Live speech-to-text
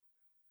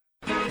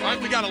All right,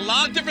 we got a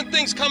lot of different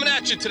things coming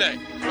at you today,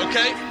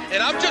 okay?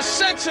 And I'm just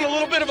sensing a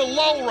little bit of a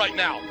lull right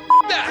now.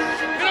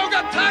 That. We don't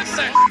got time for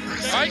that.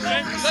 All right,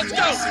 let's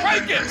go.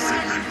 Crank it.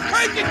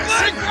 Crank it,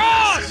 Glenn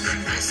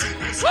Cross.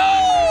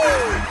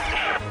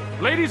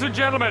 Woo! Ladies and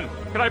gentlemen,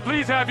 can I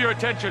please have your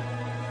attention?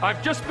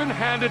 I've just been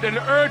handed an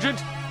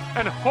urgent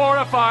and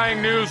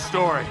horrifying news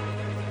story.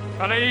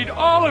 And I need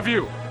all of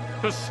you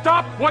to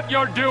stop what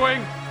you're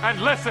doing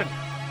and listen.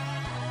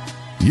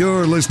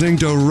 You're listening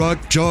to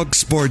Rock Chalk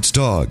Sports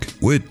Talk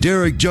with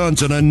Derek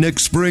Johnson and Nick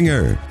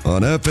Springer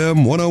on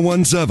FM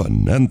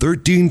 1017 and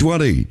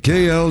 1320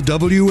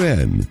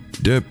 KLWN.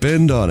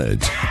 Depend on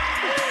it.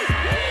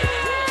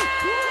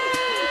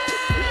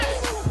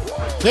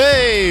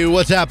 Hey,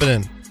 what's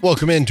happening?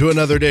 Welcome into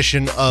another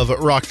edition of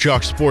Rock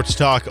Chalk Sports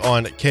Talk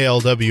on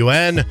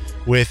KLWN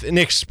with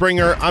Nick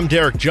Springer. I'm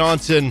Derek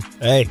Johnson.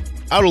 Hey.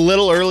 Out a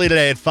little early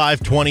today at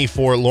 5:20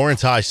 for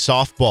Lawrence High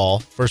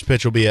softball. First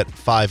pitch will be at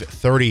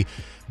 5:30.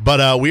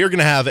 But we are going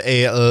to have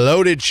a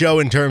loaded show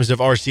in terms of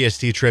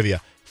RCST Trivia.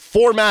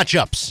 4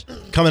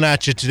 matchups coming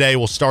at you today.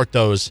 We'll start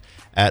those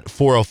at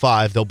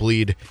 4:05. They'll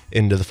bleed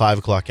into the 5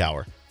 o'clock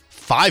hour.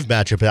 5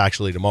 matchup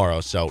actually tomorrow.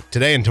 So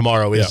today and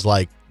tomorrow is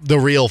like the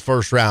real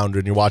first round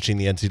when you're watching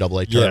the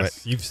NCAA tournament.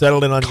 Yes, you've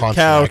settled in on your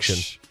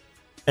couch,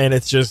 and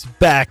it's just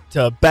back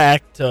to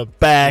back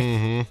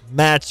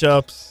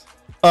matchups,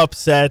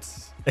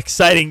 upsets,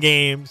 exciting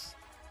games.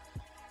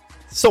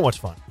 So much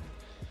fun.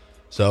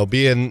 So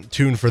be in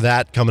tune for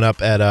that coming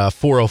up at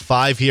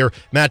 4:05 here.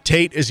 Matt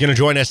Tait is going to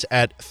join us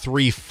at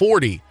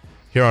 3:40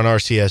 here on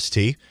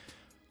RCST.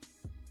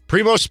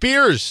 Primo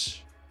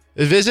Spears,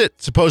 a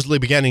visit supposedly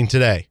beginning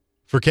today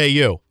for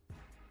KU.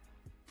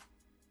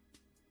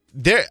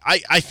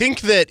 I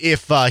think that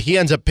if he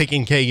ends up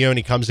picking KU and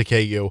he comes to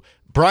KU,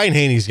 Brian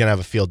Haney's going to have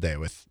a field day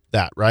with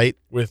that, right?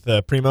 With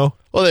Primo?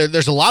 Well,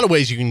 there's a lot of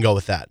ways you can go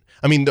with that.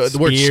 I mean, the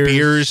word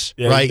Spears,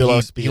 right?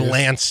 He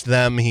lanced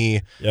them.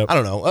 I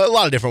don't know. A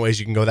lot of different ways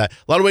you can go with that.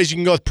 A lot of ways you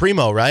can go with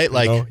Primo, right?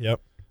 Primo,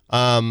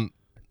 I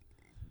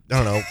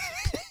don't know.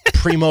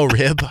 Primo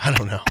Rib? I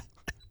don't know.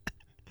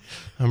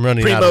 I'm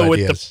running out of ideas. Primo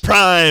with the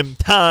prime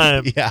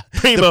time. Yeah.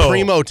 Primo. The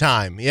Primo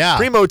time. Yeah.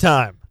 Primo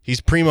time. He's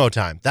Primo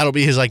time. That'll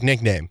be his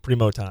nickname.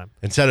 Primo time.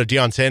 Instead of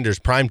Deion Sanders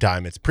prime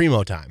time, it's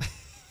Primo time.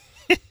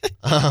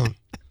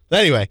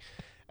 Anyway,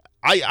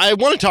 I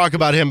want to talk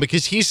about him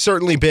because he's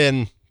certainly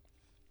been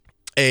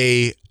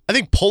I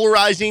think,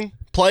 polarizing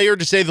player,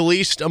 to say the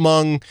least,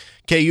 among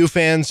KU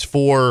fans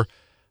for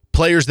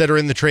players that are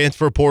in the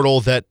transfer portal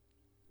that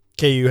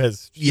KU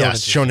has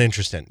shown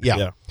interest in.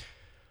 Yeah.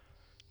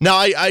 Now,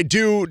 I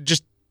do,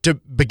 just to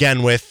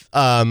begin with,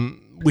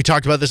 we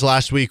talked about this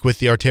last week with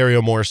the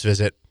Arterio Morris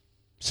visit.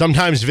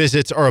 Sometimes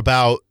visits are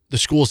about the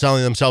school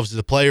selling themselves to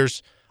the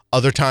players.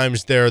 Other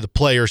times they're the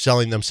players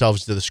selling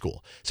themselves to the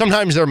school.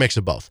 Sometimes they're a mix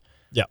of both.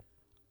 Yeah.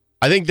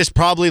 I think this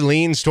probably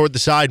leans toward the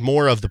side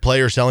more of the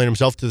player selling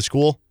himself to the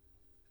school.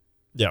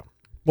 Yeah.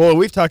 Well,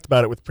 we've talked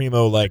about it with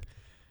Primo.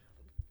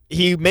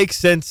 He makes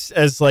sense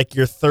as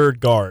your third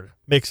guard.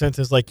 Makes sense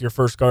as your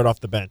first guard off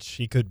the bench.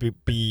 He could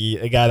be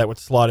a guy that would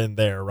slot in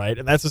there, right?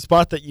 And that's a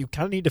spot that you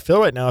kind of need to fill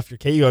right now if you're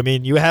KU. I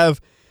mean,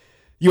 if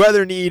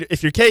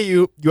you're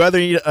KU, you either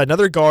need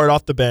another guard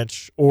off the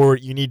bench or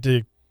you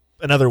need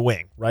another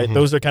wing, right? Mm-hmm.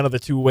 Those are kind of the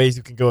two ways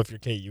you can go if you're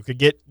KU. You could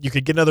get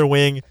another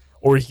wing,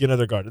 or you get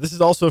another guard. This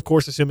is also, of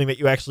course, assuming that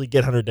you actually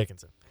get Hunter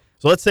Dickinson.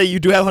 So let's say you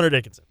do have Hunter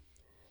Dickinson.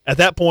 At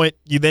that point,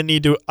 you then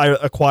need to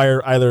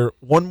acquire either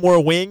one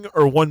more wing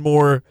or one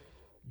more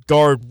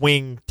guard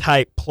wing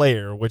type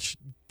player, which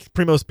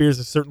Primo Spears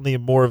is certainly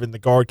more of in the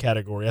guard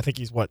category. I think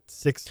he's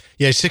 6'?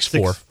 Yeah, he's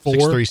 6'4".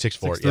 6'3",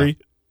 6'4". Yeah.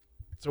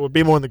 So it would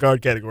be more in the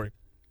guard category.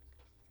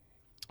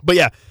 But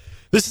yeah,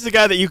 this is a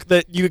guy that you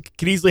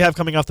could easily have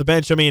coming off the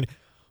bench. I mean,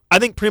 I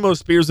think Primo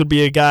Spears would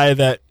be a guy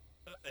that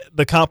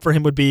the comp for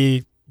him would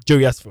be Joe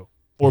Yesufu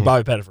or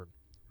Bobby Pettiford,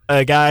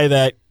 a guy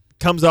that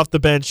comes off the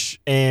bench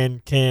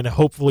and can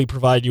hopefully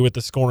provide you with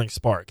the scoring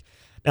spark.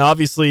 Now,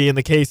 obviously, in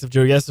the case of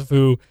Joe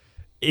Yesufu,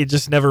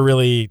 it never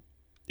really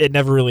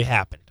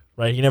happened,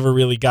 right? He never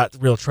really got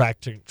real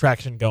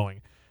traction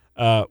going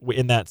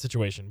in that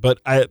situation. But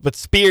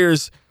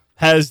Spears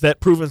has that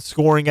proven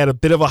scoring at a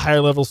bit of a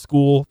higher level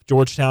school,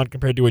 Georgetown,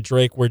 compared to a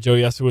Drake, where Joe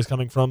Yesufu is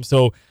coming from.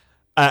 So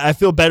I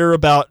feel better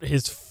about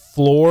his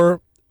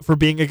floor for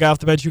being a guy off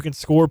the bench who can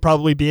score,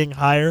 probably being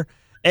higher,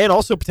 and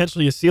also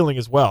potentially his ceiling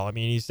as well. I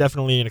mean, he's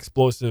definitely an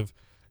explosive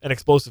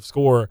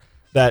scorer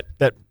that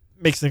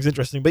makes things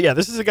interesting. But yeah,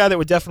 this is a guy that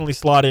would definitely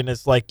slot in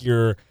as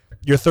your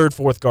third,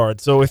 fourth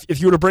guard. So if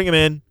you were to bring him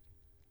in,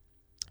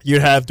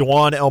 you'd have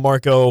Dewan,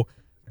 Elmarco,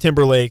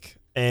 Timberlake,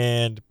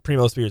 and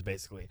Primo Spears,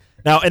 basically.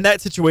 Now, in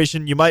that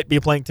situation, you might be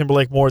playing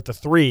Timberlake more at the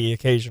 3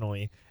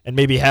 occasionally, and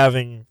maybe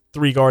having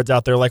 3 guards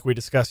out there like we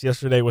discussed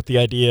yesterday with the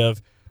idea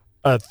of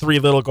a 3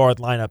 little guard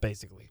lineup,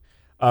 basically,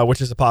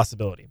 which is a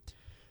possibility.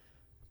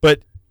 But,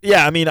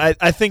 yeah, I mean,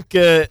 I think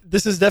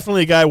this is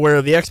definitely a guy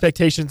where the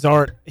expectations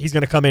aren't he's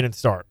going to come in and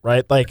start,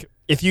 right?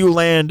 If you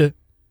land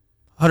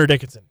Hunter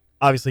Dickinson,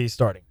 obviously he's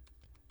starting.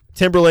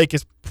 Timberlake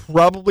is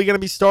probably going to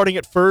be starting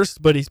at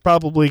first, but he's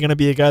probably going to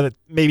be a guy that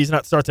maybe he's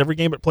not starts every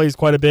game, but plays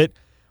quite a bit.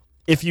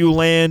 If you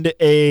land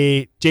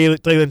a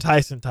Jalen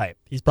Tyson type,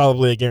 he's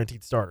probably a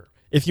guaranteed starter.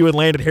 If you had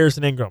landed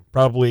Harrison Ingram,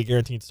 probably a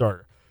guaranteed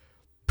starter.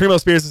 Primo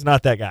Spears is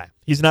not that guy.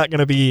 He's not going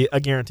to be a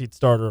guaranteed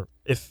starter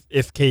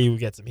if KU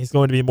gets him. He's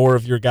going to be more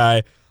of your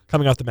guy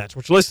coming off the bench,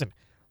 which, listen,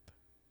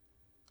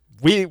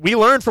 we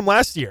learned from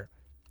last year.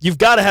 You've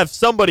got to have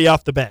somebody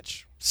off the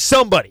bench.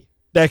 Somebody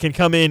that can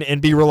come in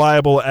and be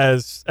reliable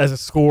as a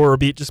scorer or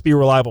just be a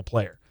reliable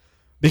player.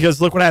 Because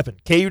look what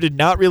happened. KU did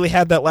not really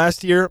have that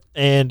last year,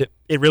 and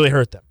it really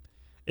hurt them.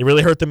 It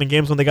really hurt them in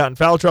games when they got in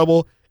foul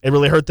trouble. It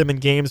really hurt them in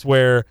games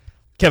where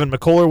Kevin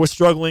McCullough was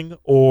struggling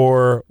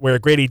or where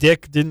Grady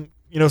Dick didn't,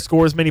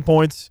 score as many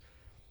points.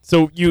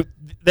 So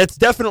that's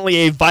definitely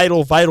a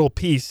vital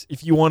piece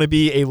if you want to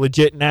be a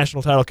legit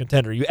national title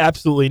contender. You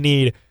absolutely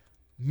need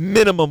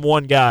minimum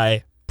one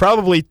guy,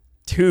 probably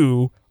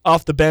two,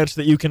 off the bench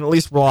that you can at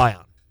least rely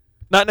on.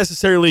 Not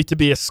necessarily to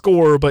be a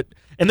scorer, but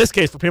in this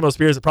case for Primo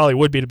Spears, it probably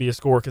would be to be a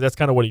scorer because that's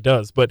kind of what he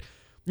does. But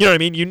you know what I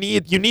mean? You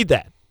need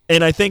that.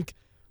 And I think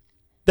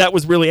that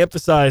was really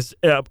emphasized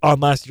on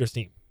last year's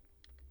team.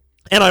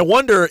 And I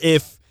wonder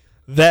if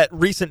that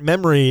recent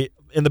memory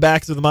in the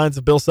backs of the minds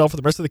of Bill Self and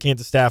the rest of the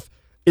Kansas staff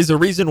is a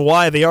reason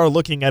why they are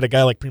looking at a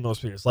guy like Primo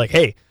Spears. Like,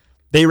 hey,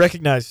 they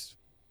recognize,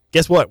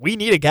 guess what? We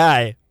need a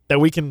guy that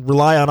we can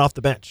rely on off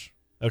the bench,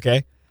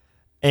 okay?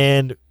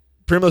 And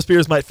Primo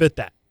Spears might fit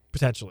that,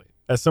 potentially,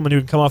 as someone who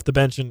can come off the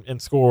bench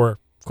and score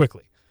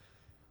quickly.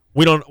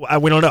 We don't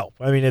know.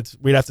 I mean,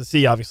 we'd have to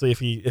see, obviously, if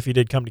he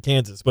did come to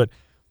Kansas. But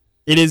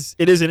it is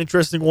an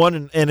interesting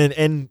one,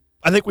 and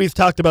I think we've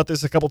talked about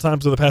this a couple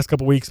times over the past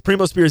couple weeks.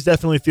 Primo Spears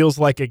definitely feels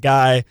like a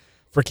guy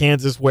for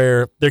Kansas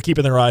where they're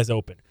keeping their eyes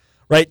open,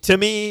 right? To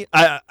me,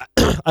 I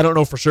don't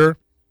know for sure,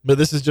 but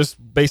this is just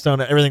based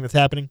on everything that's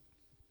happening.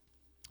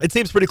 It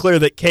seems pretty clear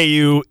that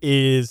KU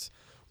is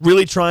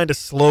really trying to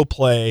slow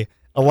play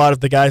a lot of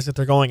the guys that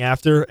they're going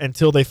after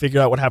until they figure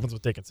out what happens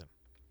with Dickinson,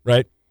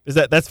 right?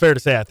 That's fair to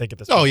say, I think, at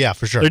this point. Oh, yeah,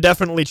 for sure. They're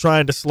definitely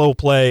trying to slow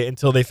play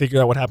until they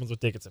figure out what happens with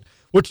Dickinson,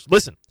 which,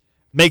 listen,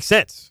 makes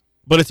sense,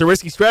 but it's a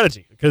risky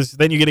strategy because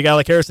then you get a guy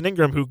like Harrison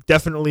Ingram who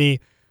definitely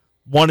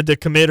wanted to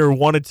commit or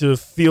wanted to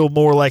feel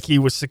more like he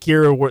was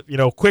secure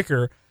or,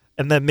 quicker,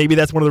 and then maybe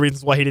that's one of the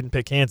reasons why he didn't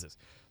pick Kansas.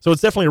 So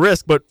it's definitely a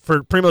risk, but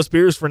for Primo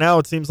Spears, for now,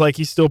 it seems like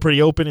he's still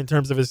pretty open in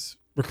terms of his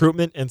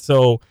recruitment, and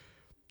so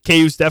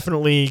KU's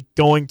definitely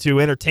going to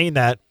entertain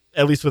that,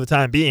 at least for the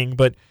time being.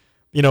 But,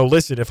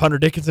 listen, if Hunter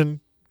Dickinson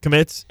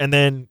commits and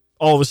then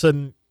all of a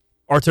sudden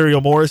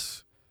Arterio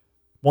Morris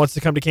wants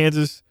to come to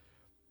Kansas,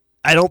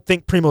 I don't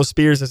think Primo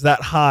Spears is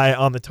that high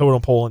on the totem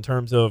pole in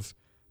terms of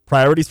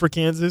priorities for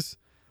Kansas.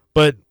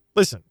 But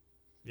listen,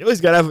 you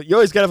always gotta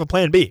have a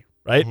plan B,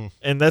 right? Mm-hmm.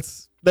 And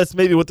that's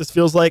maybe what this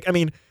feels like. I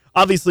mean,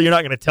 obviously you're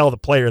not going to tell the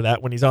player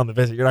that when he's on the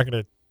visit. You're not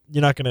going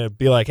to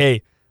be like,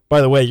 hey, by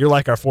the way, you're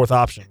like our fourth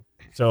option,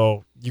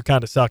 so you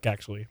kind of suck.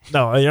 Actually,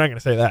 no, you're not going to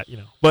say that,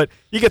 But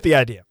you get the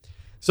idea.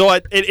 So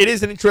it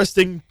is an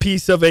interesting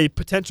piece of a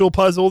potential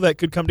puzzle that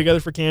could come together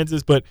for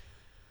Kansas. But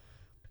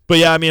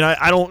yeah, I mean,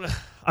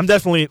 I'm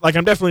definitely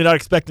not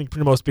expecting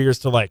Primo Spears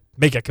to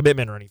make a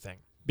commitment or anything,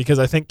 because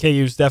I think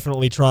KU's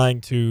definitely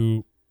trying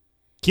to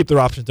keep their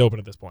options open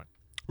at this point.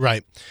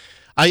 Right.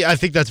 I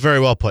think that's very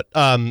well put.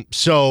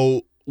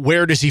 So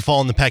where does he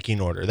fall in the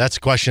pecking order? That's a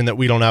question that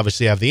we don't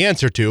obviously have the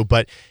answer to,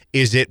 but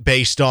is it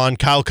based on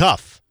Kyle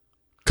Cuff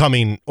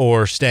coming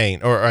or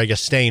staying, or I guess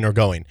staying or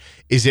going?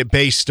 Is it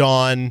based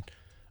on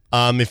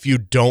if you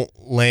don't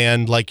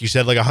land, like you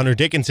said, like a Hunter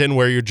Dickinson,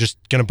 where you're just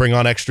going to bring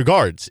on extra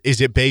guards?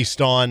 Is it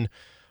based on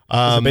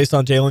is it based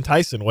on Jalen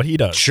Tyson, what he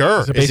does?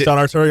 Sure. Is it based on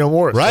Arterio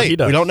Morris, right, what he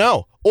does? We don't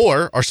know.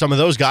 Or are some of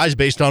those guys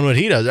based on what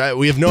he does?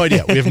 We have no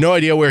idea. We have no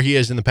idea where he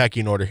is in the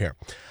pecking order here.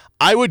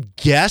 I would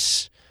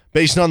guess,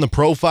 based on the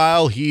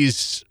profile,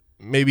 he's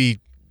maybe,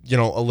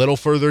 a little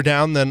further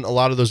down than a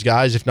lot of those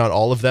guys, if not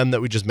all of them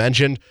that we just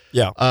mentioned.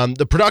 Yeah.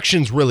 The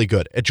production's really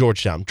good at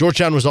Georgetown.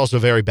 Georgetown was also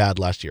very bad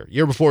last year.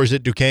 Year before is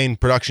at Duquesne,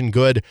 production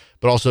good,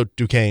 but also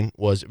Duquesne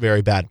was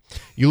very bad.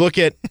 You look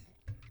at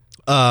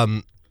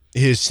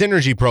his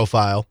synergy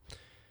profile,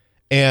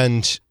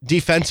 and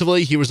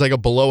defensively, he was like a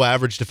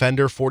below-average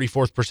defender,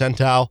 44th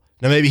percentile.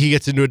 Now, maybe he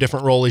gets into a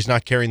different role. He's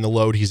not carrying the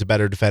load. He's a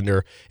better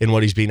defender in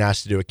what he's being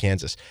asked to do at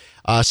Kansas.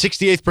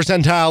 68th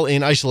percentile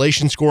in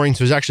isolation scoring,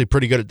 so he's actually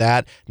pretty good at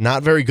that.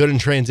 Not very good in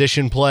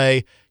transition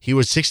play. He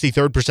was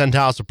 63rd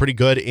percentile, so pretty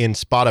good in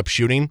spot-up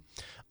shooting.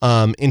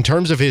 In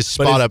terms of his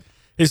spot-up...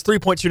 His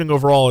three-point shooting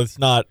overall is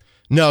not...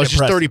 No, it's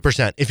impressive. Just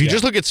 30%. If you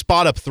just look at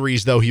spot-up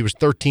threes, though, he was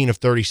 13 of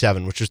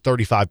 37, which is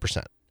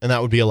 35%, and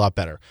that would be a lot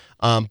better.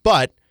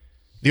 But...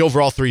 the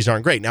overall threes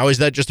aren't great. Now, is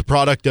that just a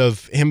product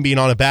of him being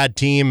on a bad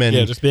team and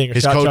just being a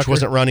his shot coach chucker?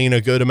 wasn't running a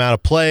good amount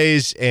of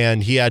plays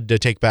and he had to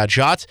take bad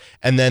shots?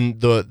 And then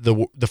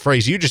the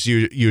phrase you just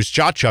used,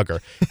 shot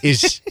chucker,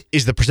 is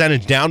the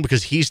percentage down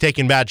because he's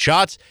taking bad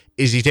shots?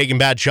 Is he taking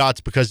bad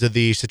shots because of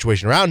the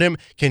situation around him?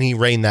 Can he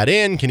rein that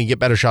in? Can he get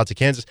better shots at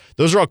Kansas?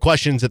 Those are all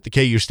questions that the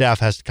KU staff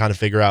has to kind of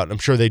figure out, and I'm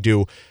sure they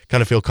do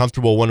kind of feel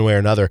comfortable one way or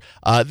another.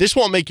 This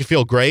won't make you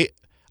feel great.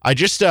 I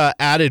just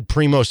added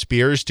Primo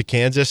Spears to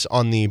Kansas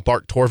on the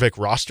Bart Torvik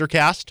roster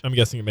cast. I'm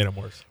guessing it made him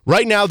worse.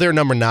 Right now, they're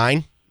number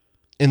 9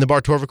 in the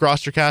Bart Torvik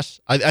roster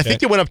cast. I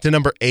think they went up to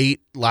number 8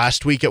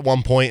 last week at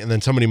one point, and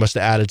then somebody must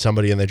have added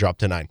somebody, and they dropped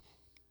to 9.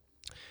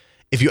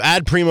 If you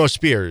add Primo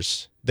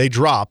Spears, they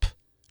drop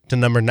to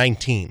number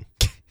 19.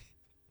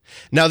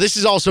 Now, this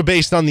is also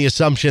based on the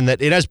assumption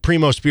that it has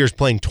Primo Spears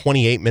playing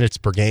 28 minutes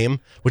per game,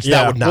 which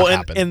that would not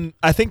happen. And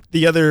I think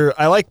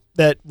I like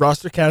that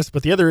roster cast,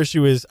 but the other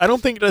issue is I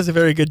don't think it does a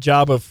very good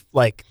job of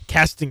like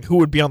casting who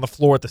would be on the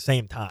floor at the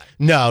same time.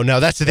 No,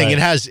 that's the thing.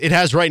 Right. It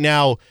has right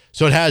now,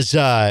 so it has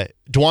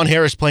Dwan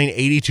Harris playing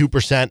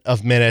 82%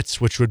 of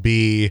minutes, which would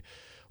be,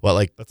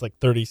 That's like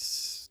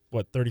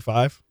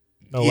 35?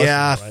 No,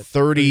 yeah, less than that, right?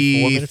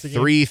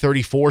 33,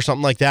 34,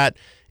 something like that.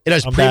 It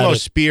has Primo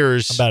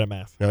Spears. I'm bad at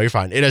math. No, you're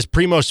fine. It has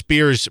Primo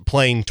Spears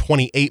playing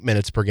 28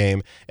 minutes per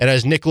game. It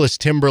has Nicholas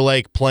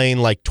Timberlake playing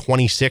like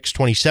 26,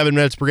 27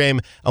 minutes per game.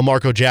 And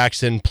Marco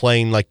Jackson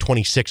playing like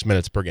 26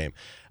 minutes per game.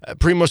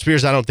 Primo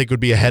Spears, I don't think, would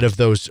be ahead of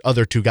those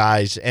other two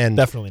guys. And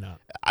definitely not.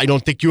 I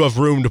don't think you have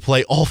room to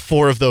play all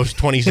 4 of those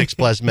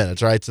 26-plus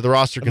minutes, right? So the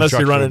roster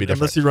construction would be different.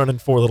 Unless you're running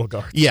 4 little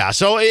guards. Yeah,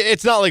 so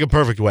it's not like a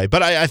perfect way.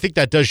 But I think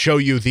that does show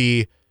you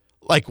the,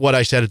 like what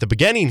I said at the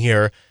beginning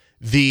here,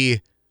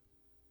 the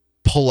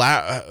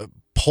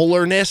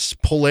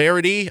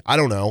polarity, I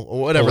don't know,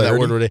 whatever that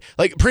word would be.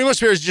 Like, Primo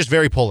Spears is just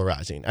very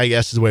polarizing, I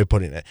guess is the way of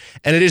putting it.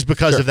 And it is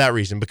because of that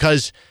reason.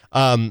 Because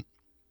the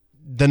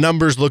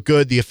numbers look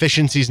good, the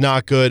efficiency's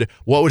not good.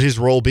 What would his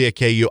role be at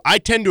KU? I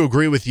tend to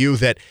agree with you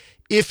that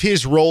if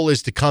his role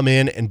is to come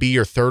in and be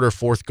your 3rd or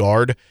 4th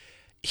guard,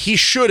 he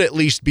should at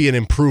least be an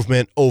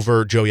improvement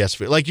over Joe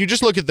Yesufu. Like, you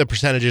just look at the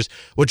percentages.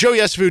 What Joe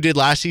Yesufu did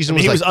last season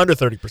was he was under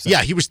 30%.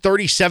 Yeah, he was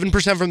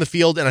 37% from the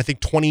field and I think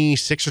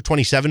 26 or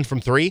 27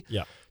 from 3.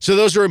 Yeah. So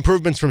those are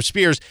improvements from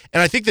Spears.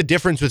 And I think the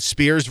difference with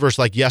Spears versus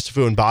like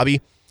Yesufu and Bobby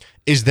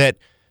is that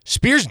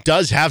Spears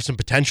does have some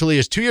potential. He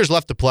has 2 years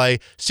left to play,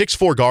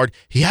 6'4" guard.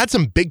 He had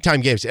some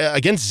big-time games.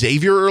 Against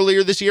Xavier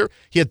earlier this year,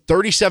 he had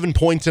 37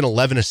 points and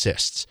 11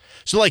 assists.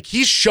 So, like,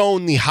 he's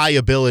shown the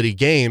high-ability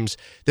games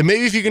that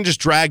maybe if you can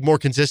just drag more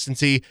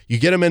consistency, you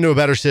get him into a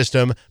better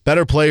system,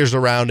 better players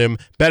around him,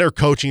 better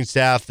coaching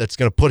staff that's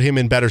going to put him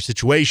in better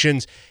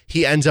situations,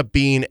 he ends up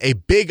being a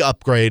big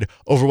upgrade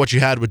over what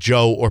you had with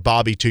Joe or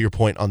Bobby, to your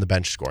point, on the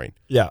bench scoring.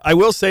 Yeah, I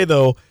will say,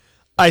 though,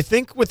 I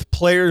think with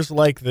players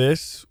like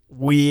this,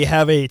 we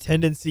have a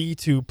tendency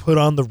to put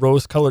on the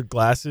rose-colored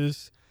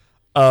glasses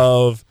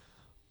of,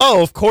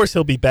 oh, of course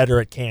he'll be better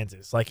at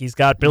Kansas. Like, he's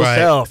got Bill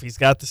Self, he's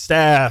got the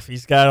staff,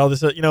 he's got all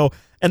this,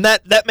 and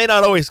that may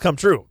not always come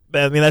true.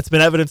 I mean, that's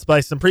been evidenced by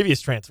some previous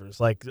transfers.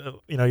 Like,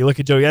 you look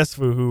at Joe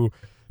Yesufu, who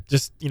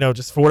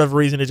just for whatever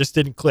reason, it just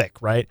didn't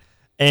click, right?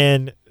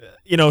 And,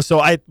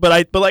 but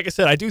like I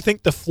said, I do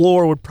think the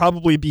floor would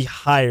probably be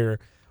higher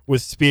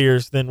with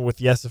Spears than with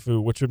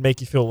Yesufu, which would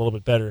make you feel a little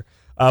bit better.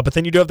 But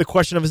then you do have the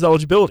question of his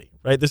eligibility,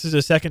 right? This is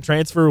a second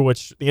transfer,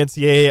 which the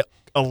NCAA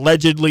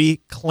allegedly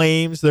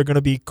claims they're going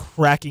to be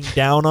cracking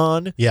down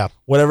on. Yeah,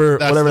 whatever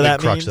that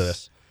crux means. Of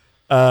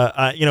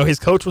this. His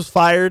coach was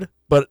fired,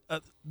 but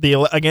the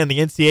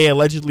NCAA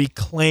allegedly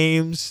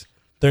claims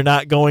they're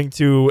not going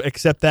to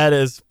accept that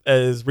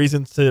as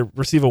reasons to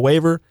receive a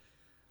waiver.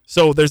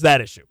 So there's that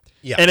issue.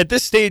 Yeah. And at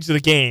this stage of the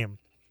game,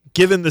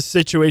 given the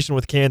situation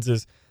with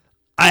Kansas,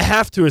 I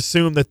have to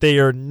assume that they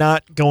are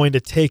not going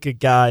to take a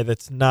guy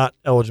that's not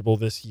eligible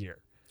this year.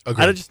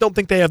 Agreed. I just don't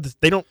think they have this.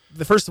 They don't.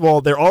 First of all,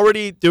 they're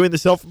already doing the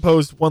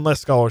self-imposed one less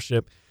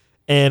scholarship,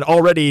 and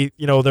already,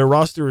 their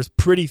roster is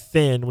pretty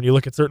thin when you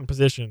look at certain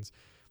positions.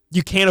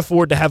 You can't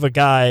afford to have a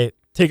guy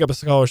take up a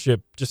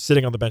scholarship just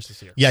sitting on the bench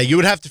this year. Yeah, you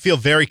would have to feel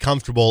very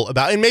comfortable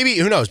about, and maybe,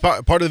 who knows,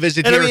 part of the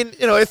visit and here. I mean,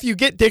 if you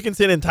get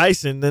Dickinson and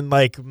Tyson, then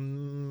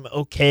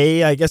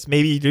okay, I guess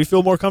maybe you do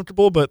feel more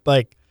comfortable, but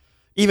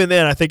even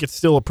then, I think it's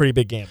still a pretty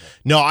big gamble.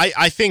 No,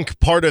 I think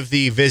part of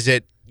the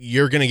visit,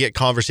 you're going to get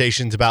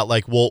conversations about,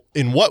 well,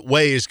 in what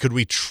ways could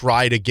we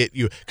try to get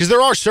you? Because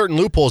there are certain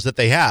loopholes that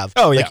they have.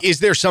 Oh, yeah. Is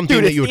there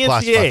something that you would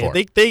classify for?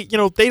 They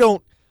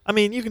don't,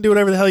 you can do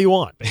whatever the hell you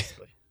want,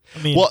 basically.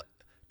 Well,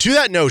 to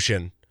that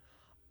notion,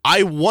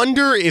 I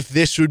wonder if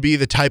this would be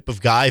the type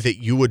of guy that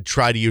you would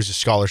try to use a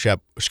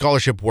scholarship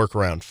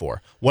workaround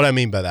for. What I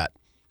mean by that.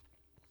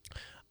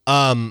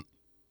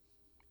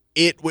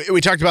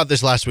 We talked about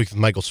this last week with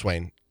Michael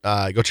Swain.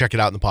 Go check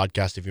it out in the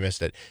podcast if you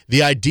missed it.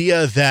 The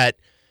idea that,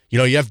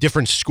 you have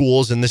different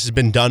schools, and this has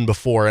been done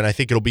before, and I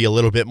think it'll be a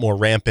little bit more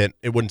rampant.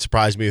 It wouldn't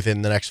surprise me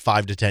within the next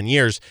 5 to 10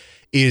 years,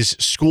 is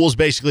schools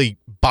basically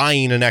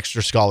buying an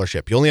extra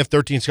scholarship. You only have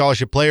 13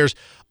 scholarship players.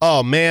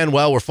 Oh, man,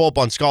 well, we're full up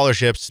on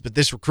scholarships, but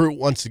this recruit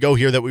wants to go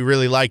here that we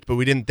really liked, but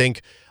we didn't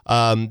think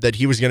that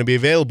he was going to be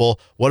available.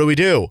 What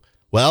do?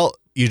 Well,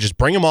 you just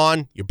bring him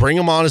on. You bring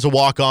him on as a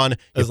walk-on.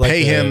 You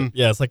pay him.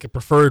 Yeah, it's like a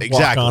preferred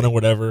walk-on or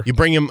whatever. You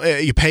bring him.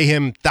 You pay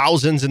him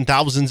thousands and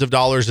thousands of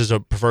dollars as a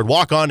preferred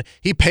walk-on.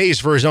 He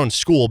pays for his own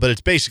school, but it's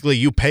basically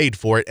you paid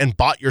for it and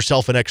bought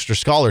yourself an extra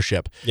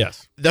scholarship.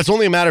 Yes. That's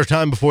only a matter of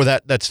time before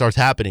that starts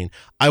happening.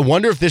 I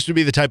wonder if this would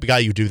be the type of guy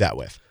you do that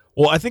with.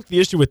 Well, I think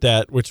the issue with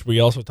that, which we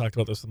also talked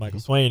about this with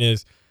Michael Swain,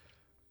 is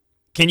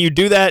can you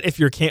do that if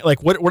you're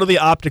what are the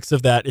optics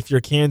of that if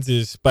you're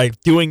Kansas by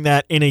doing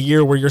that in a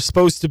year where you're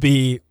supposed to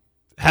be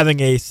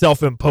having a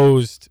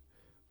self-imposed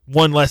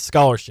one less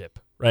scholarship,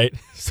 right?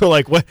 So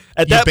what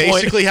at that point, you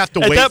basically have to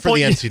wait for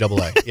the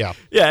NCAA. Yeah.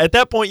 Yeah, at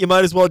that point you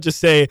might as well just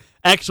say,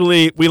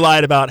 actually, we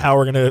lied about how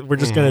we're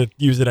just gonna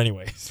use it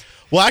anyways.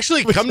 Well,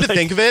 actually, come to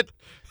think of it,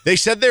 they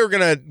said they were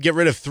gonna get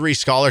rid of 3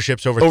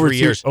 scholarships over 3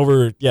 years.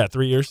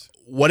 3 years.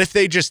 What if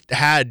they just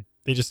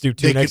do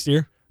 2 next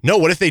year? No,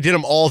 what if they did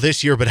them all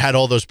this year but had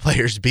all those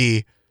players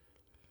be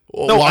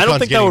No, I don't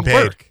think that would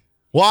work.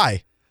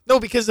 Why? No,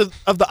 because of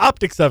the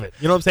optics of it.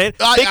 You know what I'm saying?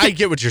 I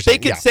get what you're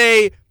saying. They could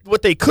say,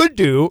 what they could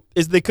do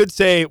is they could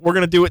say, we're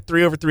going to do it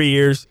 3 over 3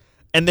 years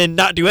and then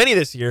not do any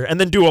this year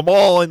and then do them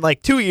all in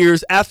 2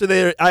 years after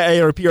the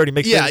IARP already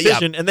makes their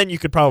decision, and then you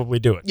could probably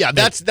do it. Yeah,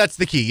 that's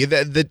the key.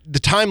 The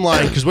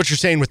timeline, because what you're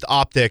saying with the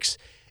optics,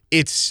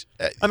 it's...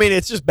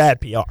 it's just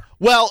bad PR.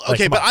 Well,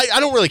 okay, but I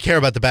don't really care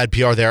about the bad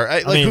PR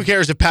there. Who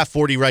cares if Pat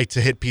Forty writes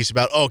a hit piece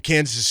about,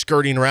 Kansas is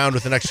skirting around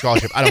with an extra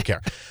scholarship? I don't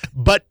care.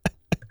 But...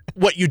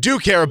 what you do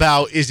care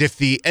about is if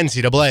the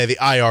NCAA, the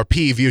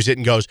IRP, views it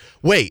and goes,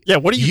 wait,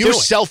 what are you doing?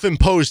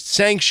 Self-imposed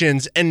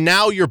sanctions, and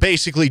now you're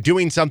basically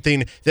doing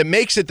something that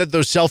makes it that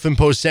those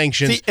self-imposed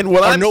sanctions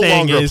are no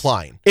longer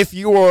applying. If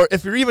you're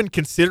even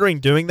considering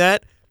doing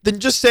that, then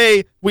just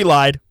say, we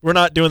lied. We're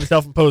not doing the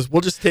self-imposed.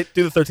 We'll just do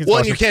the 13th. Well,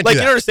 and you can't do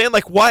that. You understand?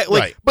 Why?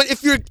 Right. But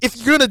if you're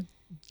going to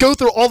go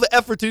through all the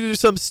effort to do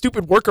some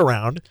stupid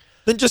workaround,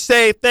 then just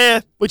say,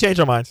 we changed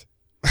our minds.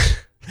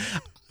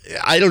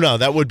 I don't know.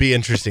 That would be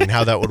interesting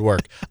how that would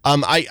work.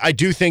 I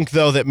do think,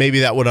 though, that maybe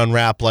that would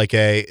unwrap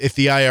if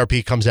the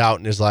IRP comes out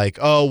and is like,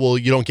 oh, well,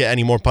 you don't get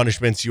any more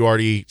punishments. You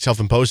already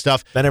self-imposed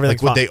stuff. Then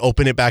everything's would fine. They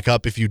open it back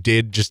up if you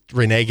did just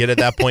renege it at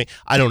that point?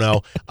 I don't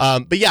know.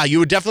 But yeah, you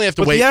would definitely have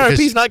to wait. The IRP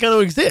is not going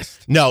to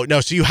exist. No.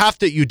 So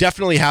you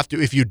definitely have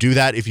to, if you do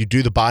that, if you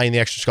do the buying the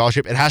extra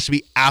scholarship, it has to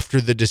be after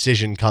the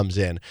decision comes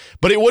in.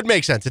 But it would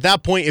make sense. At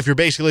that point, if you're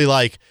basically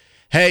like,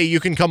 hey, you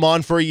can come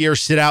on for a year,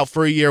 sit out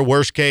for a year.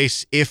 Worst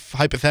case, if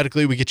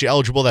hypothetically we get you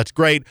eligible, that's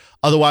great.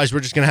 Otherwise,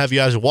 we're just going to have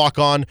you as a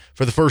walk-on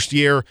for the first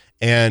year,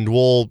 and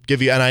we'll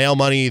give you NIL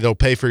money. They'll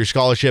pay for your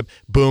scholarship.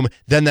 Boom.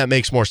 Then that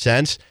makes more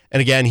sense.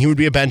 And again, he would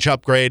be a bench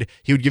upgrade.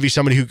 He would give you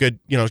somebody who could,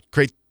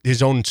 create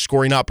his own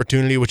scoring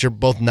opportunity, which are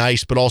both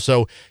nice, but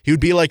also he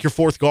would be like your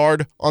 4th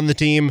guard on the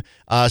team.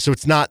 So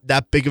it's not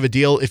that big of a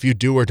deal if you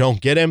do or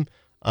don't get him.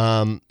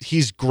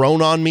 He's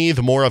grown on me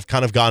the more I've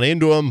kind of gone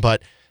into him,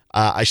 but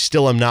I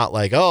still am not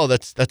like,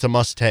 that's a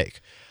must take.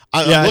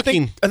 I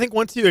think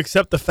once you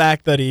accept the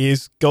fact that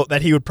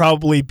that he would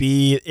probably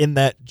be in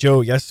that Joe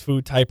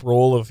Yesufu type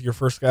role of your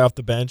first guy off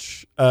the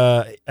bench,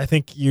 I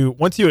think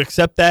once you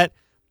accept that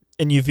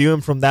and you view him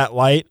from that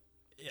light,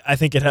 I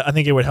think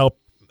it would help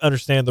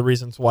understand the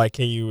reasons why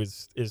KU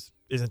is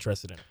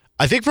interested in it.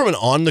 I think from an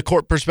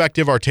on-the-court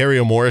perspective,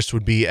 Arterio Morris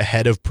would be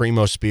ahead of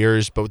Primo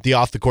Spears, but with the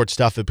off-the-court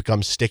stuff, it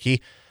becomes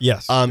sticky.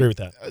 Yes, I agree with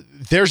that.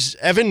 There's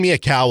Evan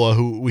Miyakawa,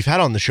 who we've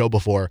had on the show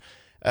before,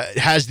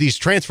 has these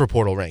transfer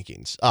portal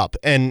rankings up.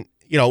 And,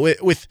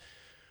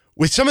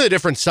 with some of the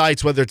different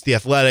sites, whether it's The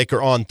Athletic or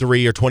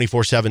On3 or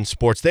 24/7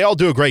 Sports, they all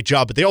do a great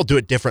job, but they all do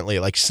it differently.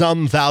 Like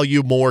some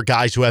value more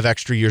guys who have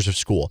extra years of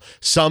school.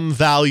 Some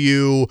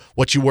value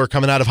what you were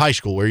coming out of high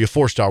school. Were you a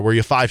 4-star? Were you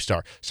a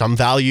 5-star? Some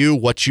value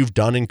what you've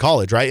done in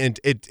college, right? And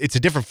it's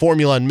a different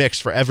formula and mix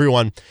for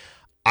everyone.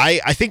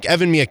 I think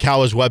Evan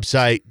Miyakawa's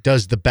website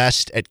does the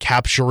best at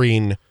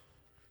capturing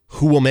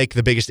who will make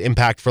the biggest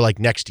impact for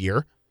next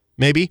year,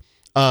 maybe.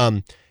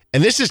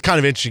 And this is kind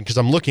of interesting because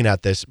I'm looking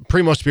at this.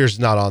 Primo Spears is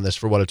not on this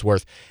for what it's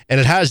worth. And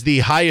it has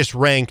the highest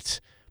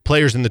ranked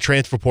players in the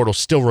transfer portal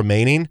still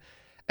remaining.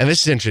 And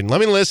this is interesting.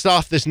 Let me list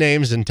off these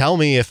names and tell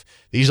me if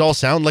these all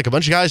sound like a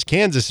bunch of guys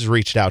Kansas has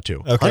reached out to.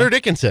 Okay. Hunter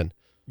Dickinson.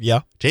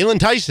 Yeah. Jalen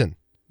Tyson.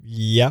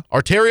 Yeah.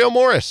 Arterio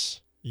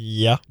Morris.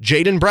 Yeah.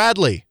 Jaden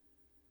Bradley.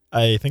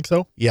 I think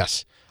so.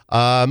 Yes.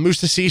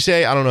 Musa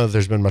Cisse. I don't know if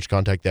there's been much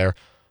contact there.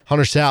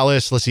 Hunter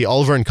Salas, let's see,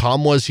 Oliver and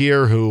was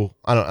here, who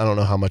I don't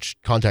know how much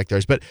contact there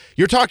is, but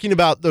you're talking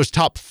about those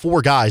top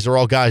 4 guys are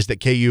all guys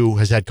that KU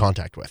has had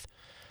contact with.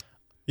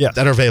 Yes.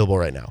 That are available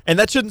right now. And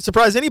that shouldn't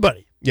surprise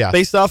anybody. Yeah.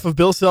 Based off of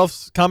Bill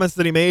Self's comments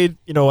that he made,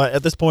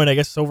 at this point, I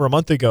guess over a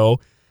month ago,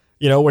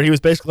 where he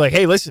was basically like,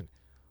 hey, listen,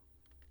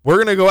 we're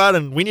going to go out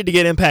and we need to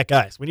get impact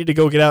guys. We need to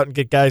go get out and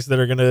get guys that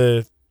are going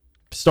to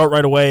start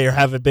right away or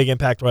have a big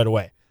impact right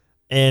away.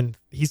 And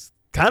he's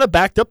kind of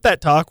backed up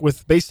that talk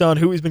based on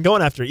who he's been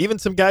going after. Even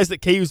some guys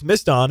that KU's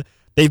missed on,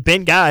 they've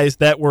been guys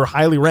that were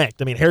highly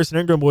ranked. I mean, Harrison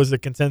Ingram was a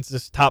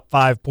consensus top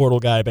 5 portal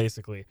guy,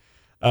 basically.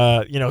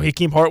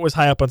 Hakeem Hart was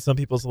high up on some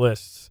people's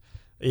lists.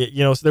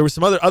 So there were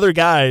some other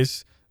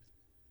guys.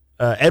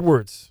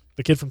 Edwards,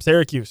 the kid from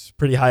Syracuse,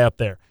 pretty high up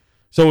there.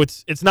 So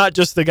it's not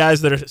just the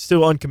guys that are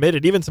still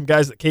uncommitted. Even some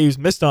guys that KU's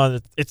missed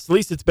on. At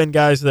least it's been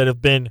guys that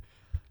have been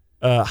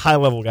high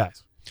level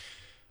guys.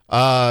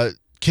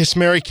 Kiss,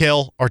 Marry,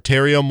 Kill,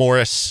 Arterio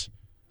Morris,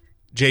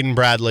 Jaden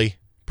Bradley,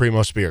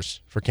 Primo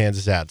Spears for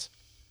Kansas ads.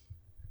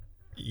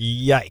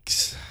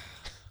 Yikes,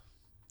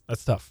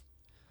 that's tough.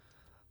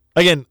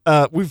 Again,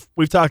 we've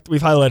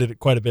highlighted it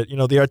quite a bit. The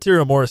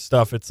Arterio Morris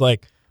stuff. It's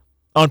like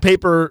on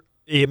paper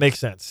it makes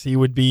sense. You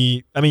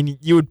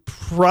would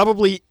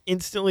probably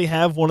instantly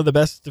have one of the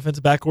best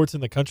defensive backcourts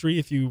in the country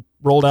if you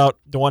rolled out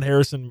DeJuan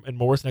Harris and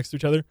Morris next to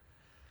each other.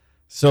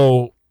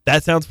 So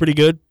that sounds pretty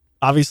good,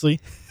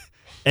 obviously.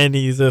 And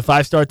he's a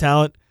 5-star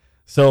talent.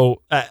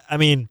 So,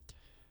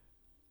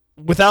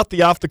 without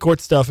the off-the-court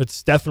stuff,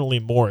 it's definitely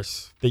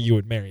Morris that you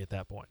would marry at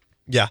that point.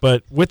 Yeah.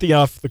 But with the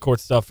off-the-court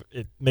stuff,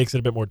 it makes it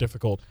a bit more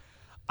difficult.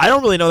 I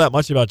don't really know that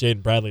much about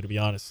Jaden Bradley, to be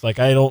honest. Like,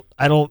 I don't.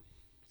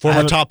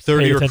 Former top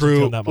 30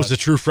 recruit, was a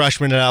true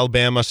freshman at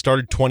Alabama,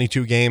 started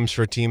 22 games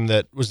for a team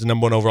that was the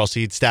number 1 overall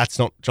seed. Stats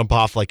don't jump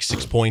off like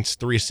 6 points,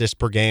 3 assists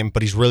per game,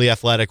 but he's really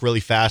athletic, really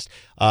fast.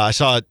 I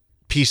saw a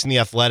piece in The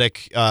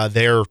Athletic,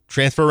 their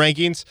transfer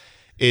rankings.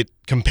 It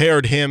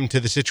compared him to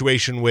the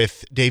situation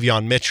with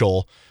Davion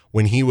Mitchell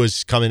when he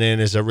was coming in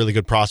as a really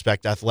good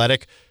prospect,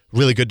 athletic,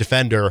 really good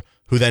defender,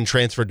 who then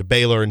transferred to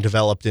Baylor and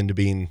developed into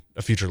being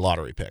a future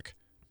lottery pick.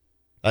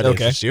 That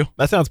interests you?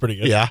 That sounds pretty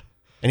good. Yeah.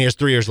 And he has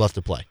 3 years left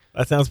to play.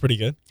 That sounds pretty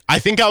good. I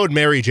think I would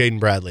marry Jaden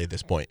Bradley at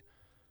this point.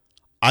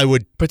 I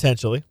would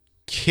potentially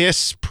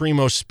kiss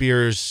Primo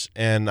Spears,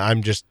 and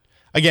I'm just,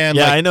 again,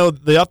 I know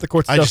the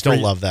off-the-court stuff. I just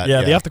don't love that.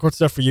 Yeah, the off-the-court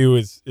stuff for you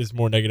is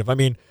more negative. I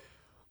mean,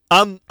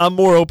 I'm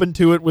more open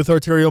to it with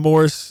Arterio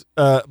Morris,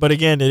 but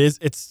again,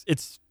 it's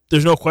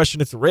there's no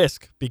question it's a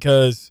risk,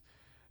 because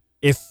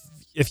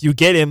if you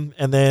get him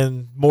and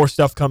then more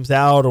stuff comes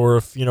out, or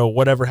if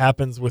whatever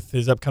happens with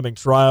his upcoming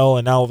trial,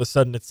 and now all of a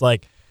sudden it's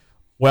like,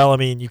 well, I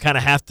mean, you kind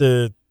of have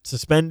to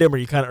suspend him, or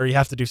you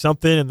have to do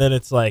something, and then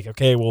it's like,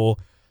 okay, well,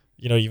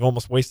 you've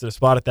almost wasted a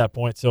spot at that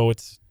point. So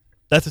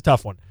that's a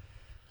tough one.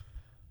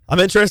 I'm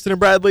interested in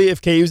Bradley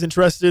if KU's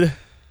interested.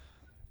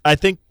 I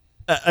think.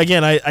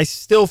 Again, I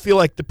still feel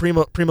like the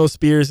Primo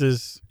Spears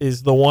is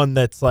the one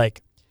that's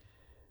like,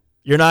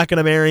 you're not going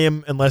to marry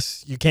him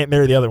unless you can't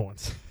marry the other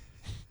ones.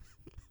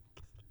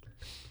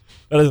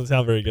 That doesn't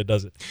sound very good,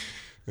 does it?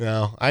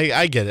 No,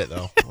 I get it,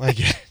 though. I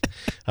get it.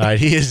 All right,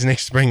 he is Nick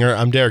Springer.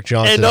 I'm Derek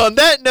Johnson. And on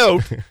that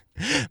note,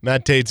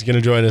 Matt Tait's going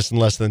to join us in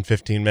less than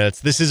 15 minutes.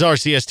 This is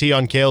RCST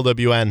on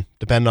KLWN.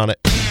 Depend on it.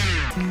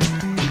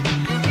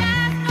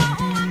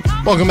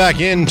 Welcome back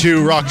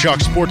into Rock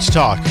Chalk Sports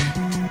Talk.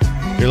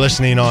 You're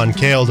listening on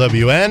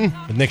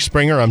KLWN with Nick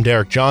Springer. I'm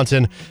Derek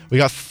Johnson. We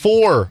got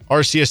 4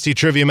 RCST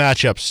trivia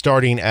matchups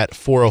starting at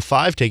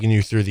 4:05, taking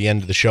you through the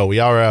end of the show. We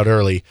are out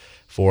early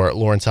for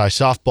Lawrence High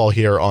softball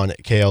here on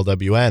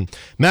KLWN.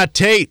 Matt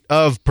Tait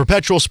of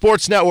Perpetual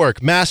Sports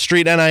Network, Mass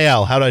Street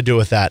NIL. How do I do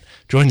with that?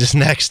 Joins us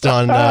next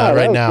on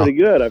right now. Pretty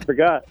good. I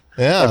forgot.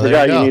 Yeah, I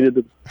forgot you needed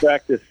to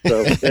practice.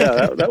 So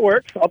yeah, that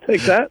works. I'll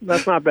take that.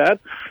 That's not bad.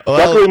 Well,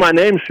 luckily, my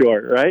name's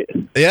short, right?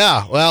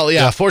 Yeah. Well,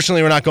 yeah.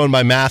 Fortunately, we're not going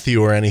by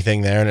Matthew or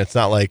anything there, and it's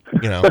not like I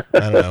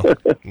don't know,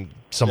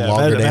 some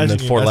longer name than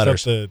 4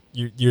 letters.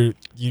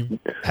 You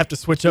have to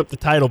switch up the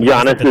title.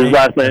 Giannis'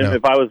 last name.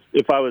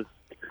 If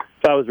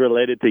I was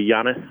related to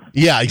Giannis,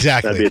 yeah,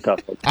 exactly. That'd be a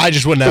tough one. I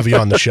just wouldn't have you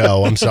on the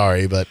show. I'm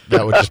sorry, but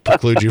that would just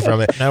preclude you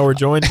from it. Now we're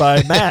joined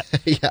by Matt.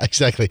 Yeah,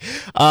 exactly.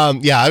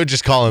 I would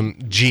just call him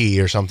G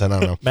or something. I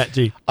don't know. Matt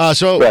G.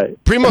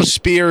 Right. Primo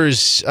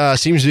Spears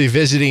seems to be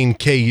visiting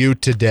KU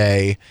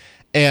today,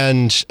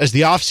 and as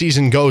the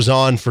offseason goes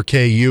on for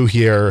KU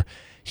here,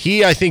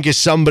 he, I think, is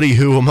somebody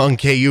who among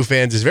KU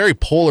fans is very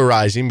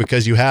polarizing,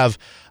 because you have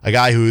a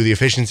guy who the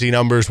efficiency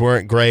numbers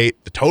weren't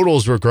great, the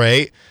totals were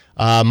great,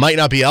 might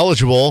not be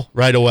eligible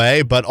right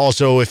away, but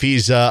also if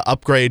he's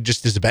upgrade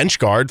just as a bench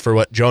guard for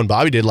what Joe and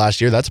Bobby did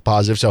last year, that's a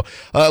positive. So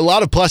a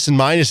lot of plus and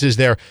minuses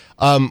there.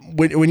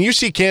 When you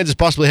see Kansas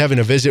possibly having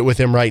a visit with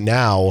him right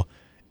now,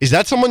 is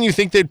that someone you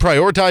think they'd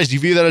prioritize? Do you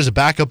view that as a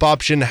backup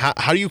option?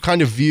 How do you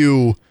kind of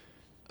view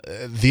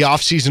the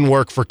offseason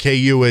work for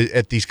KU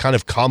at these kind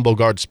of combo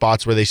guard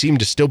spots where they seem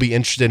to still be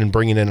interested in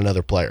bringing in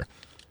another player?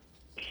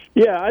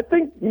 Yeah, I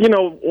think,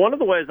 one of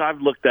the ways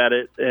I've looked at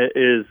it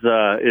is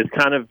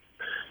kind of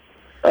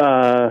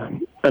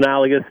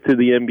analogous to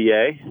the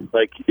NBA.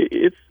 Like,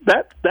 it's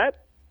that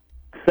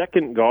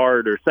second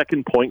guard or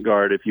second point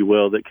guard, if you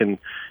will, that can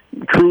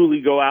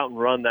truly go out and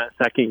run that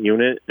second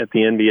unit at the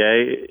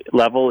NBA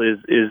level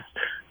is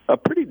a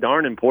pretty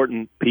darn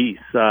important piece.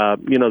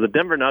 The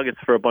Denver Nuggets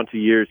for a bunch of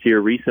years here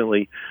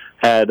recently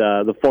had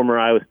the former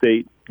Iowa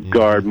State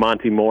guard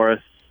Monte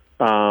Morris,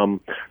 and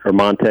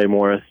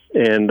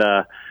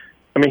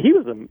I mean, he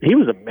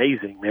was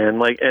amazing, man.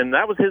 Like, and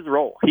that was his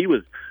role. He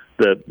was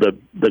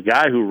the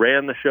guy who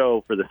ran the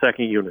show for the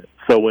second unit.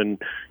 So when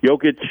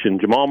Jokic and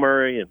Jamal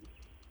Murray and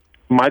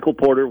Michael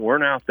Porter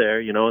weren't out there,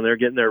 and they're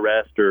getting their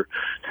rest or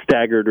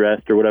staggered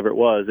rest or whatever it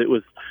was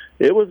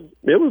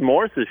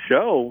Morris's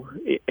show,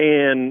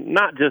 and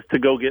not just to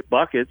go get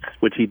buckets,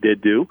 which he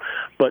did do,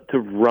 but to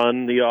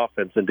run the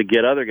offense and to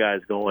get other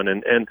guys going.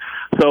 And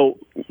so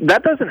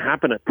that doesn't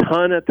happen a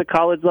ton at the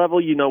college level.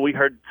 We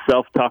heard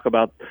Self talk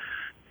about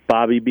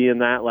Bobby being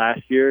that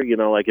last year,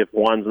 like if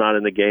Juan's not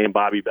in the game,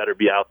 Bobby better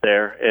be out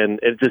there, and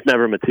it just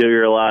never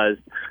materialized.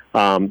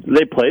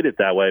 They played it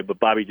that way, but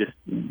Bobby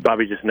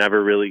just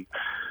never really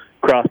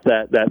crossed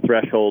that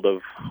threshold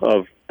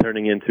of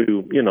turning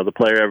into the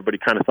player everybody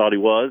kind of thought he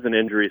was, and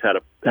injuries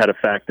had a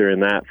factor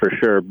in that for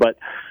sure. But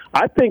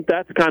I think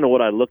that's kind of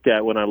what I look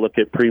at when I look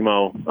at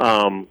Primo.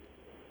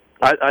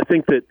 I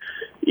think that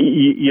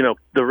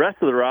the rest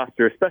of the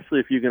roster,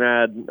 especially if you can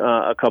add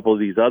a couple of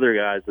these other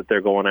guys that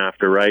they're going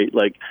after, right?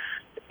 Like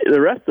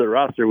the rest of the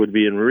roster would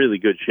be in really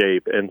good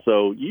shape, and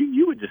so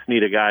you would just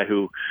need a guy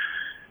who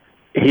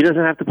he doesn't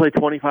have to play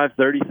 25,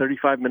 30,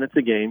 35 minutes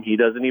a game. He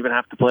doesn't even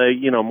have to play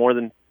more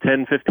than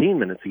 10, 15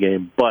 minutes a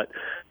game, but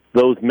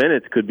those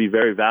minutes could be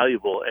very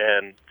valuable,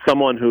 and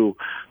someone who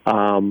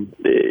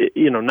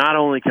not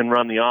only can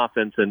run the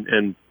offense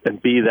and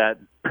be that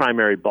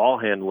primary ball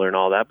handler and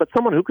all that, but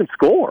someone who can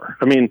score.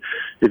 I mean,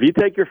 if you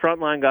take your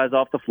frontline guys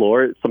off the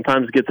floor, it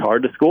sometimes gets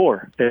hard to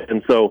score.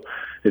 And so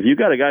if you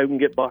got a guy who can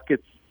get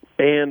buckets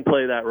and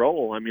play that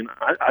role, I mean,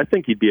 I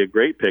think he'd be a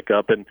great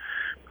pickup. And,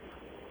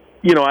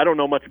 I don't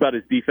know much about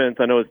his defense.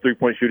 I know his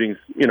three-point shooting's,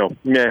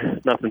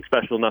 nothing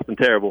special, nothing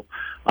terrible.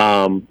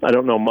 I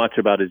don't know much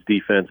about his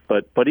defense,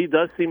 but he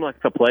does seem like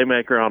a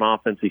playmaker on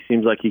offense. He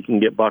seems like he can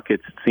get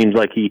buckets. It seems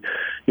like he,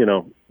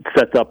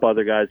 sets up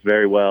other guys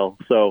very well.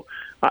 So,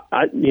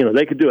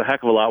 they could do a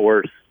heck of a lot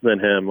worse than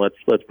him. Let's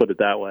put it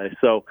that way.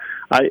 So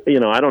I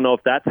don't know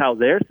if that's how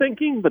they're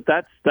thinking, but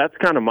that's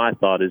kind of my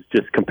thought, is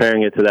just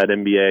comparing it to that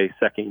NBA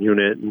second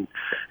unit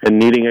and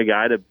needing a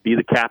guy to be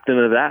the captain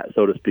of that,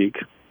 so to speak.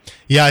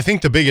 Yeah, I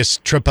think the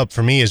biggest trip up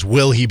for me is,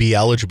 will he be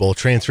eligible?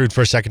 Transferred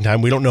for a second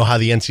time. We don't know how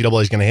the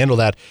NCAA is going to handle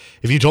that.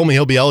 If you told me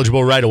he'll be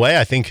eligible right away,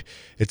 I think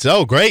it's,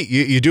 great.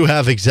 You do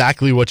have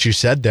exactly what you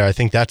said there. I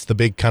think that's the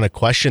big kind of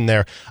question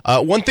there.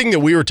 One thing that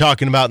we were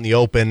talking about in the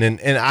open,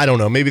 and I don't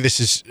know, maybe this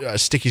is a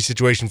sticky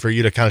situation for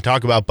you to kind of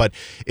talk about, but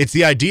it's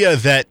the idea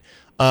that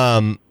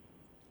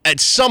at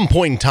some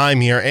point in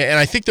time here, and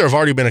I think there have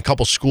already been a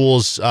couple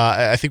schools,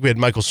 I think we had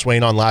Michael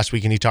Swain on last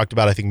week, and he talked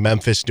about, I think,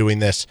 Memphis doing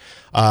this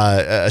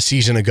a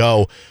season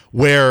ago,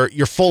 where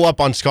you're full up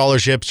on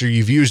scholarships or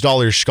you've used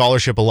all your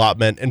scholarship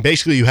allotment, and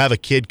basically you have a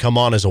kid come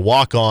on as a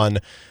walk-on,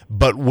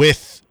 but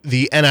with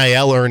the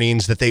NIL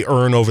earnings that they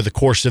earn over the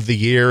course of the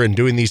year and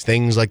doing these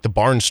things like the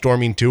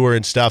barnstorming tour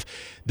and stuff,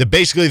 that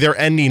basically they're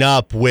ending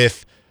up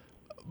with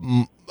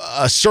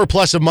a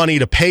surplus of money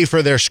to pay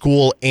for their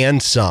school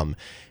and some.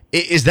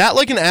 Is that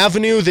like an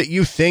avenue that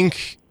you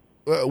think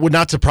would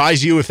not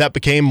surprise you if that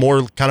became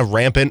more kind of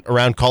rampant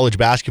around college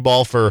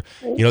basketball for,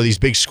 these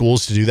big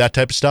schools to do that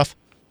type of stuff?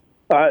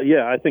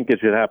 Yeah, I think it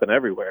should happen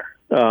everywhere.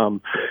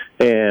 And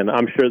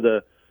I'm sure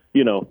the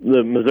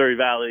Missouri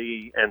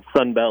Valley and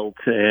Sun Belt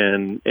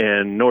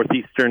and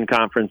Northeastern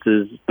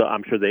conferences,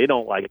 I'm sure they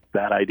don't like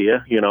that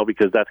idea,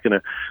 because that's going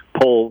to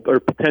pull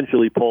or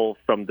potentially pull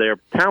from their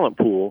talent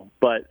pool.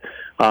 But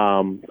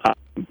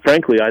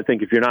frankly, I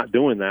think if you're not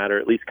doing that, or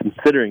at least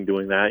considering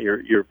doing that,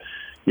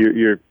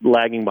 you're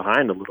lagging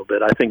behind a little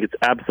bit. I think it's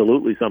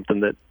absolutely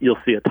something that you'll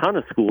see a ton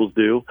of schools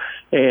do.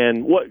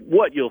 And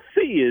what you'll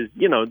see is,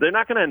 they're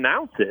not going to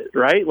announce it,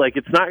 right? Like,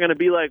 it's not going to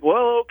be like,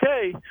 well,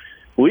 okay,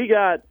 we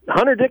got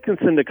Hunter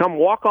Dickinson to come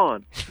walk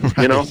on,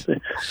 Right.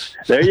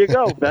 There you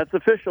go. That's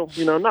official.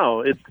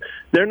 No,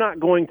 they're not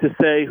going to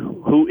say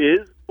who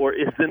is or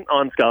isn't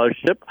on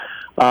scholarship.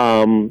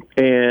 And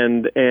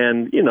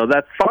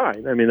that's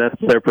fine. I mean, that's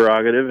their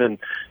prerogative. And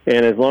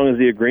as long as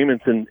the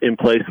agreement's in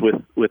place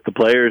with the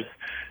players,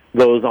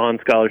 those on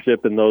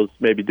scholarship and those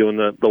maybe doing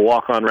the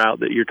walk-on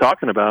route that you're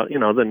talking about,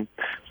 then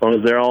as long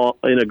as they're all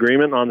in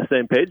agreement on the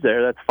same page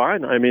there, that's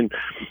fine. I mean,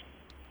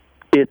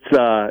 it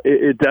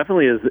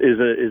definitely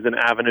is an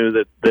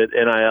avenue that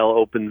NIL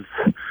opens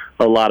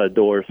a lot of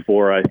doors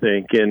for, I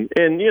think,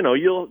 and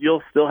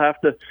you'll still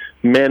have to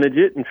manage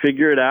it and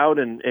figure it out,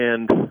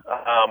 and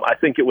I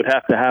think it would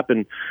have to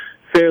happen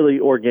fairly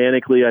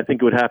organically. I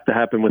think it would have to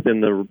happen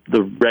within the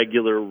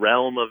regular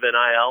realm of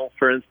NIL,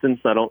 for instance.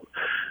 I don't,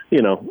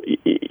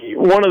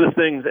 one of the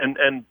things,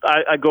 and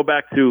I go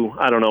back to,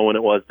 I don't know when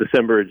it was,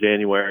 December or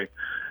January,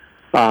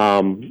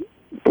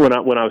 when I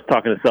was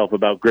talking to Self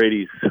about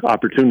Grady's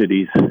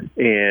opportunities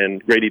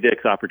and Grady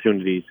Dick's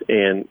opportunities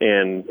and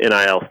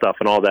NIL stuff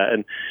and all that.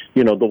 And,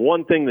 the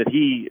one thing that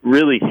he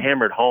really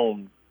hammered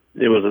home,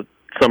 it was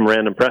some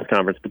random press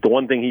conference, but the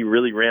one thing he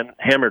really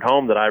hammered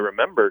home that I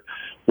remembered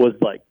was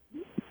like,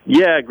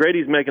 yeah,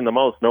 Grady's making the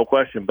most, no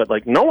question, but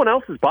like no one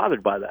else is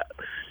bothered by that.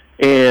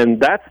 And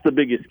that's the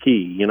biggest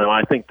key.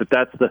 I think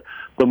that's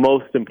the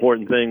most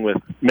important thing with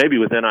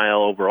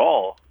NIL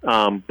overall.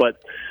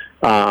 But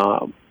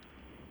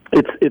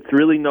it's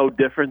really no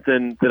different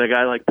than a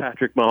guy like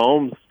Patrick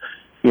Mahomes,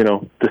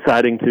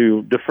 deciding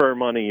to defer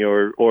money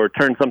or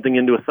turn something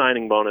into a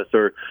signing bonus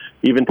or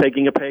even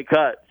taking a pay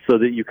cut so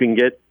that you can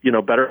get,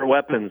 better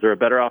weapons or a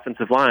better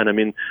offensive line. I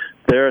mean,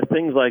 there are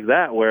things like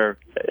that where,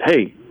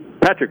 hey,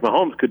 Patrick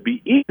Mahomes could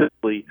be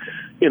easily,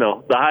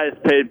 the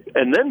highest paid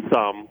and then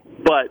some,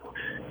 but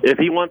if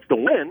he wants to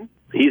win,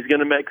 he's going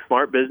to make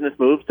smart business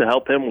moves to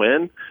help him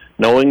win,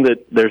 knowing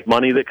that there's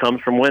money that comes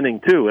from winning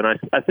too. And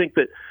I think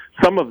that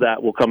some of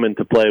that will come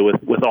into play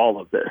with all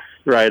of this,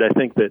 right? I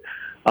think that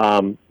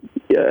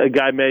a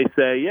guy may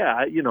say,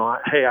 yeah,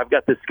 hey, I've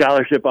got this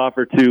scholarship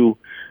offer to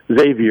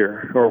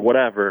Xavier or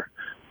whatever,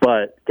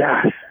 but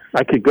gosh,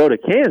 I could go to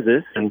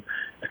Kansas and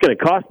it's going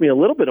to cost me a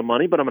little bit of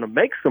money, but I'm going to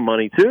make some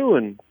money too,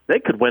 and they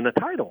could win a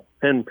title.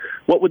 And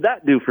what would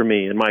that do for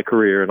me in my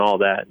career and all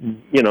that?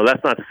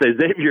 That's not to say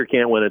Xavier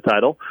can't win a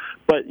title,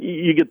 but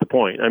you get the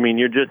point. I mean,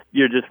 you're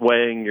just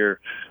weighing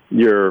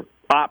your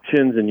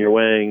options, and you're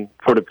weighing,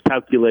 sort of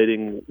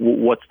calculating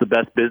what's the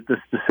best business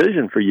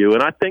decision for you.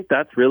 And I think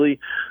that's really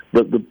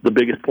the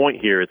biggest point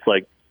here. It's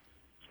like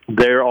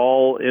they're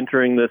all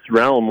entering this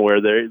realm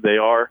where they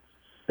are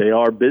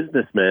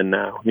businessmen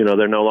now.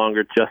 They're no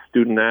longer just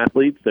student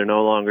athletes. They're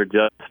no longer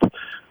just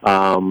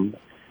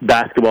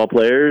basketball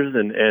players.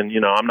 And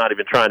I'm not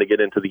even trying to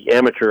get into the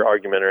amateur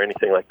argument or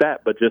anything like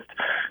that, but just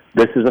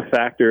this is a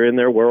factor in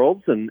their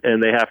worlds, and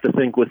they have to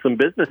think with some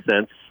business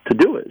sense to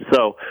do it.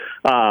 So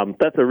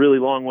that's a really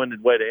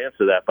long-winded way to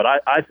answer that. But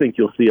I think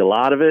you'll see a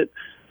lot of it.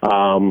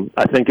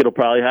 I think it'll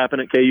probably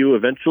happen at KU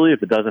eventually.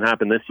 If it doesn't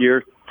happen this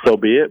year, so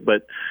be it.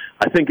 But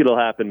I think it'll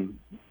happen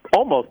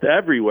almost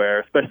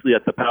everywhere, especially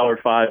at the Power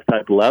 5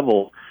 type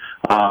level,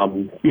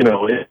 over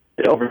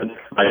the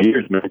next 5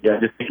 years, man. Yeah, I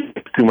just think it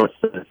makes too much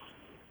sense.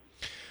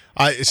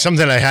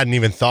 Something I hadn't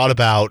even thought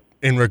about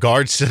in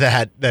regards to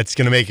that's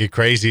going to make it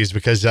crazy is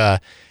because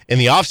in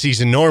the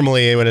offseason,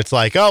 normally when it's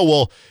like, oh,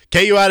 well,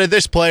 KU added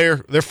this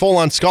player, they're full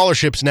on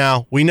scholarships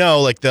now. We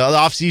know, like, the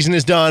offseason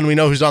is done. We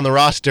know who's on the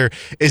roster.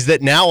 Is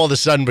that now all of a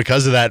sudden,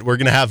 because of that, we're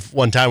going to have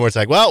one time where it's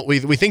like, well, we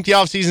think the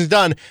offseason's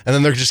done, and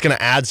then they're just going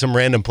to add some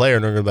random player,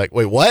 and they're going to be like,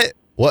 wait, what?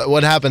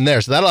 What happened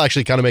there? So that'll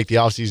actually kind of make the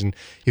offseason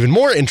even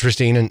more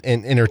interesting and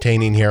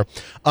entertaining here.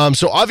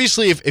 So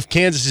obviously, if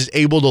Kansas is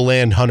able to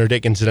land Hunter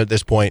Dickinson at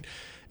this point,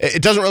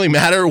 it doesn't really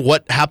matter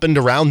what happened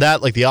around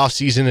that. Like, the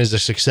offseason is a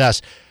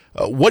success.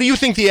 What do you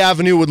think the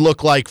avenue would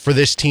look like for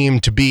this team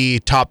to be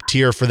top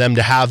tier, for them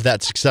to have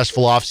that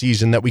successful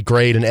offseason that we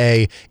grade an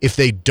A if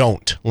they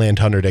don't land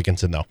Hunter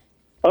Dickinson, though?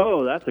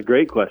 Oh, that's a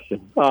great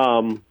question.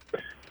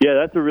 Yeah,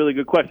 that's a really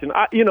good question.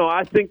 I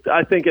think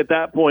at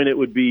that point it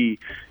would be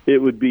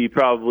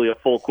probably a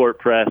full court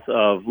press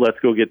of let's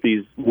go get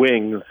these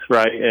wings,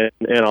 right,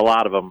 and a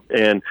lot of them.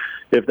 And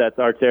if that's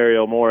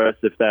Arterio Morris,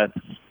 if that's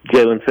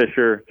Jalen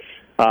Fisher,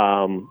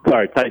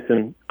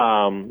 Tyson,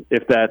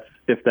 if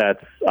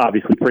that's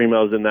obviously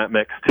Primo's in that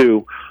mix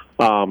too,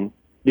 and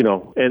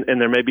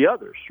there may be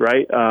others,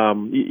 right?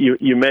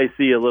 You may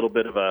see a little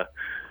bit of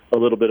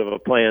a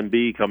plan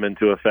B come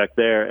into effect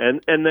there.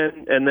 And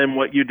then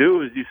what you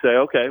do is you say,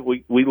 okay,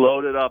 we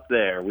load it up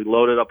there. We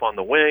load it up on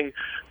the wing.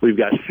 We've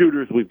got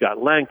shooters, we've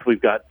got length,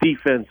 we've got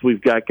defense,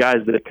 we've got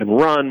guys that can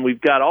run, we've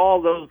got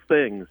all those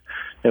things.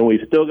 And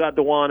we've still got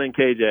DeJuan and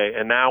KJ,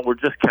 and now we're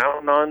just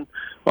counting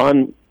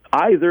on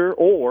either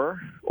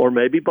or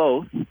maybe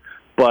both,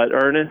 but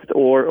Ernest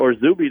or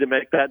Zuby to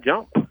make that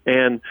jump.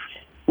 And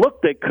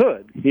look, they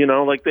could,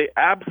 they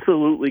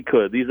absolutely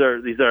could. These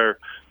are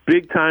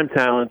big-time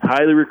talents,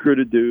 highly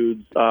recruited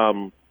dudes.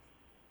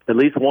 At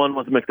least one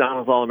was a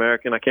McDonald's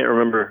All-American. I can't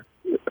remember.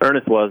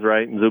 Ernest was,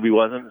 right? And Zuby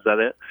wasn't. Is that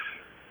it?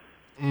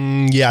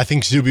 Yeah, I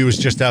think Zuby was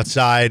just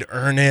outside.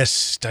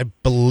 Ernest, I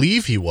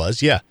believe he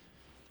was, yeah.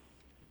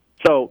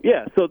 So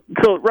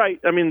right.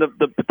 I mean,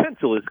 the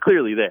potential is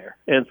clearly there.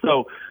 And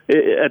so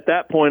at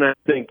that point, I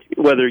think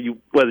whether you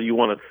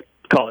want to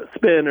call it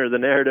spin or the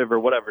narrative or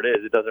whatever it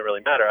is, it doesn't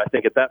really matter. I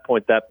think at that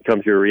point that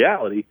becomes your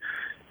reality.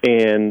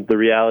 And the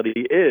reality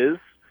is,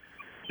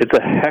 it's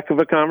a heck of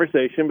a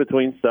conversation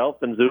between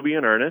Self and Zuby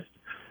and Ernest,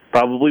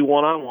 probably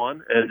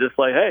one-on-one, and just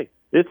like, hey,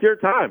 it's your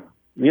time.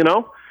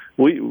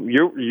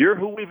 You're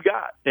who we've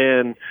got,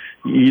 and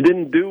you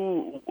didn't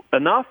do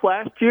enough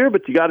last year,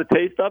 but you got a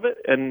taste of it,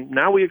 and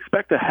now we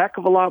expect a heck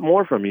of a lot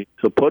more from you.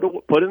 So put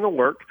in the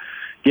work,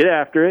 get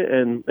after it,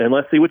 and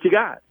let's see what you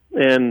got.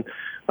 And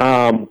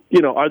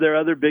are there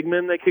other big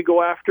men they could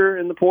go after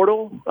in the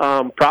portal?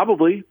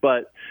 Probably,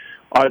 but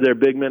are there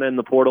big men in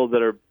the portal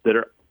that are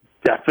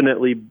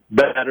definitely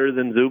better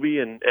than Zuby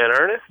and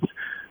Ernest?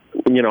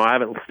 I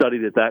haven't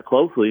studied it that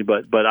closely,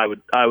 but I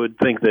would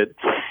think that.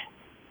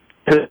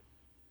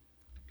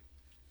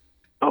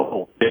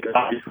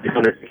 Obviously,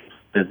 Hunter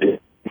is a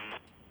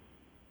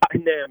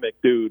dynamic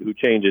dude who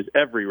changes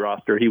every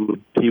roster he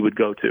would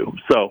go to.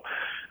 So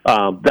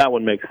that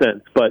one makes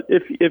sense. But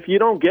if you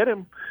don't get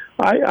him,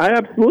 I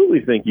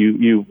absolutely think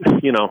you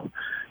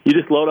you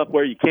just load up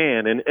where you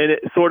can, and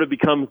it sort of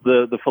becomes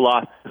the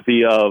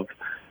philosophy of,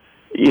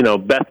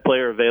 best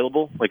player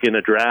available, like in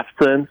a draft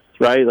sense,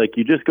 right? Like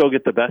you just go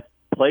get the best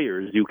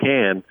players you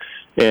can,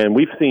 and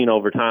we've seen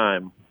over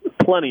time,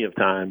 plenty of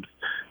times,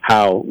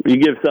 how you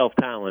give Self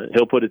talent,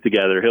 he'll put it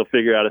together, he'll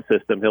figure out a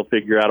system, he'll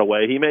figure out a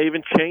way. He may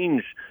even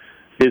change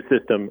his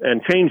system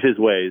and change his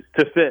ways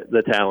to fit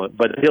the talent,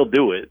 but he'll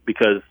do it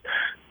because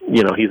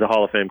he's a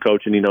Hall of Fame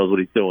coach and he knows what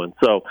he's doing.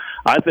 So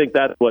I think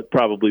that's what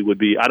probably would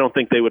be. I don't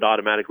think they would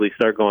automatically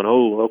start going,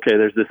 oh, okay,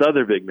 there's this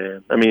other big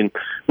man. I mean,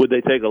 would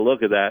they take a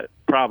look at that?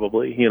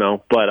 Probably,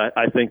 but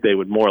I think they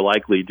would more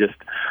likely just,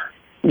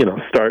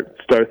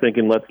 start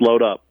thinking, let's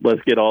load up,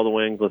 let's get all the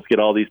wings, let's get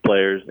all these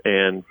players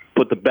and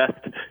put the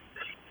best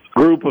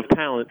group of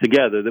talent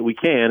together that we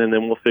can, and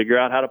then we'll figure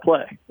out how to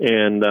play.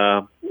 And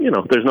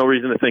there's no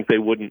reason to think they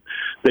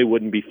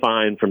wouldn't be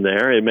fine from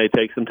there. It may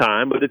take some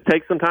time, but it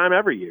takes some time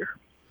every year.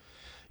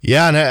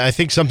 Yeah, and I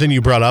think something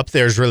you brought up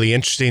there is really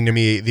interesting to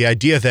me. The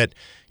idea that,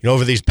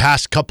 over these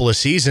past couple of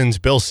seasons,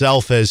 Bill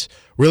Self has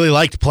really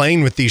liked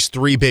playing with these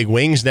three big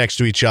wings next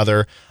to each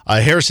other.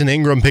 Harrison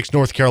Ingram picks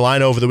North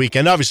Carolina over the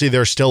weekend. Obviously,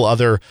 there are still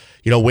other,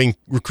 wing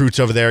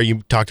recruits over there.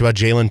 You talked about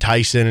Jalen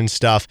Tyson and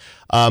stuff.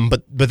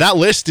 But that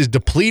list is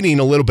depleting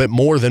a little bit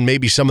more than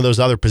maybe some of those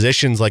other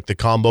positions like the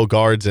combo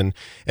guards and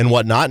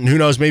whatnot. And who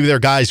knows, maybe there are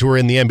guys who are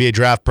in the NBA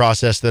draft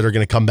process that are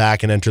going to come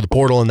back and enter the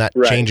portal, and that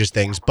changes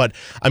things. But,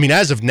 I mean,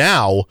 as of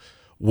now,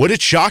 would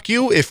it shock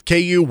you if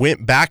KU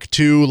went back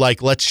to,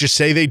 let's just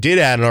say they did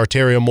add an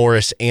Arterio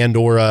Morris and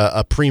or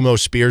a Primo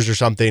Spears or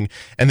something,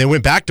 and they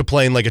went back to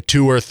playing like a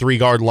 2 or 3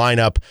 guard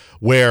lineup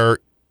where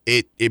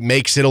it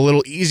makes it a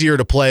little easier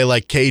to play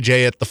like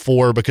KJ at the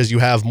 4 because you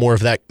have more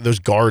of those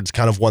guards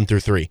kind of 1 through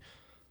 3?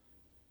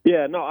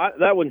 Yeah, no,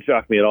 that wouldn't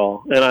shock me at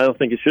all, and I don't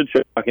think it should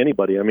shock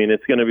anybody. I mean,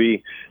 it's going to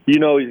be, he's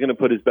going to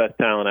put his best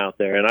talent out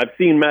there, and I've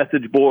seen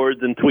message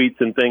boards and tweets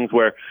and things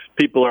where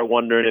people are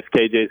wondering if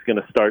KJ is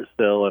going to start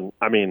still, and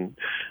I mean,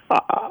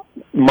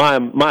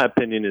 my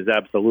opinion is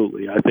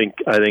absolutely. I think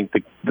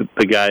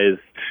the guy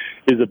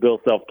is a Bill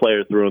Self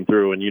player through and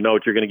through, and you know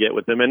what you're going to get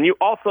with him, and you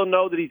also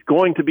know that he's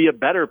going to be a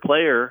better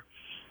player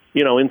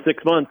in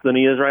 6 months than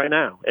he is right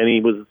now. And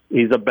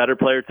he's a better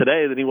player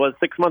today than he was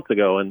 6 months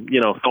ago, and,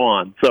 so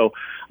on. So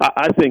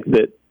I think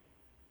that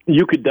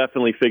you could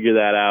definitely figure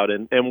that out.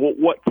 And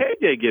what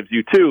KJ gives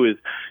you, too, is,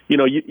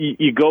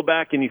 you go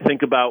back and you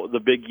think about the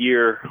big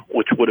year,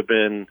 which would have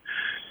been,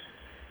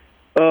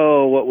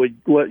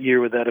 what year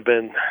would that have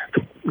been?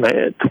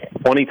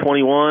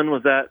 2021?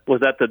 Was that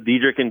the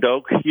Diedrich and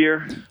Doak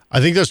year? I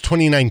think that was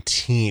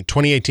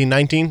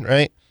 2018-19,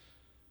 right?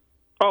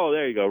 Oh,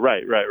 there you go.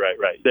 Right.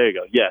 There you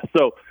go. Yeah.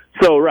 So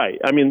right.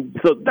 I mean,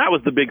 so that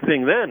was the big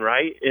thing then,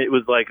 right? It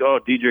was like,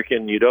 Diedrich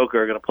and Udoka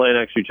are going to play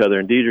next to each other,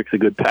 and Diedrich's a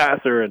good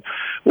passer. And,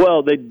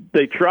 well,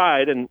 they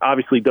tried, and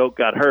obviously Doak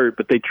got hurt,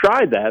 but they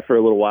tried that for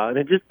a little while, and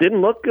it just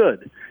didn't look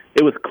good.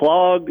 It was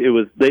clogged. It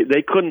was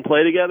they couldn't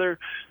play together.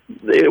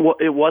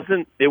 It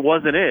wasn't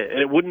it,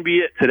 and it wouldn't be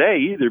it today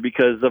either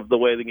because of the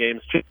way the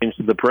game's changed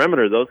to the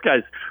perimeter. Those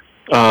guys,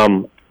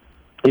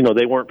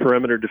 they weren't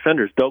perimeter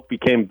defenders. Doak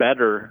became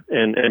better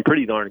and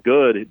pretty darn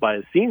good by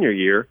his senior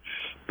year.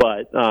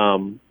 But,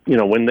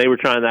 when they were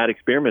trying that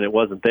experiment, it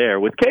wasn't there.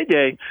 With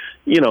KJ,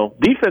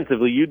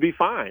 defensively, you'd be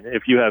fine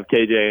if you have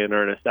KJ and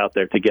Ernest out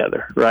there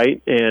together,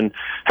 right? And,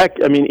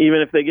 heck, I mean,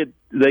 even if they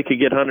could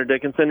get Hunter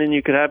Dickinson, and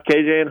you could have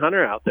KJ and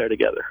Hunter out there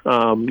together.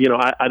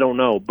 I don't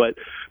know. But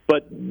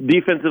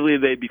defensively,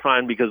 they'd be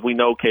fine because we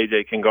know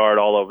KJ can guard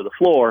all over the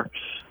floor.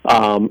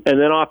 And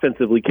then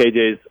offensively,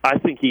 I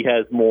think he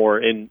has more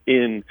in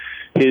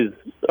his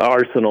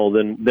arsenal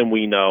than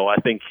we know. I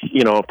think,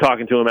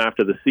 talking to him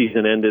after the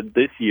season ended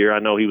this year, I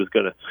know he was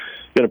going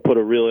to put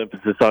a real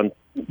emphasis on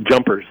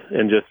jumpers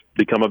and just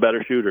become a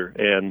better shooter.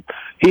 And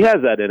he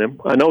has that in him.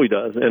 I know he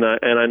does. And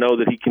I know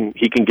that he can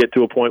get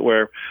to a point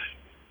where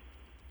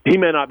he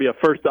may not be a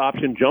first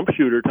option jump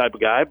shooter type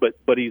of guy, but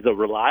he's a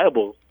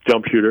reliable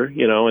jump shooter,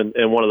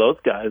 and one of those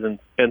guys. And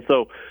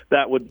so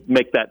that would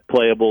make that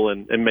playable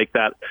and make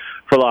that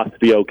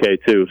philosophy okay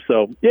too.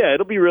 So yeah,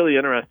 it'll be really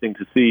interesting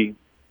to see,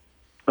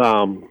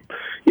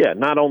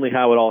 not only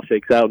how it all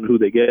shakes out and who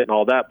they get and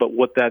all that, but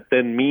what that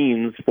then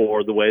means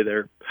for the way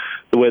they're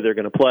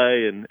going to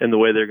play and the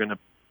way they're going to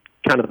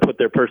kind of put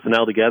their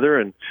personnel together.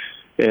 And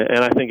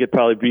I think it'd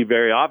probably be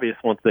very obvious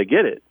once they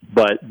get it.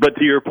 But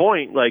to your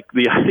point, like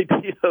the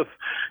idea of,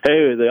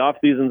 hey, the off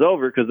season's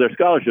over because their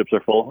scholarships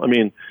are full. I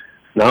mean,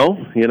 no,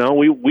 we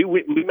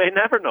may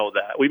never know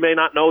that. We may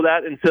not know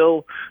that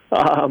until,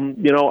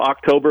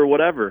 October,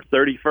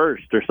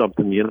 31st or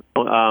something,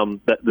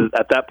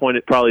 at that point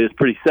it probably is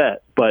pretty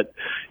set, but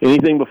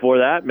anything before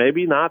that,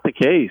 maybe not the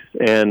case.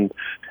 And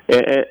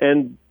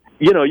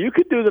you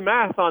could do the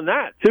math on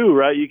that too,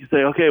 right? You could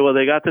say, okay, well,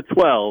 they got to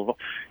 12.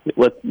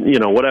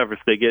 Whatever,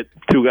 if they get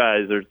 2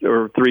 guys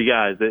or 3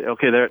 guys,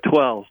 they're at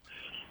 12.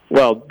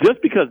 Well,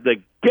 just because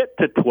get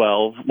to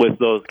 12 with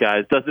those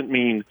guys doesn't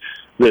mean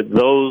that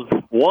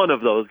one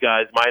of those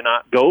guys might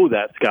not go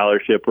that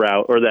scholarship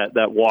route or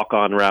that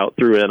walk-on route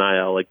through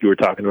NIL like you were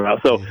talking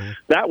about. So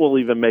that will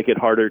even make it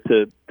harder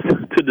to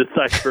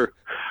decipher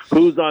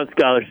who's on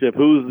scholarship,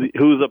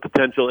 who's a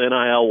potential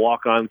NIL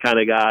walk-on kind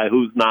of guy,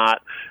 who's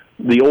not.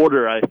 The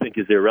order, I think,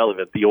 is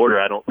irrelevant. The order,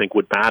 I don't think,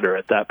 would matter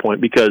at that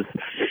point because,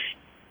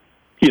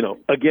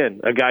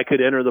 again, a guy could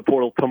enter the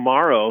portal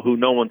tomorrow who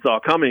no one saw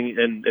coming,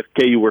 and if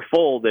KU were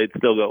full, they'd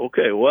still go,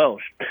 okay, well,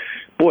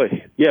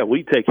 boy, yeah,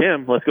 we take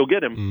him. Let's go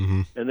get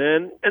him. And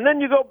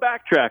then you go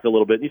backtrack a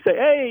little bit, and you say,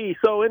 hey,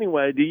 so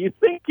anyway, do you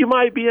think you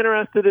might be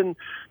interested in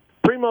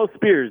Primo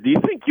Spears? Do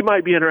you think you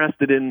might be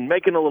interested in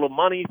making a little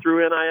money through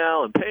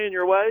NIL and paying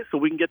your way so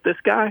we can get this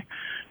guy?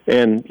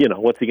 And,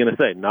 what's he going to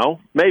say? No,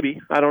 maybe.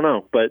 I don't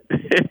know. But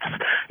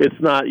it's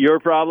not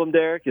your problem,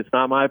 Derek. It's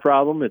not my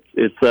problem.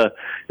 It's the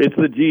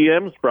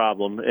GM's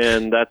problem.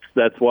 And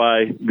that's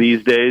why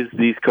these days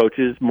these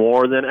coaches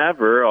more than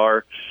ever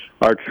are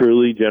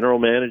truly general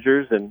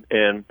managers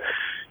and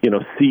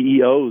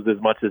CEOs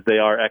as much as they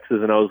are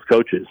X's and O's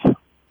coaches.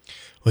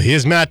 Well, he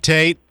is Matt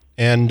Tait.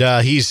 And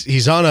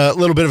he's on a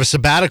little bit of a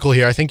sabbatical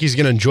here. I think he's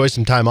going to enjoy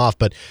some time off.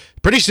 But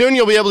pretty soon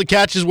you'll be able to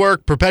catch his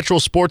work. Perpetual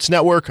Sports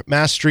Network,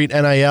 Mass Street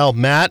NIL.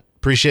 Matt,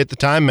 appreciate the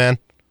time, man.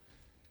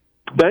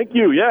 Thank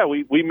you. Yeah,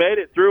 we made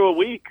it through a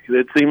week.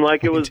 It seemed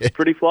like it was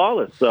pretty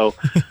flawless. So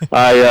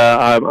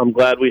I'm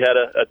glad we had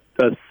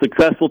a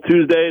successful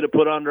Tuesday to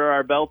put under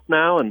our belts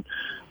now, and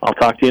I'll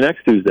talk to you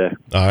next Tuesday.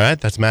 All right,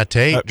 that's Matt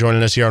Tait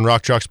joining us here on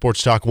Rock Chalk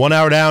Sports Talk. 1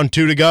 hour down,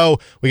 2 to go.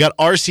 We got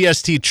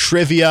RCST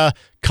Trivia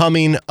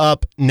coming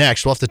up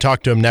next. We'll have to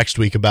talk to him next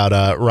week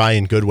about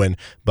Ryan Goodwin.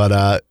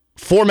 But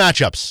 4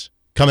 matchups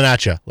coming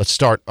at you. Let's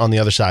start on the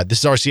other side.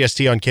 This is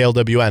RCST on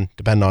KLWN.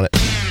 Depend on it.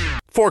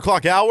 4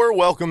 o'clock hour.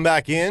 Welcome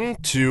back in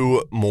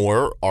to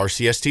more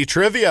RCST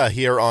Trivia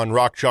here on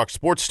Rock Chalk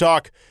Sports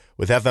Talk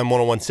with FM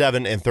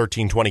 1017 and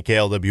 1320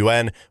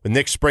 KLWN. With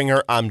Nick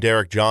Springer, I'm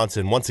Derek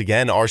Johnson. Once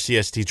again,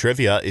 RCST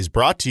Trivia is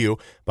brought to you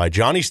by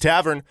Johnny's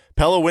Tavern,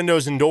 Pella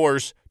Windows and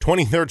Doors,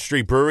 23rd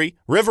Street Brewery,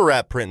 River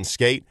Rat Print and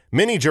Skate,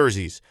 Mini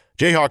Jerseys,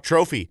 Jayhawk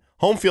Trophy,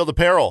 Home Field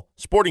Apparel,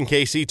 Sporting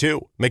KC2,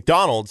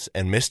 McDonald's,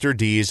 and Mr.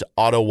 D's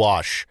Auto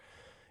Wash.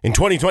 In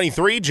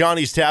 2023,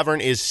 Johnny's Tavern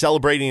is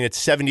celebrating its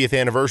 70th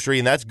anniversary,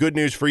 and that's good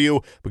news for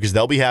you because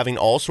they'll be having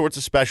all sorts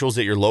of specials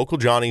at your local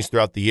Johnny's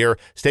throughout the year.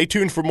 Stay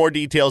tuned for more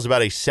details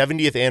about a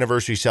 70th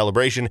anniversary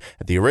celebration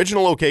at the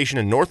original location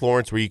in North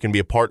Lawrence, where you can be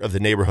a part of the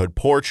neighborhood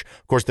porch.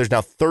 Of course, there's now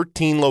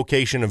 13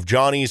 locations of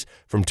Johnny's,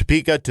 from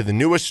Topeka to the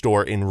newest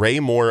store in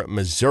Raymore,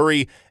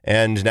 Missouri.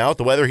 And now with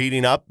the weather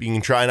heating up, you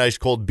can try an ice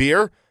cold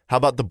beer. How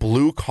about the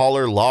Blue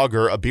Collar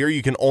Lager, a beer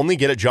you can only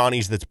get at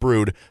Johnny's that's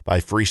brewed by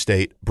Free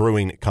State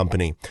Brewing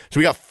Company. So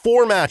we got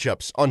 4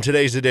 matchups on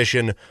today's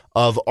edition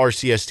of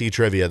RCST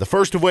Trivia. The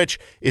first of which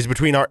is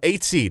between our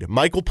 8 seed,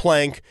 Michael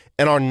Plank,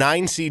 and our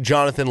 9 seed,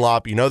 Jonathan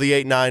Lopp. You know the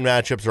 8-9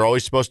 matchups are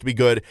always supposed to be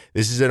good.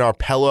 This is in our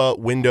Pella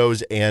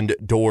Windows and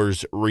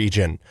Doors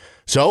region.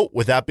 So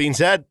with that being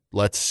said,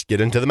 let's get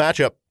into the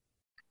matchup.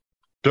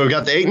 So we've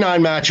got the 8-9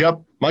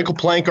 matchup. Michael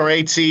Plank, our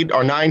 8 seed.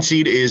 Our 9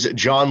 seed is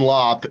John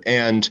Lopp.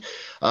 And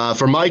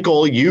for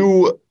Michael,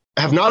 you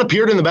have not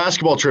appeared in the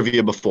basketball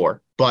trivia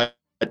before, but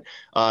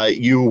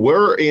you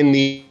were in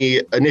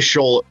the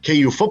initial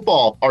KU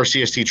football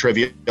RCST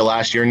trivia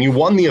last year, and you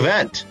won the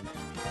event.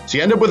 So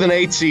you end up with an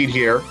 8 seed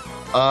here.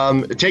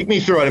 Take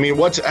me through it. I mean,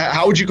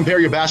 how would you compare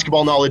your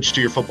basketball knowledge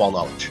to your football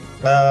knowledge?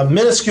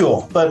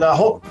 Minuscule, but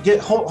hold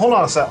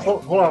on a sec.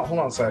 Hold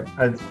on a sec.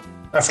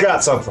 I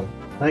forgot something.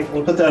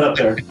 We'll put that up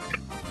there.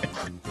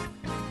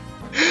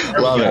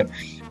 Love it.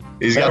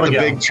 He's got the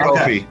big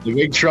trophy. Okay. The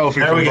big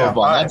trophy for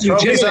football. Right, that's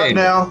trophy's up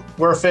now.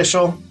 We're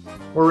official.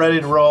 We're ready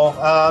to roll.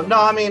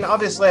 No, I mean,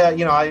 obviously,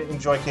 I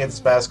enjoy Kansas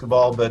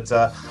basketball, but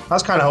I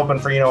was kind of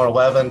hoping for, an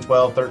 11,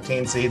 12,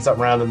 13 seed,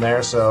 something around in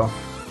there. So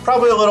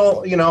probably a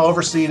little,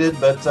 overseeded,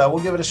 but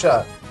we'll give it a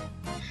shot.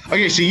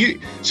 Okay,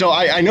 so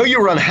I know you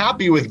were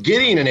unhappy with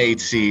getting an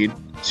 8 seed.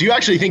 So you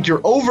actually think you're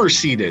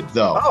overseeded,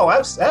 though? Oh,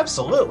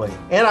 absolutely.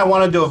 And I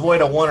wanted to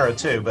avoid a 1 or a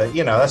 2, but,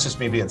 that's just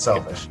me being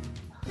selfish.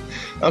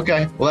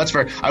 Okay, well, that's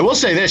fair. I will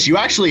say this. You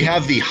actually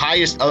have the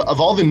highest of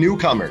all the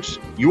newcomers.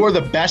 You are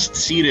the best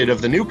seeded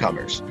of the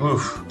newcomers.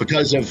 Oof.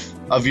 Because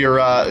of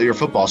your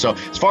football. So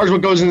as far as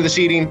what goes into the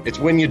seeding, it's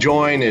when you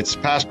join, it's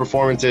past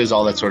performances,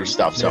 all that sort of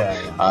stuff. So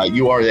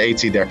you are the 8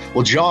 seed there.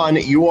 Well, John,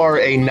 you are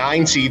a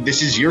 9 seed.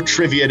 This is your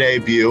trivia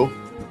debut.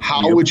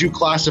 How would you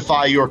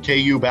classify your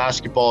KU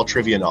basketball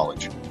trivia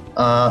knowledge?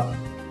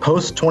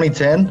 Post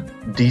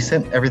 2010,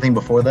 decent. Everything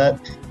before that,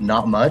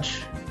 not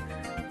much.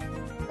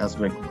 I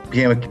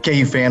became a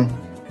KU fan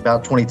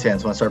about 2010,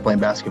 so when I started playing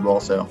basketball.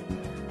 So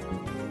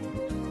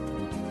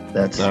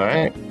that's all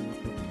right.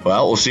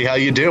 Well, we'll see how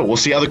you do. We'll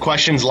see how the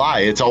questions lie.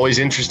 It's always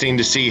interesting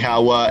to see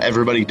how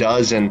everybody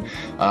does. And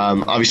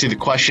obviously the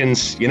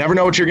questions, you never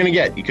know what you're going to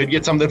get. You could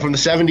get something from the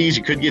 70s.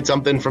 You could get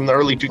something from the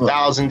early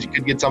 2000s. You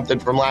could get something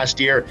from last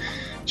year.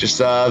 Just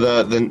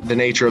the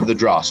nature of the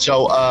draw.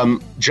 So,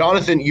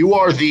 Jonathan, you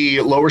are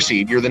the lower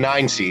seed. You're the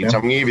 9 seed. So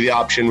I'm going to give you the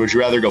option. Would you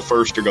rather go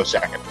first or go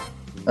second?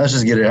 Let's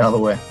just get it out of the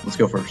way. Let's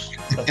go first.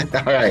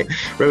 All right.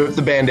 Rip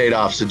the Band-Aid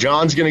off. So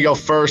John's going to go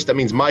first. That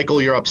means, Michael,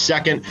 you're up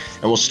second.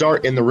 And we'll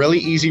start in the really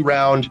easy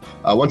round.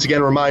 Once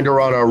again, reminder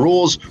on our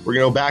rules. We're going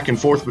to go back and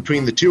forth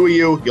between the two of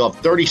you. You'll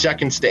have 30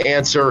 seconds to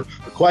answer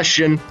the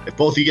question. If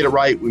both of you get it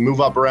right, we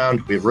move up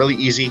around. We have really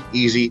easy,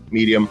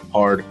 medium,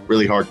 hard,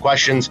 really hard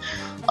questions.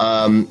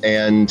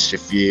 And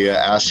if you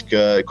ask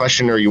a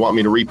question or you want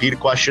me to repeat a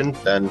question,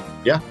 then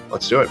yeah,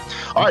 let's do it.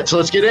 All right, so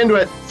let's get into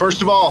it.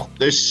 First of all,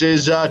 this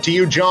is to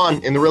you,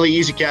 John, in the really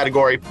easy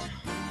category.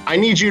 I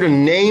need you to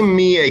name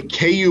me a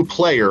KU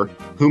player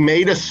who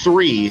made a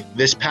 3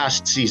 this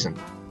past season.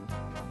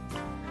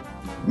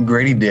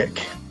 Grady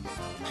Dick.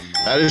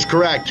 That is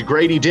correct.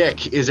 Grady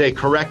Dick is a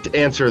correct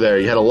answer there.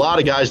 You had a lot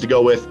of guys to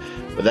go with,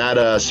 but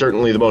that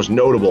certainly the most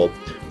notable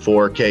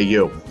for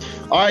KU.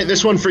 All right,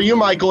 this one for you,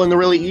 Michael, in the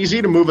really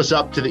easy to move us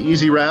up to the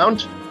easy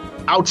round.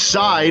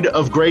 Outside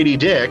of Grady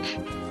Dick,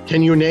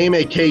 can you name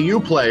a KU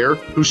player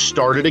who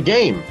started a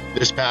game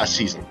this past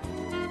season?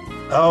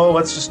 Oh,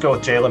 let's just go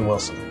with Jalen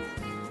Wilson.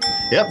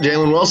 Yep,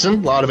 Jalen Wilson. A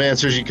lot of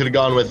answers you could have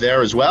gone with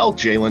there as well.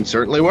 Jalen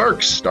certainly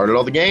works. Started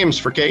all the games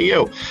for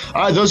KU.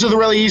 All right, those are the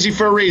really easy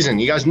for a reason.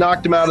 You guys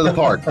knocked them out of the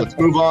park. Let's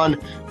move on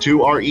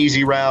to our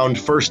easy round.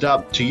 First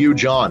up to you,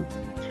 John.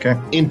 Okay.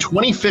 In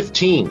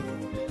 2015,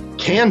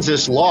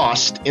 Kansas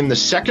lost in the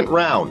second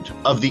round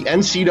of the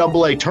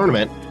NCAA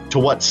tournament to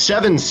what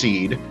 7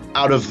 seed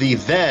out of the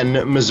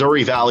then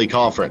Missouri Valley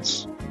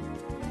Conference?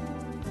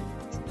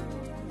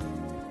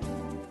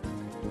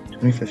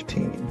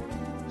 2015.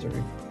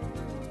 Missouri.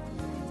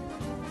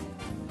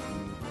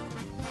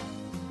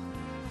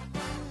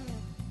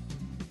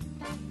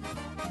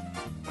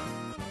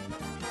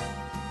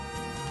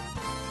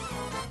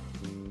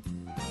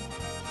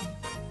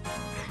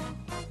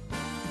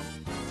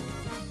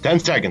 Ten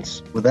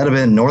seconds. Would that have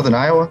been Northern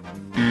Iowa?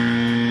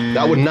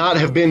 That would not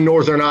have been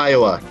Northern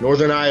Iowa.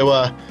 Northern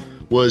Iowa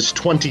was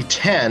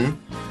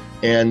 2010,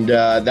 and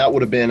that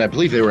would have been, I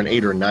believe they were an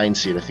 8 or 9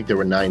 seed. I think they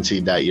were 9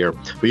 seed that year.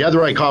 But you had the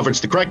right conference.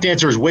 The correct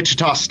answer is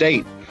Wichita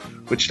State.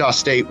 Wichita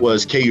State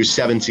was KU's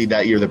 7 seed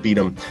that year that beat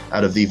them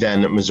out of the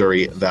then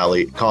Missouri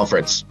Valley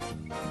Conference.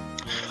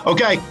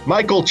 Okay,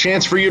 Michael,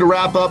 chance for you to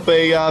wrap up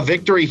a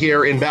victory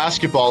here in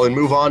basketball and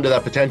move on to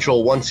that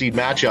potential 1 seed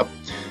matchup.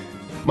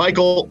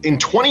 Michael, in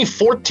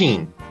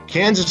 2014,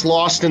 Kansas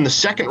lost in the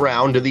second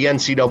round of the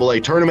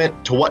NCAA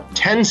tournament to what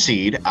 10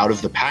 seed out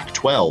of the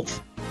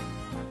Pac-12?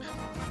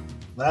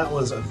 That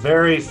was a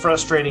very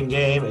frustrating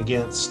game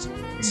against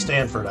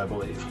Stanford, I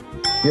believe.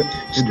 Yep.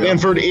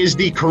 Stanford is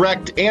the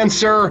correct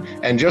answer.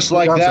 And just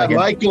like that, second.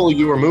 Michael,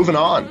 you were moving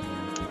on.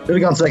 Should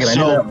have gone second.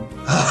 So,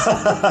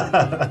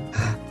 I knew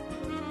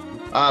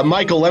that.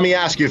 Michael, let me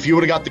ask you, if you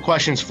would have got the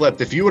questions flipped,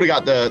 if you would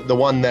have got the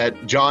one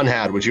that John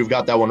had, would you have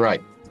got that one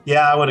right?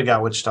 Yeah, I would have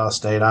got Wichita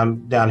State.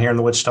 I'm down here in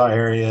the Wichita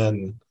area,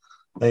 and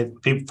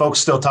folks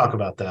still talk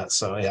about that.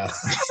 So, yeah.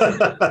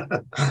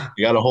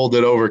 You got to hold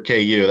it over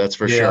KU, that's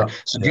for sure.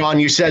 So, John,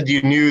 you said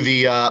you knew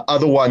the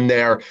other one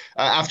there.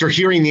 After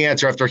hearing the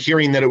answer, after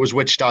hearing that it was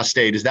Wichita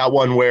State, is that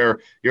one where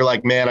you're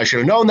like, man, I should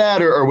have known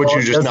that, or would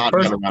you just not?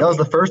 That was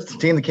the first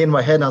team that came to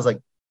my head, and I was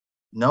like,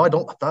 no, I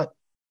don't. I thought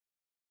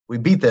we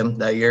beat them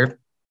that year.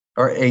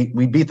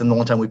 We beat them the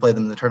one time we played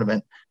them in the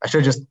tournament. I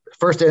should have just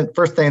first thing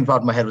that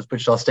popped in my head was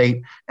Wichita State,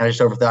 and I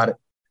just overthought it.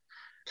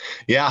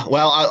 Yeah,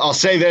 well, I'll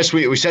say this.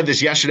 We said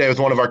this yesterday with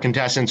one of our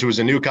contestants who was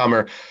a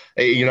newcomer.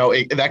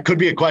 That could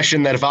be a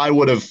question that if I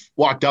would have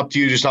walked up to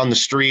you just on the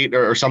street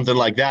or something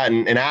like that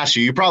and asked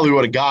you, you probably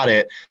would have got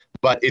it.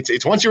 But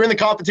it's once you're in the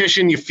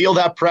competition, you feel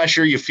that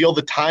pressure, you feel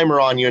the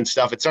timer on you and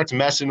stuff. It starts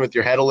messing with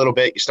your head a little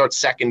bit. You start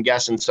second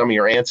guessing some of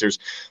your answers.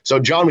 So,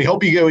 John, we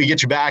hope we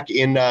get you back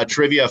in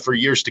trivia for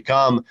years to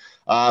come.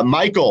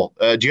 Michael,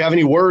 do you have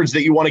any words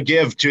that you want to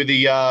give to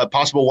the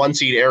possible 1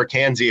 seed Eric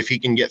Hansey if he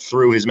can get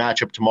through his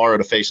matchup tomorrow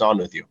to face on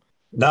with you?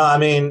 No, I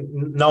mean,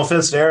 no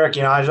offense to Eric.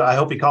 I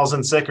hope he calls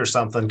in sick or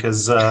something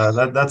because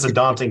that's a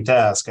daunting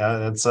task.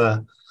 It's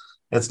not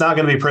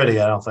going to be pretty,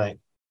 I don't think.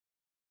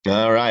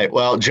 All right.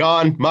 Well,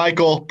 John,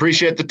 Michael,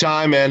 appreciate the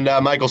time. And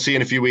Michael, see you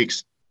in a few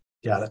weeks.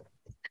 Got it.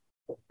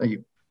 Thank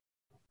you.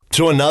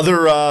 So another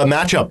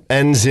matchup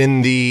ends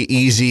in the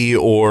easy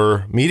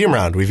or medium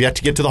round. We've yet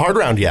to get to the hard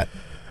round yet.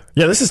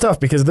 Yeah, this is tough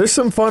because there's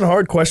some fun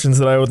hard questions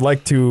that I would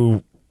like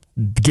to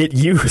get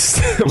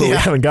used, but we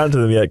haven't gotten to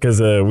them yet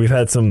because we've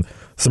had some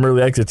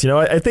early exits.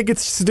 I think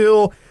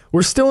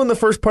we're still in the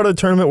first part of the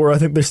tournament where I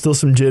think there's still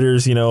some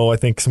jitters. I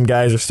think some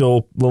guys are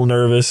still a little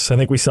nervous. I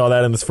think we saw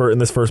that in this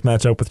first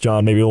matchup with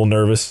John, maybe a little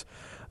nervous.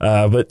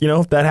 But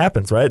that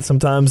happens, right?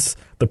 Sometimes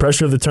the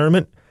pressure of the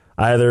tournament,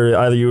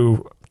 either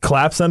you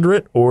collapse under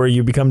it or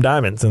you become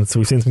diamonds, and so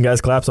we've seen some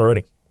guys collapse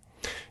already.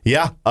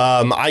 Yeah,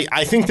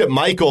 I think that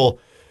Michael,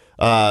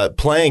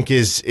 Plank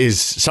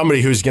is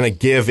somebody who's going to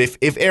give.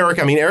 If Eric,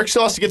 I mean, Eric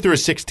still has to get through a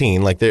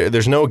 16. Like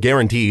there's no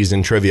guarantees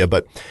in trivia,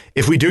 but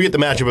if we do get the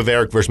matchup of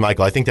Eric versus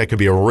Michael, I think that could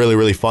be a really,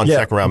 really fun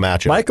second round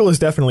matchup. Michael is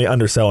definitely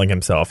underselling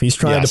himself. He's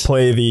trying to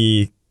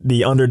play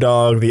the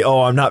underdog,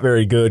 I'm not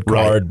very good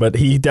card, but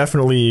he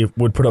definitely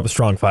would put up a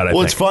strong fight, I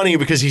think. It's funny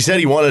because he said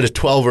he wanted a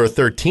 12 or a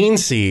 13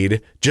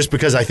 seed just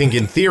because I think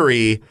in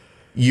theory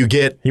you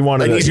get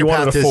an easier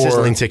path to the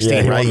sizzling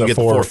 16, right? You get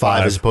the 4 or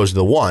 5 as opposed to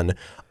the 1.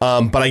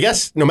 But I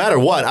guess no matter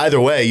what, either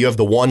way, you have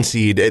the 1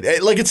 seed.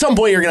 Like at some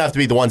point, you're going to have to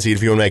beat the 1 seed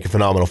if you want to make a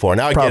phenomenal 4.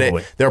 Now, I get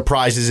it. There are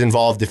prizes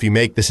involved if you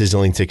make the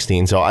sizzling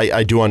 16. So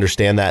I do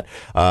understand that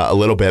a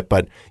little bit.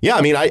 But yeah,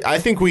 I mean, I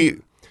think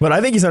But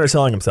I think he's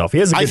underselling himself. He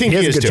has a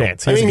good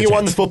chance. I mean, he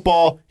won the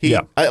football.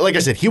 Like I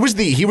said, he was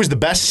the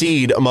best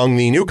seed among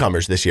the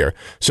newcomers this year.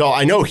 So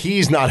I know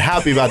he's not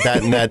happy about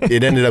that, and that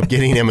it ended up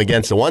getting him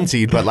against the 1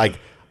 seed. But like,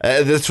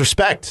 that's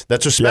respect.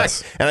 That's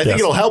respect. Yes. And I think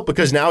it'll help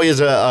because now he has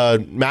a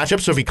matchup.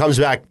 So if he comes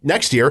back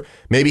next year,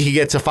 maybe he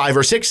gets a 5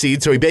 or 6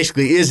 seed. So he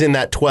basically is in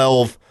that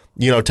 12.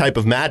 Type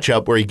of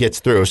matchup where he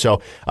gets through.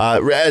 So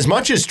as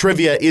much as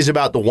trivia is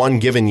about the one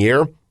given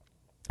year,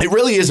 it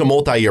really is a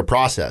multi-year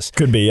process.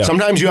 Could be, yeah.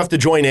 Sometimes you have to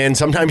join in.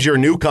 Sometimes you're a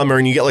newcomer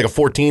and you get like a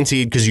 14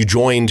 seed because you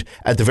joined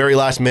at the very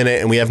last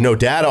minute and we have no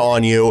data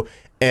on you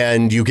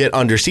and you get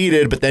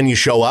underseeded, but then you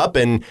show up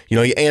and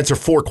you answer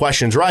 4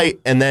 questions right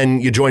and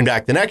then you join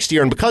back the next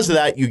year and because of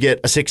that you get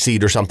a 6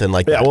 seed or something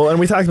like that. Yeah, well, and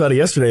we talked about it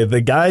yesterday. The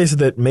guys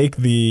that make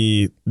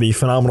the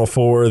Phenomenal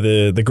 4,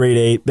 the Grade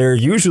 8, they're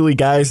usually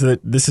guys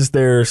that this is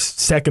their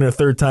second or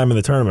third time in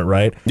the tournament,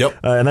 right? Yep.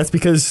 And that's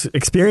because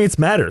experience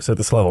matters at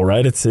this level,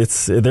 right?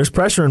 It's there's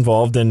pressure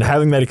involved in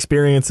having that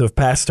experience of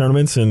past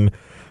tournaments and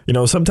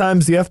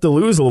sometimes you have to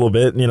lose a little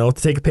bit, to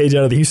take a page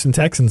out of the Houston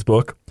Texans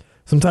book.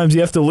 Sometimes you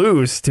have to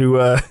lose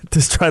to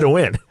try to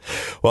win.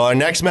 Well, our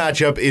next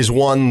matchup is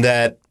one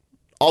that,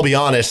 I'll be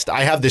honest,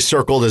 I have this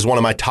circled as one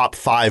of my top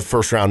 5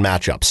 first-round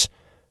matchups.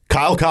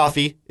 Kyle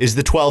Coffey is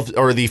the 12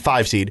 or the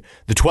 5 seed.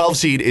 The 12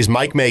 seed is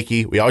Mike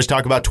Makey. We always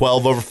talk about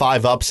 12 over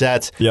 5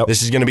 upsets. Yep.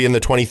 This is going to be in the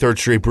 23rd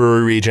Street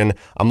Brewery region.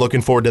 I'm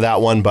looking forward to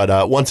that one.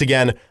 But once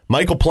again,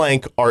 Michael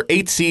Plank, our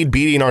 8 seed,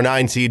 beating our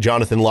 9 seed,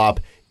 Jonathan Lopp,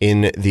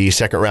 in the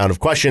second round of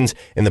questions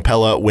in the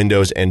Pella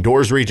Windows and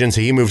Doors region. So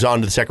he moves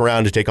on to the second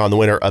round to take on the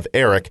winner of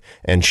Eric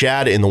and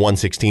Chad in the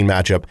 116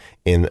 matchup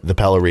in the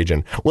Pella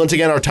region. Once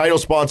again, our title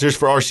sponsors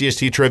for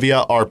RCST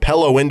Trivia are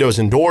Pella Windows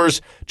and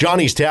Doors,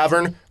 Johnny's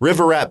Tavern,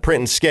 River Rat Print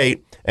and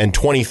Skate, and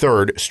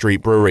 23rd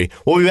Street Brewery.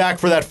 We'll be back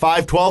for that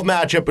 5-12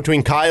 matchup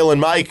between Kyle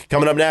and Mike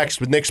coming up next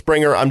with Nick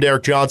Springer. I'm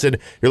Derek Johnson.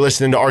 You're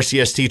listening to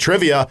RCST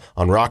Trivia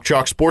on Rock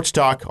Chalk Sports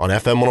Talk on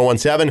FM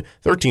 1017,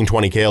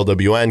 1320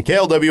 KLWN,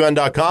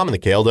 KLWN.com, and the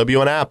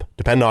KLWN app.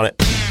 Depend on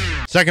it.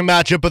 Second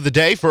matchup of the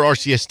day for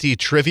RCST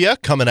Trivia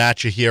coming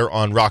at you here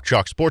on Rock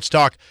Chalk Sports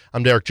Talk.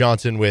 I'm Derek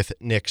Johnson with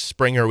Nick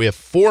Springer. We have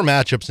 4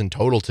 matchups in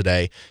total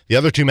today. The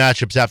other 2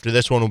 matchups after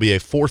this one will be a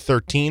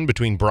 4-13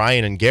 between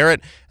Brian and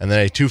Garrett, and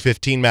then a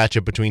 2-15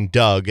 matchup between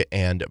Doug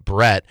and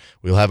Brett.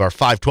 We'll have our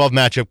 5-12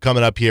 matchup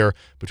coming up here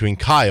between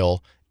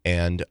Kyle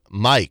and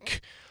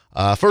Mike.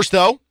 First,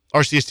 though,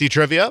 RCST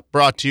Trivia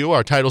brought to you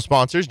our title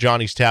sponsors,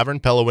 Johnny's Tavern,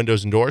 Pella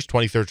Windows and Doors,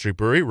 23rd Street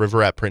Brewery, River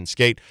Rat Print and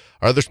Skate.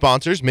 Our other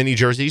sponsors, Mini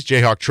Jerseys,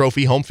 Jayhawk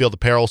Trophy, Home Field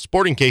Apparel,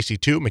 Sporting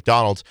KC2,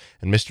 McDonald's,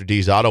 and Mr.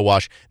 D's Auto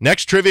Wash.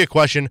 Next trivia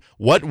question,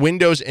 what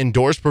windows and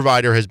doors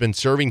provider has been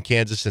serving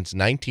Kansas since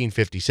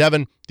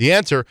 1957? The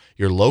answer,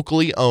 your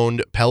locally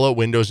owned Pella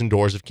Windows and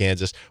Doors of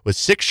Kansas, with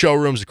 6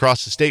 showrooms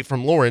across the state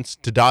from Lawrence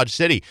to Dodge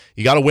City.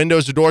 You got a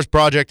windows or doors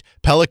project,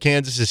 Pella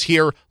Kansas is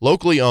here,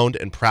 locally owned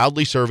and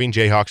proudly serving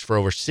Jayhawks for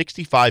over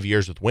 65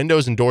 years with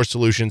windows and door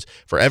solutions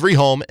for every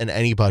home and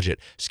any budget.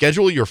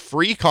 Schedule your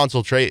free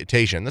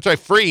consultation. That's right,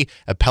 free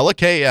at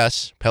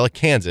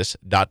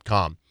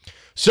PellaKansas.com.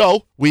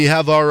 So we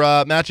have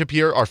our matchup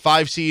here, our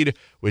 5 seed,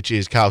 which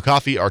is Kyle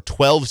Coffey, our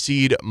 12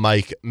 seed,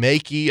 Mike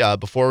Makey.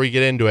 Before we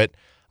get into it,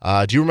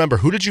 do you remember,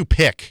 who did you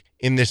pick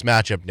in this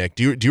matchup, Nick?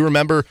 Do you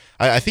remember?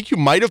 I think you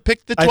might have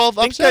picked the 12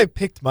 upset. I think I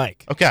picked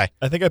Mike. Okay.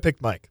 I think I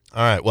picked Mike.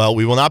 All right. Well,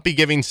 we will not be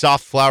giving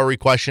soft, flowery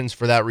questions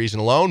for that reason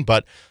alone,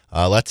 but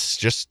let's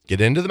just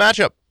get into the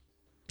matchup.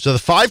 So the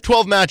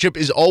 5-12 matchup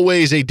is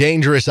always a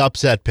dangerous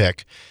upset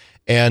pick.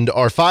 And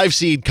our 5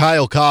 seed,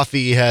 Kyle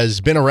Coffey, has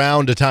been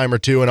around a time or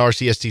two in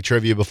RCST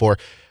Trivia before.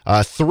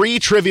 3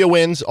 trivia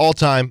wins all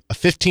time, a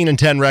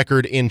 15-10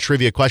 record in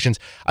trivia questions.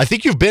 I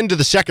think you've been to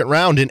the second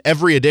round in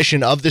every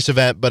edition of this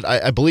event, but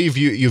I believe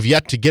you've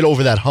yet to get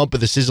over that hump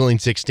of the sizzling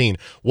 16.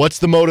 What's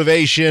the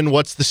motivation?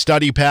 What's the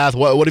study path?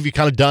 What have you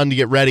kind of done to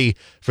get ready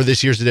for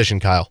this year's edition,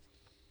 Kyle?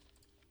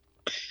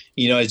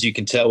 As you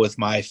can tell with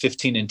my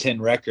 15-10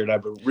 record, I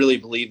really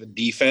believe in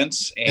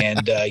defense.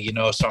 And,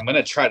 so I'm going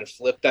to try to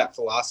flip that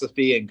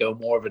philosophy and go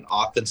more of an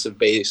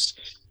offensive-based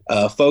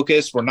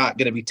focus. We're not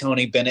going to be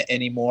Tony Bennett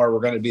anymore. We're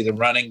going to be the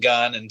running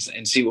gun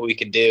and see what we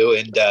can do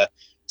and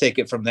take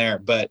it from there.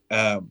 But,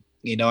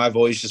 I've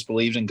always just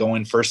believed in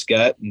going first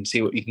gut and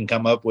see what you can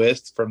come up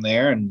with from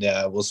there, and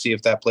we'll see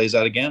if that plays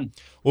out again.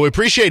 Well, we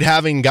appreciate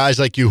having guys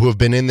like you who have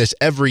been in this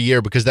every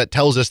year, because that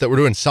tells us that we're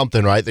doing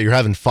something right, that you're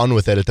having fun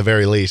with it at the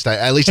very least.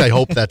 At least I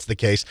hope that's the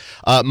case.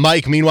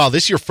 Mike, meanwhile,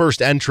 this is your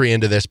first entry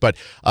into this, but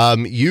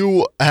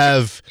you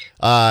have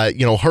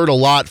heard a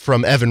lot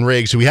from Evan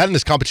Riggs, who we had in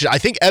this competition. I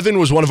think Evan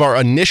was one of our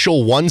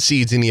initial 1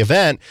 seeds in the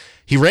event.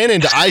 He ran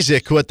into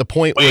Isaac, who at the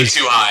point way was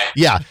too high.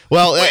 Yeah,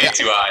 well, way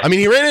too high. I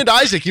mean, he ran into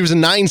Isaac. He was a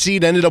 9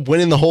 seed, ended up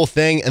winning the whole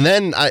thing, and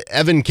then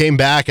Evan came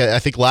back, I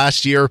think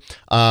last year,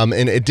 and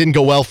it didn't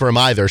go well for him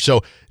either.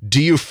 So,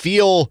 do you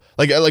feel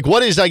like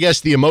what is, I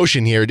guess, the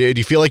emotion here? Do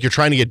you feel like you're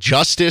trying to get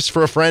justice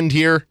for a friend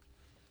here?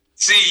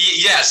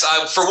 See, yes.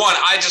 For one,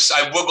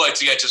 I would like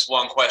to get just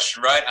one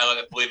question right.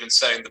 I believe in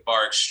setting the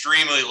bar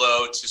extremely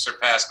low to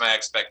surpass my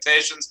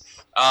expectations.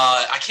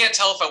 I can't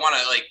tell if I want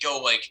to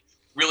go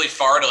really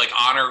far to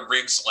honor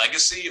Riggs'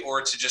 legacy,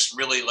 or to just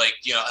really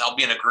I'll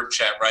be in a group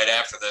chat right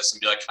after this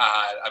and be like,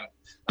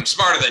 I'm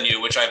smarter than you,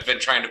 which I've been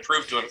trying to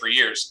prove to him for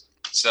years.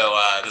 So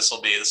this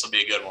will be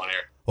a good one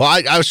here. Well,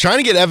 I was trying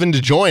to get Evan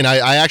to join.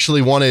 I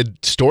actually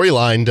wanted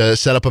Storyline to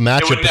set up a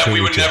matchup.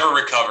 We would never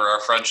recover. Our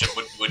friendship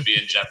would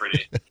be in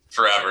jeopardy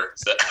forever.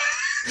 So.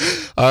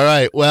 All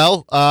right.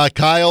 Well,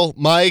 Kyle,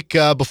 Mike,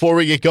 before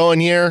we get going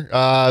here,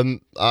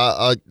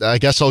 I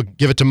guess I'll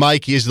give it to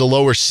Mike. He is the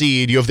lower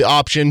seed. You have the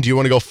option. Do you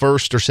want to go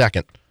first or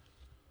second?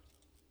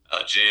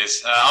 Oh,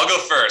 geez. I'll go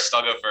first.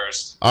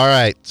 All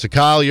right. So,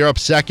 Kyle, you're up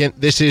second.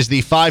 This is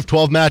the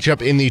 5-12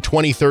 matchup in the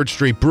 23rd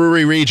Street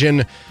Brewery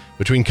region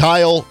between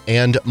Kyle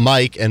and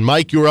Mike. And,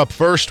 Mike, you're up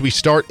first. We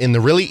start in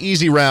the really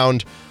easy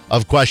round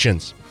of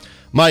questions.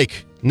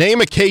 Mike,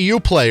 name a KU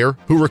player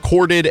who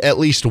recorded at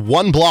least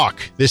 1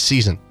 block this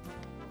season.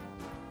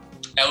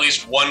 At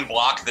least 1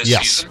 block this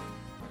season?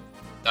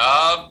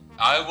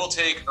 I will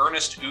take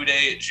Ernest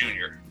Uday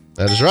Jr.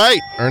 That is right.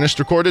 Ernest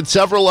recorded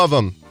several of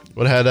them.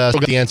 Would have had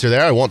the answer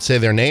there. I won't say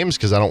their names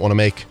because I don't want to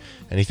make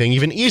anything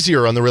even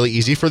easier on the really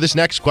easy for this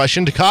next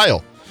question to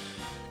Kyle.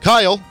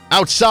 Kyle,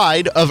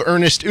 outside of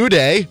Ernest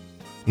Uday,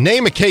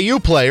 name a KU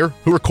player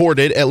who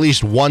recorded at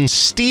least 1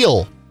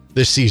 steal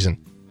this season.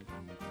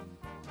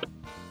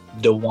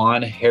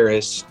 DeJuan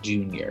Harris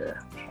Jr.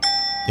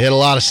 He had a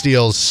lot of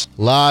steals,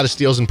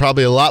 and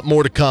probably a lot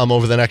more to come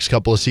over the next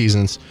couple of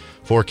seasons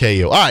for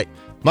KU. All right,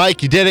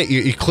 Mike, you did it.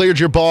 You cleared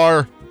your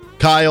bar.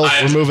 Kyle,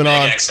 we're moving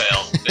on.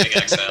 Big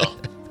exhale.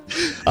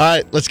 All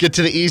right, let's get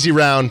to the easy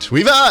round.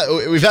 We've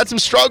had some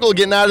struggle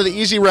getting out of the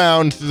easy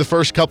round through the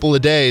first couple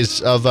of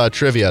days of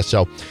trivia.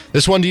 So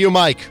this one to you,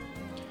 Mike.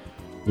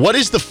 What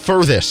is the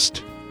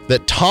furthest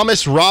that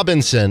Thomas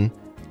Robinson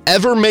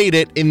ever made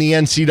it in the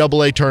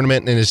NCAA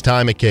tournament in his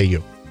time at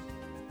KU?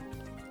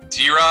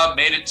 T-Rob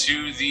made it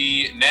to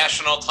the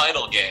national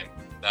title game,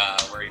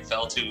 where he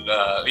fell to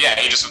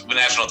the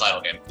national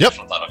title game. Yep,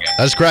 national title game.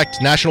 That's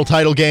correct. National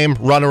title game,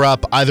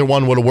 runner-up. Either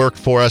one would have worked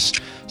for us,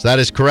 so that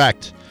is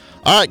correct.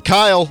 All right,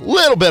 Kyle, a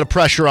little bit of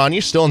pressure on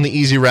you, still in the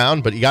easy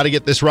round, but you got to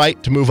get this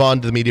right to move on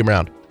to the medium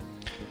round.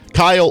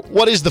 Kyle,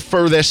 what is the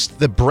furthest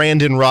that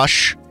Brandon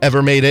Rush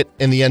ever made it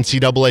in the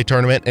NCAA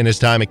tournament in his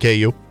time at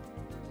KU?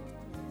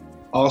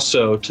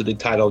 Also to the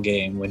title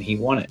game when he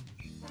won it.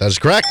 That is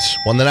correct.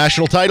 Won the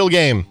national title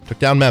game. Took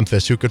down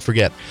Memphis. Who could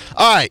forget?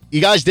 All right,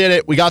 you guys did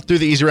it. We got through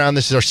the easy round.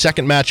 This is our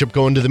second matchup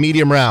going to the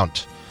medium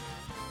round.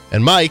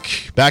 And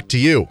Mike, back to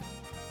you.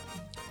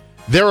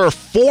 There are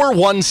 4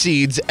 1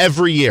 seeds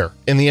every year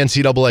in the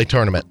NCAA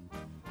tournament.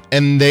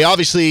 And they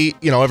obviously,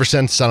 ever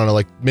since,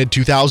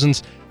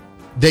 mid-2000s,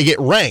 they get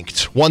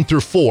ranked 1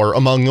 through 4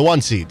 among the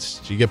 1 seeds.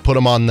 So you get put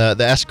them on the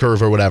S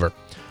curve or whatever.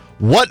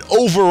 What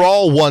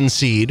overall 1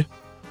 seed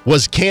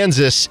was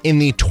Kansas in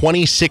the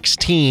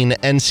 2016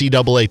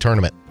 NCAA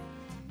tournament?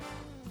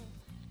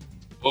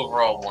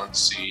 Overall 1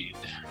 seed.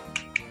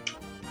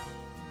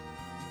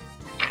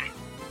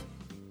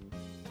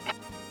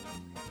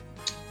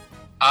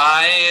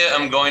 I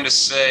am going to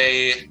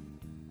say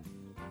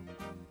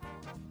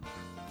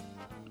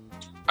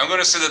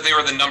that they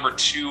were the number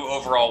 2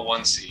 overall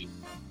 1 seed.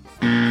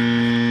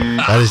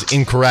 That is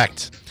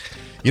incorrect.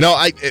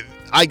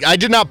 I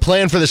did not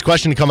plan for this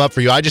question to come up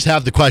for you. I just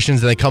have the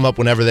questions and they come up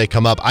whenever they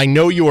come up. I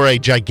know you are a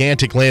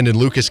gigantic Landon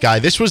Lucas guy.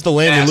 This was the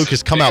Landon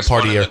Lucas come out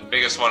party year. The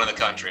biggest one in the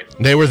country.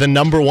 They were the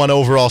number 1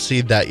 overall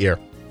seed that year.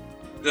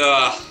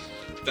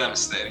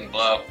 Devastating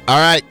blow. All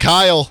right,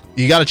 Kyle,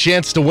 you got a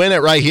chance to win it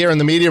right here in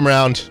the medium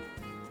round.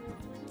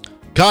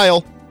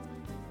 Kyle,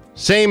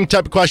 same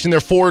type of question. There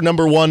are 4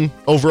 number 1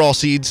 overall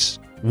seeds.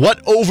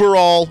 What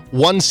overall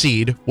 1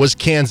 seed was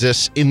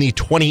Kansas in the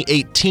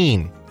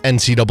 2018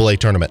 NCAA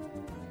tournament?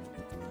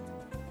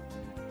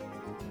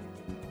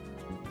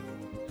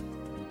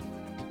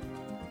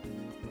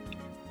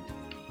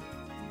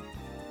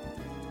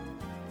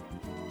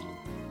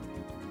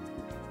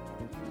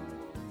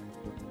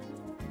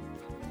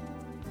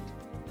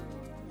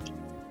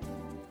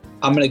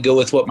 I'm going to go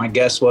with what my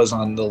guess was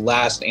on the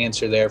last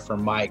answer there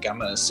from Mike. I'm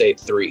going to say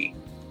 3.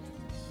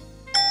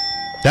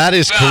 That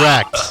is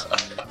correct.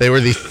 They were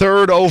the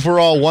 3rd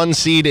overall 1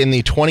 seed in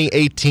the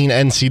 2018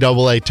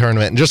 NCAA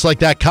tournament. And just like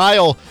that,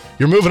 Kyle,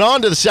 you're moving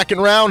on to the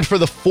second round for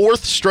the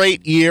 4th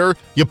straight year.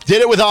 You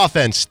did it with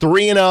offense,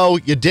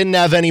 3-0. You didn't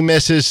have any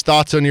misses.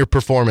 Thoughts on your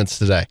performance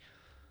today?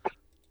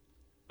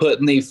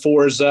 Putting the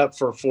 4s up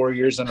for 4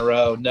 years in a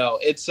row. No,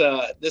 it's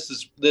this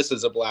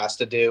is a blast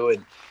to do,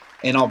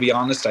 and I'll be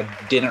honest, I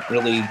didn't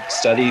really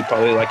study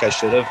probably like I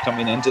should have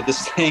coming into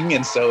this thing,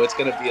 and so it's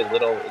going to be a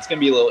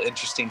little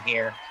interesting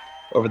here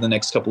over the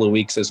next couple of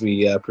weeks as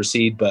we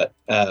proceed. But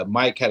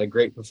Mike had a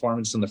great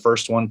performance in the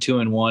first one.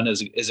 2-1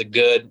 is a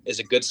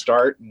good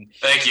start. And,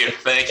 Thank you.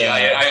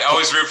 I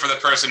always root for the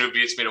person who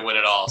beats me to win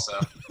it all. So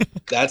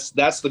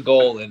that's the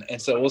goal,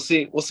 and so we'll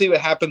see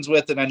what happens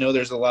with it. I know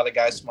there's a lot of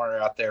guys smarter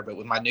out there, but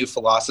with my new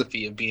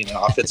philosophy of being an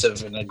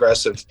offensive and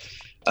aggressive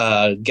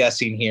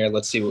guessing here,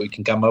 let's see what we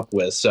can come up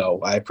with. So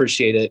I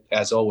appreciate it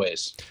as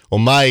always. Well,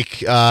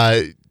 Mike,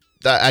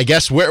 I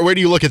guess where do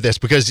you look at this?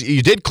 Because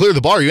you did clear the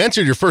bar. You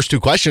answered your first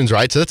 2 questions,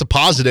 right? So that's a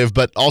positive,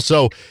 but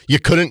also you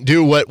couldn't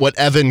do what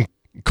Evan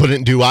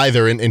couldn't do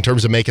either in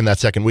terms of making that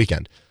second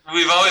weekend.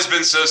 We've always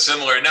been so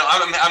similar. No,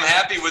 I'm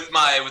happy with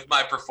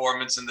my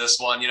performance in this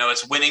one.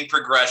 It's winning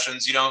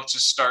progressions. You don't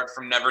just start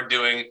from never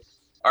doing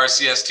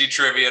RCST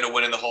Trivia to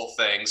winning the whole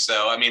thing.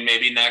 So, I mean,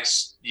 maybe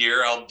next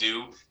year I'll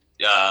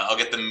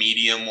get the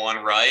medium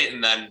one right,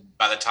 and then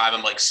by the time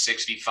I'm like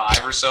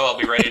 65 or so, I'll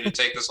be ready to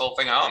take this whole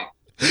thing home.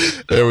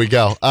 There we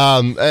go.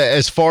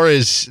 As far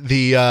as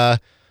the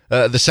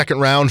second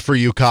round for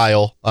you,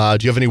 Kyle, do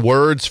you have any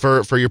words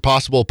for your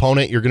possible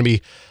opponent? You're going to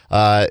be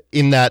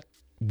in that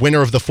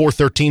winner of the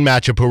 4-13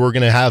 matchup who we're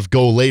going to have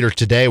go later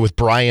today with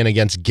Brian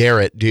against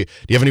Garrett. Do you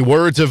have any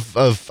words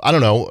of I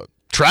don't know,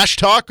 trash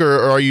talk,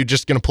 or are you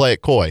just going to play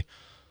it coy?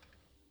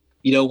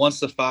 Once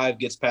the 5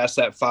 gets past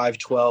that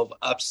 5-12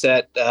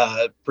 upset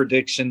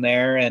prediction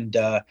there, and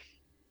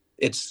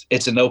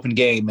it's an open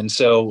game, and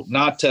so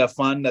not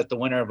fun that the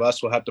winner of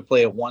us will have to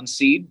play a 1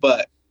 seed,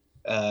 but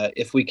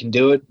if we can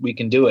do it, we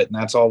can do it, and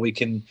that's all we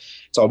can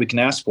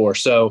ask for.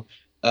 So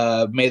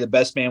may the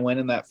best man win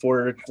in that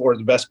for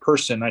the best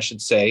person, I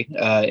should say,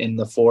 in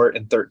the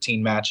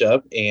 4-13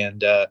 matchup,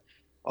 and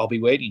I'll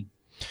be waiting.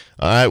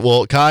 All right,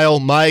 well,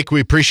 Kyle, Mike, we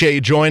appreciate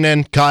you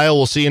joining. Kyle,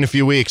 we'll see you in a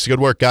few weeks. Good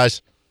work,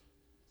 guys.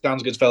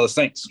 Sounds good, fellas.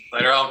 Thanks.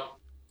 Later on.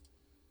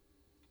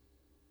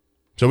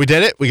 So we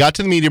did it. We got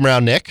to the medium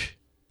round, Nick.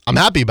 I'm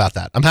happy about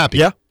that. I'm happy.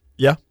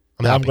 Yeah.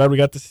 I'm glad we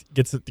got to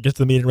get to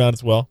the medium round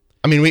as well.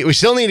 I mean, we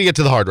still need to get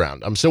to the hard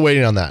round. I'm still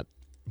waiting on that.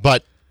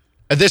 But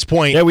at this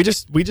point, yeah, we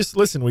just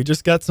listen. We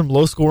just got some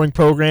low scoring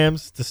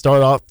programs to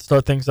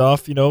start things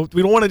off. We don't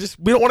want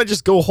to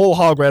just go whole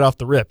hog right off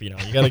the rip. You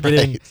got to get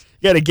in.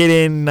 You got to get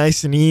in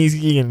nice and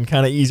easy and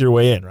kind of ease your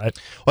way in, right?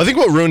 Well, I think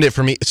what ruined it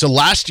for me. So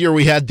last year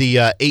we had the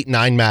 8-9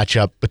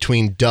 matchup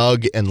between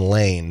Doug and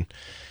Lane.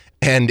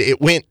 And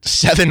it went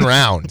 7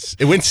 rounds.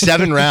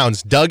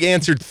 Doug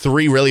answered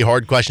 3 really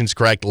hard questions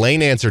correct.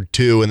 Lane answered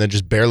 2 and then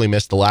just barely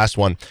missed the last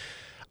one.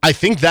 I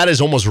think that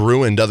has almost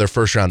ruined other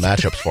first-round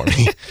matchups for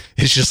me.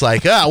 It's just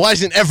like, why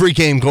isn't every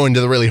game going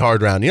to the really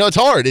hard round? It's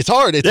hard. It's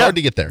hard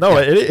to get there. No,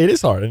 it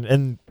is hard.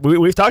 And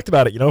we've talked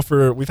about it.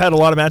 We've had a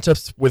lot of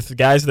matchups with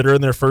guys that are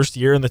in their first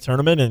year in the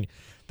tournament, and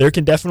there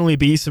can definitely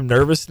be some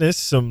nervousness,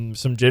 some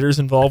jitters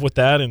involved with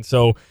that. And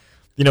so,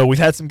 we've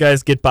had some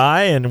guys get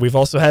by, and we've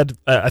also had,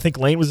 I think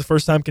Lane was the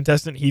first-time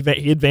contestant. He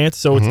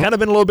advanced, so it's kind of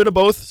been a little bit of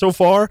both so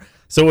far.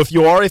 So if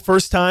you are a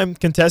first-time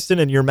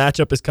contestant and your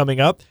matchup is coming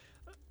up,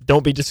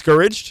 don't be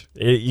discouraged.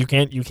 You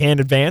can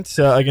advance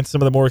against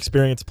some of the more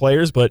experienced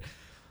players, but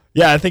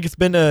yeah, I think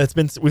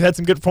we've had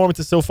some good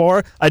performances so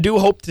far. I do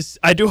hope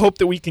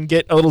that we can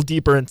get a little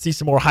deeper and see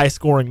some more high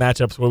scoring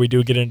matchups where we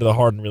do get into the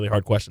hard and really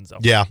hard questions. Though.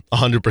 Yeah,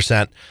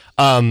 100%.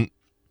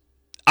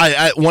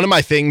 I one of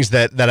my things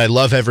that I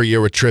love every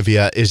year with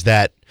trivia is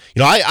that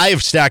I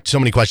have stacked so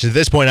many questions. At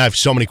this point, I have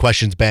so many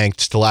questions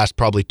banked to last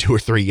probably 2 or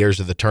 3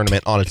 years of the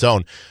tournament on its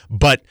own,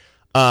 but.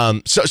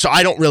 So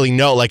I don't really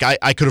know. Like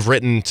I could have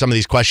written some of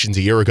these questions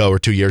a year ago or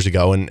 2 years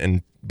ago,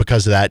 and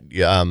because of that,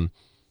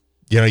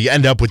 you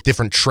end up with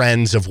different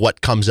trends of what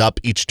comes up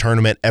each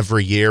tournament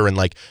every year, and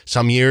like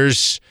some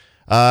years.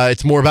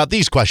 It's more about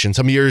these questions.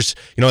 Some years,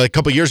 a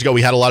couple of years ago,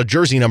 we had a lot of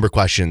jersey number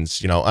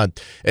questions,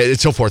 and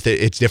so forth.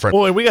 It's different.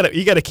 Well, and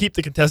you got to keep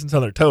the contestants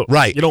on their toes.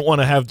 Right. You don't want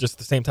to have just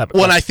the same type of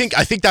questions. Well, and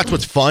I think that's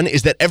what's fun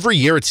is that every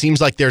year it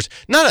seems like there's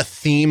not a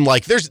theme.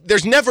 Like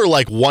there's never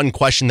like one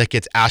question that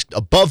gets asked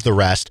above the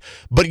rest,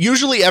 but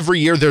usually every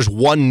year there's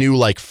one new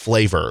like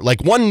flavor,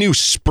 like one new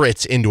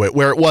spritz into it,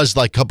 where it was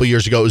like a couple of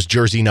years ago it was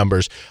jersey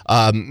numbers.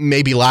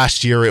 Maybe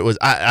last year it was,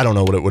 I don't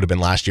know what it would have been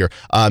last year.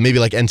 Maybe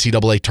like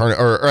NCAA tournament,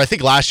 or I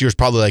think last year's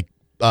probably like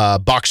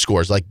box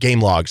scores, like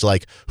game logs,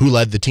 like who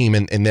led the team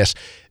in this.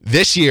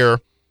 This year,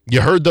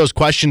 you heard those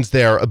questions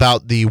there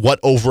about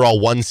what overall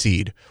 1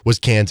 seed was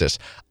Kansas.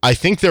 I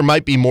think there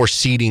might be more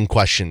seeding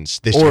questions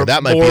this year.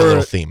 That might be a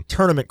little theme.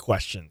 Tournament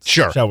questions,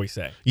 sure, shall we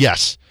say.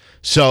 Yes.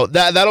 So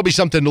that'll be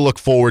something to look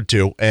forward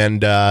to.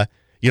 And,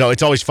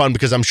 it's always fun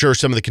because I'm sure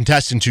some of the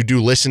contestants who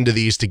do listen to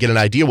these to get an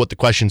idea what the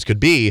questions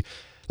could be,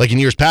 Like in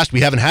years past,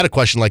 we haven't had a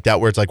question like that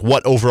where it's like,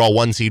 what overall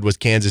 1 seed was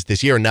Kansas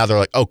this year? And now they're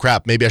like, oh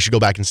crap, maybe I should go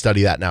back and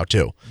study that now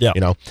too. Yeah.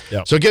 You know?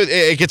 Yeah. So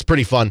it gets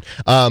pretty fun.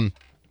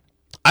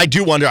 I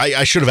do wonder,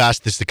 I should have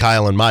asked this to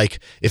Kyle and Mike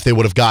if they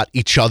would have got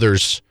each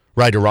other's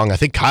right or wrong. I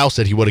think Kyle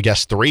said he would have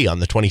guessed 3 on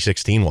the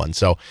 2016 one,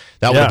 so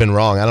that would have been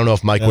wrong. I don't know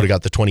if Mike would have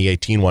got the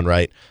 2018 one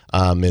right,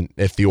 and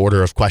if the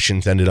order of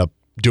questions ended up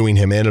doing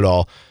him in at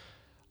all.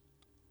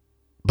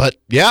 But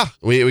yeah,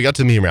 we got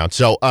to the medium round.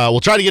 So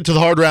we'll try to get to the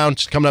hard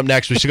round coming up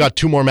next. We still got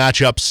 2 more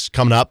matchups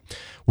coming up.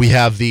 We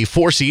have the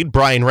 4 seed,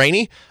 Brian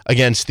Rainey,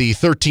 against the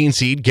 13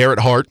 seed, Garrett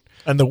Hart.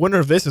 And the winner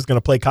of this is going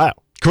to play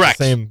Kyle. Correct.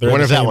 The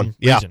winner of that one.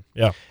 Region.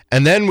 Yeah.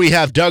 And then we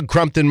have Doug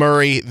Crumpton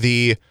Murray,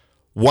 the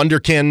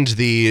wonderkind,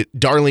 the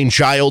darling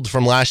child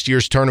from last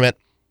year's tournament.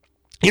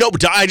 You know,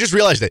 I just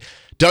realized that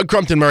Doug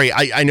Crumpton Murray,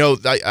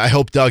 I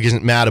hope Doug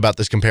isn't mad about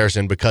this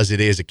comparison because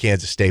it is a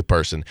Kansas State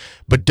person,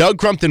 but Doug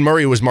Crumpton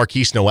Murray was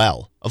Marquise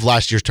Noel of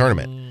last year's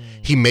tournament.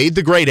 He made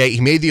the grade 8.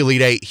 He made the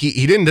Elite 8.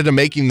 He didn't end up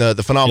making the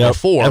Phenomenal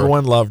 4.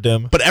 Everyone loved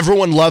him. But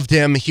everyone loved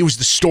him. He was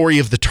the story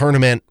of the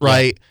tournament,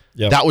 right?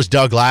 Yep. That was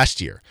Doug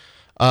last year.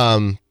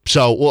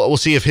 So we'll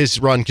see if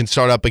his run can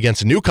start up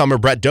against a newcomer,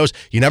 Brett Doze.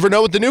 You never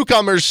know with the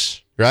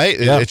newcomers, right?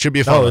 Yeah. It should be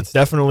a fun one. It's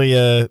definitely,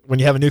 when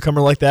you have a newcomer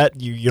like that,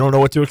 you don't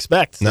know what to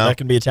expect. So that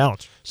can be a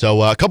challenge.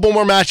 So a couple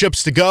more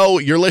matchups to go.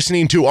 You're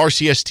listening to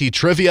RCST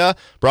Trivia,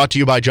 brought to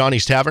you by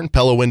Johnny's Tavern,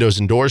 Pella Windows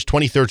and Doors,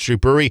 23rd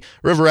Street Brewery,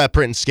 River Rat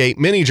Print and Skate,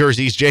 Mini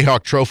Jerseys,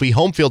 Jayhawk Trophy,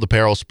 Home Field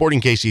Apparel,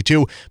 Sporting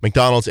KC2,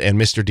 McDonald's, and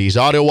Mr. D's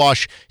Auto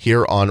Wash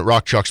here on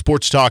Rock Chalk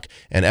Sports Talk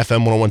and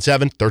FM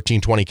 1017,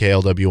 1320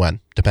 KLWN.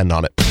 Depend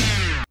on it.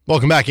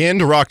 Welcome back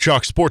into Rock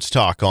Chalk Sports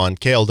Talk on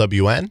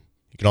KLWN.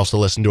 You can also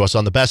listen to us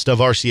on the Best of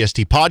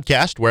RCST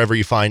podcast, wherever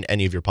you find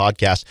any of your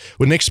podcasts.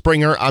 With Nick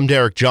Springer, I'm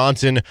Derek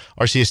Johnson.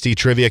 RCST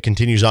Trivia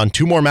continues on.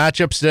 2 more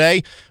matchups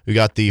today. We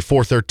got the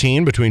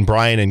 4-13 between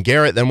Brian and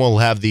Garrett. Then we'll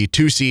have the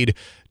 2 seed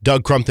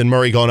Doug Crumpton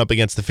Murray going up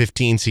against the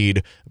 15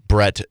 seed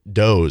Brett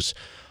Doze.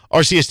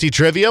 RCST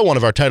Trivia, one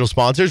of our title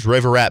sponsors,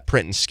 River Rat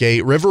Print and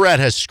Skate. River Rat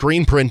has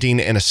screen printing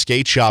and a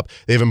skate shop.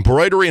 They have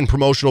embroidery and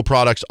promotional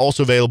products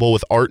also available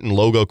with art and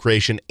logo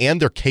creation,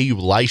 and they're KU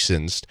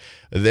licensed.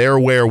 They're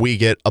where we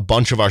get a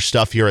bunch of our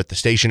stuff here at the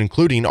station,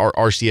 including our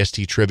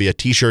RCST Trivia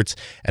t-shirts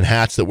and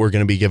hats that we're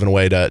going to be giving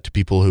away to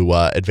people who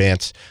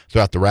advance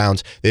throughout the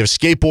rounds. They have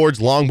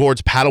skateboards,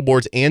 longboards,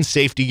 paddleboards, and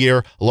safety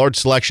gear, a large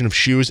selection of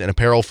shoes and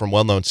apparel from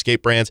well-known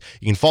skate brands.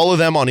 You can follow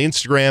them on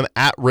Instagram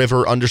at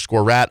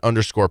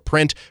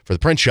river_rat_print for the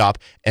print shop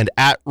and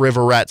at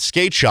River Rat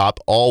Skate Shop,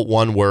 all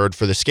one word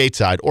for the skate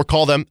side, or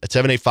call them at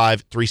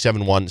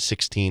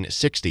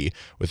 785-371-1660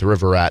 with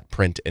River Rat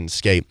Print and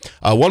Skate.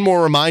 One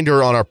more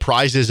reminder on our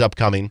prizes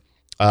upcoming.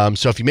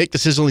 So if you make the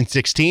Sizzling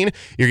 16,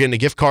 you're getting a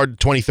gift card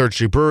to 23rd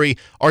Street Brewery,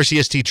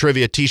 RCST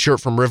Trivia t-shirt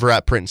from River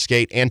Rat Print and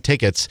Skate, and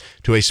tickets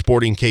to a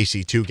Sporting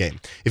KC2 game.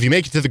 If you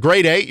make it to the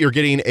grade 8, you're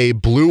getting a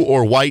blue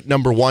or white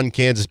 #1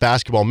 Kansas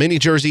basketball mini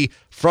jersey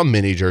from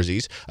Mini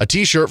Jerseys, a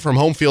t-shirt from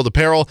Home Field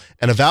Apparel,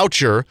 and a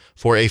voucher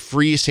for a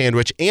free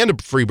sandwich and a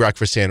free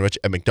breakfast sandwich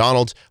at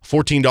McDonald's,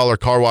 $14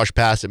 car wash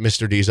pass at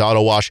Mr. D's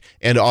Auto Wash,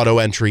 and auto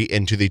entry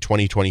into the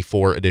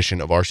 2024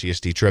 edition of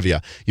RCST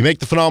Trivia. You make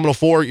the Phenomenal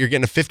 4, you're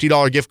getting a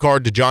 $50 gift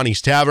card to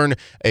Johnny's Tavern,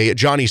 a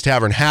Johnny's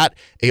Tavern hat,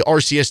 a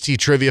RCST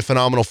Trivia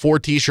Phenomenal 4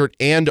 t-shirt,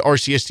 and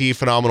RCST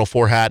Phenomenal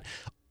 4 hat.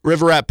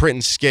 River Rat Print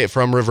and Skate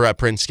from River Rat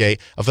Print and Skate,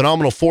 a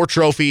Phenomenal 4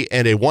 trophy,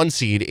 and a 1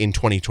 seed in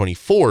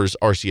 2024's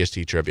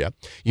RCST Trivia.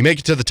 You make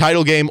it to the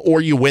title game or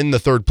you win the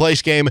 3rd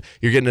place game,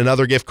 you're getting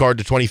another gift card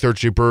to 23rd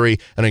Street Brewery,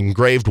 an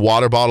engraved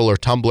water bottle or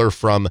tumbler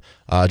from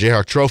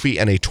Jayhawk Trophy,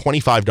 and a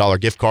 $25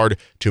 gift card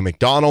to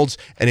McDonald's.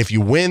 And if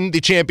you win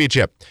the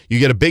championship, you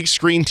get a big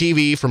screen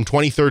TV from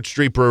 23rd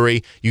Street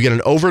Brewery, you get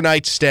an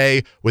overnight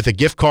stay with a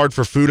gift card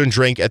for food and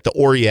drink at the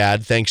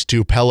Oriad, thanks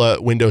to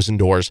Pella Windows and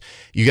Doors.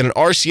 You get an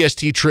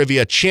RCST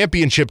Trivia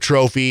championship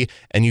trophy,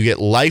 and you get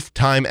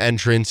lifetime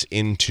entrance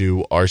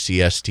into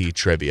RCST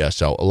Trivia.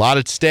 So a lot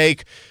at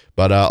stake,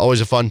 but always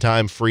a fun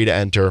time, free to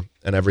enter,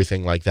 and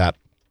everything like that.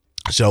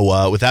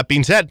 So with that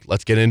being said,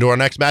 let's get into our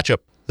next matchup.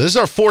 This is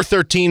our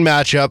 4-13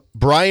 matchup.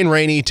 Brian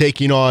Rainey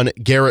taking on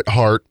Garrett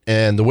Hart,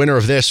 and the winner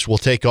of this will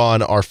take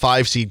on our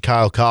 5 seed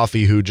Kyle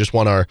Coffey, who just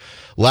won our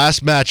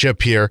last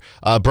matchup here.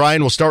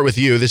 Brian, we'll start with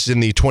you. This is in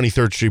the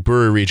 23rd Street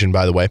Brewery region,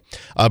 by the way.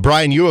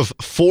 Brian, you have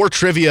 4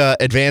 trivia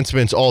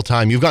advancements all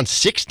time. You've gone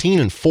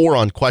 16-4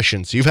 on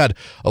questions. So you've had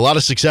a lot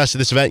of success at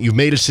this event. You've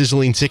made a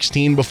sizzling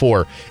 16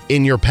 before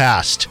in your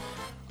past.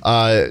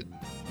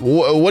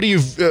 What do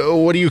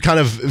you kind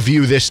of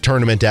view this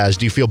tournament as?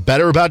 Do you feel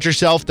better about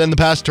yourself than the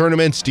past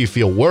tournaments? Do you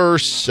feel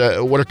worse?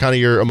 What are kind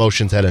of your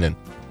emotions heading in?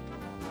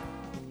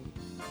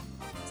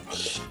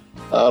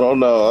 I don't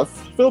know. I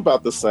feel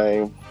about the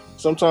same.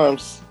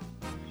 Sometimes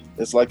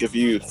it's like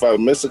if I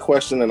miss a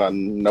question and I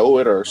know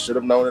it or should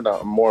have known it,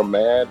 I'm more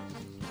mad.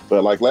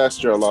 But like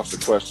last year, I lost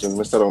a question,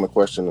 missed out on a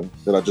question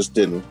that I just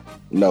didn't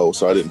know,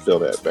 so I didn't feel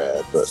that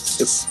bad. But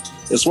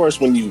it's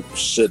worse when you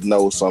should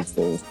know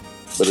something,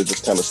 but it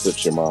just kind of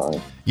slips your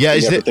mind. Yeah,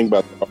 you have to think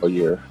about that all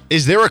year.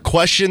 Is there a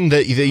question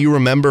that you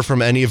remember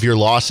from any of your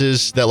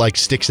losses that like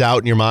sticks out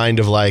in your mind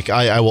of like,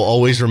 I will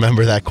always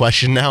remember that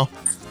question now?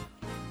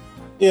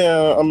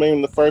 Yeah, I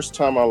mean, the first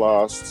time I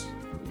lost,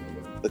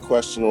 the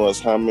question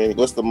was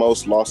what's the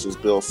most losses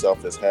Bill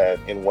Self has had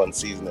in one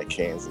season at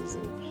Kansas?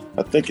 And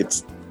I think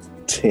it's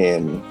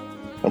 10.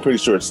 I'm pretty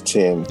sure it's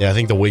 10. Yeah, I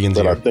think the Wiggins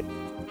but year.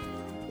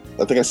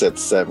 I think I said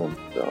 7.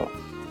 So.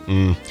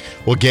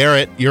 Well,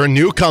 Garrett, you're a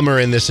newcomer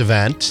in this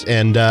event,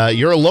 and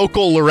you're a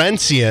local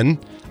Lawrencian.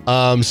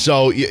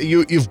 So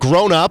you've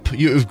grown up.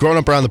 You've grown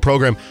up around the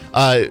program.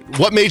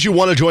 What made you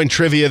want to join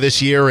trivia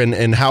this year,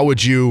 and how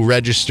would you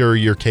register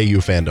your KU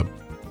fandom?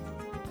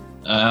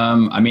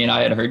 I mean,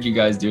 I had heard you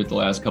guys do it the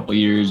last couple of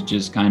years,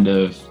 just kind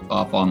of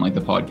off on like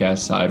the podcast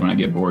side. When I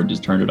get bored,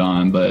 just turn it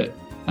on. But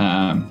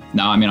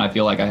no, I mean, I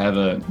feel like I have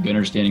a good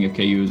understanding of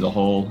KU as a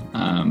whole.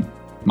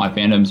 My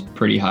fandom's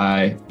pretty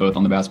high, both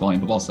on the basketball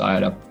and football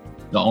side.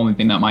 The only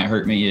thing that might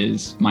hurt me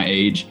is my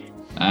age.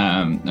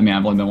 I mean,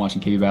 I've only been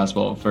watching KU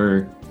basketball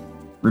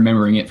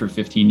remembering it for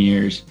 15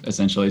 years,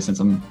 essentially, since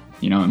I'm,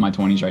 in my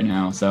 20s right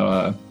now.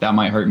 So that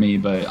might hurt me,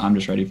 but I'm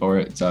just ready for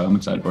it. So I'm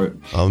excited for it.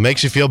 Well, it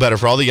makes you feel better.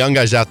 For all the young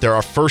guys out there,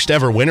 our first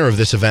ever winner of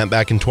this event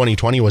back in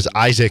 2020 was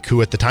Isaac,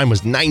 who at the time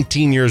was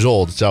 19 years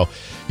old. So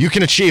you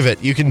can achieve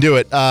it. You can do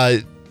it.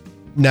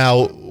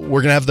 Now,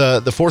 we're going to have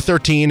the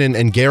 413,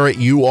 and Garrett,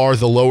 you are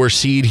the lower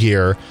seed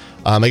here.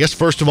 I guess,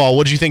 first of all,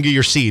 what did you think of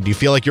your seed? Do you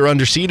feel like you're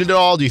underseeded at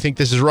all? Do you think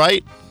this is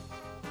right?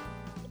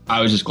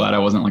 I was just glad I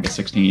wasn't like a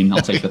 16.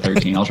 I'll take the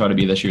 13. I'll try to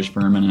be this year's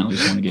Furman and at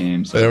least win a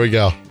game. So. There we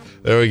go.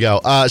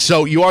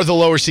 So you are the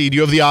lower seed.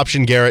 You have the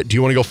option, Garrett. Do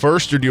you want to go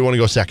first or do you want to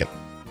go second?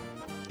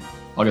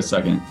 I'll go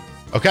second.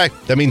 Okay.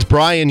 That means,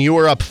 Brian, you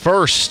are up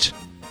first.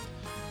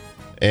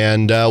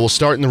 And we'll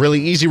start in the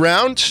really easy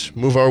round,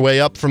 move our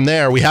way up from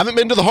there. We haven't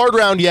been to the hard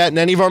round yet in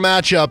any of our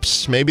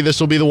matchups. Maybe this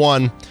will be the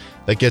one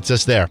that gets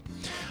us there.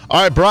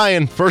 All right,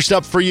 Brian, first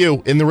up for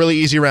you in the really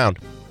easy round.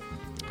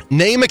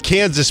 Name a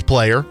Kansas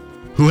player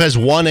who has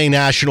won a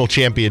national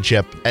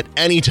championship at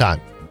any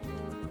time.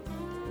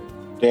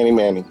 Danny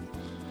Manning.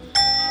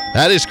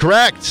 That is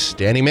correct.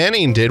 Danny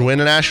Manning did win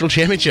a national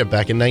championship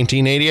back in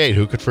 1988.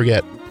 Who could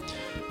forget? All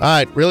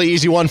right, really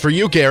easy one for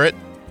you, Garrett.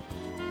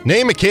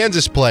 Name a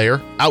Kansas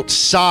player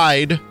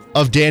outside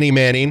of Danny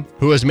Manning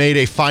who has made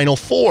a Final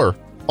Four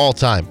all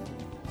time.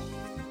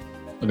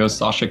 I'll go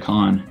Sasha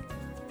Khan.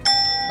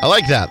 I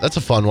like that. That's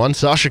a fun one.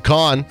 Sasha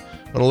Khan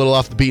went a little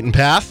off the beaten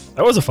path.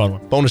 That was a fun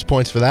one. Bonus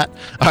points for that.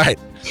 All right.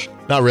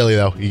 Not really,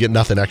 though. You get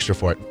nothing extra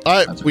for it.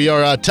 All right. We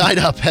are tied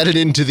up, headed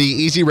into the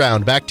easy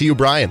round. Back to you,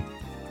 Brian.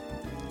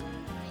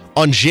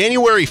 On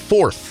January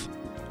 4th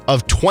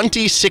of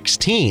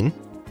 2016,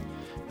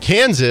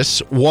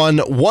 Kansas won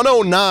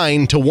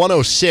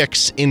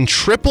 109-106 in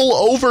triple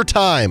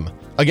overtime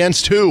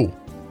against who?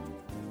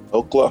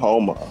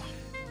 Oklahoma.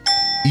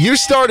 You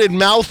started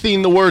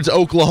mouthing the words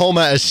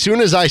Oklahoma as soon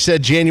as I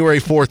said January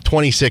 4th,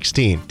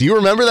 2016. Do you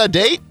remember that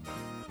date?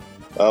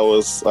 I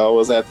was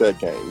at that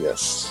game,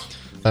 yes.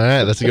 All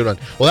right, that's a good one.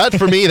 Well, that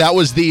for me, that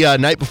was the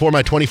night before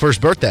my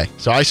 21st birthday,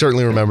 so I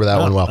certainly remember that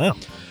one well. Wow.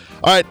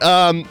 All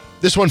right,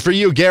 this one for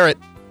you, Garrett.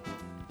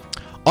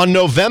 On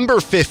November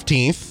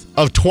 15th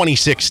of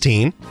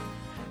 2016,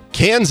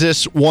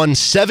 Kansas won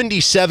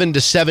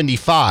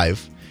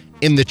 77-75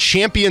 in the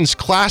Champions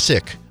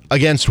Classic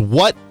against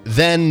what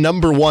then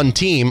number 1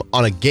 team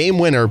on a game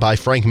winner by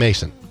Frank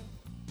Mason?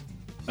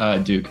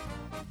 Duke.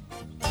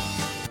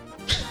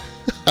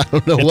 I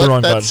don't know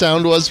what that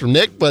sound was from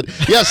Nick, but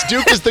yes,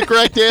 Duke is the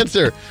correct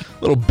answer.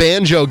 Little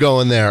banjo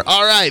going there.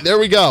 All right, there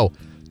we go.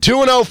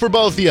 2-0 for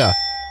both of you.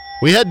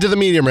 We head to the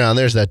medium round.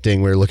 There's that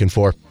ding we were looking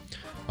for.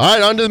 All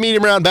right, on to the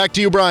medium round. Back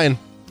to you, Brian.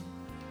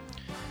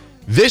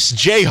 This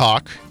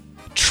Jayhawk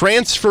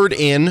transferred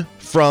in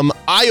from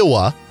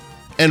Iowa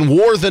and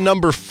wore the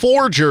number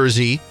 4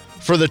 jersey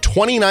for the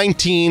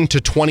 2019 to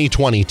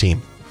 2020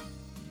 team.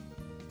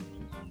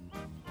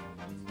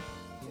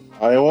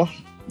 Iowa?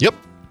 Yep.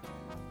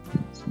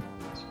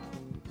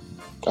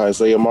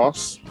 Isaiah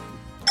Moss.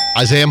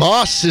 Isaiah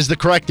Moss is the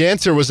correct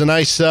answer. Was a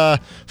nice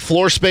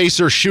floor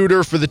spacer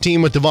shooter for the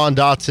team with Devon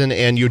Dotson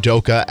and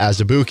Udoka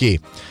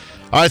Azubuike.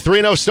 All right,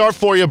 3-0 start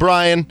for you,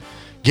 Brian.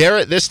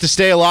 Garrett, this to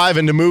stay alive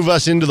and to move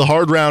us into the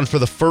hard round for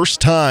the first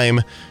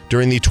time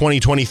during the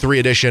 2023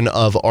 edition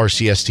of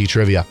RCST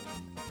Trivia.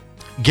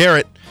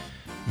 Garrett,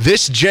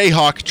 this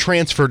Jayhawk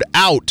transferred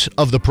out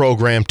of the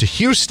program to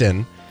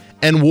Houston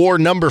and wore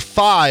number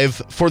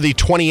 5 for the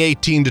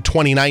 2018 to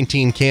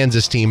 2019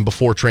 Kansas team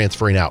before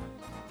transferring out.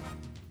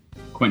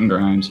 Quentin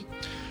Grimes.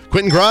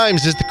 Quentin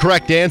Grimes is the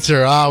correct answer.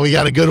 We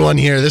got a good one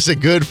here. This is a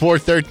good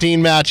 4-13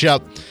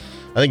 matchup.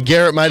 I think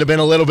Garrett might have been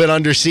a little bit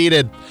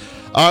underseeded.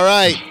 All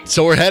right,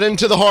 so we're heading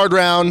to the hard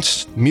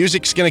round.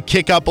 Music's going to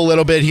kick up a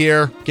little bit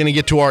here. Going to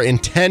get to our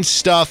intense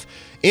stuff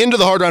into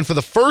the hard round for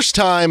the first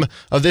time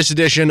of this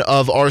edition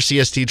of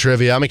RCST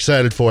Trivia. I'm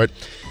excited for it.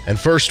 And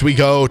first we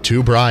go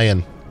to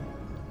Brian.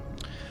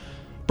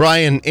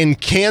 Brian, in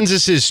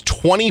Kansas's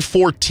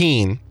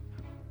 2014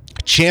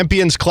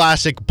 Champions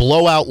Classic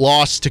blowout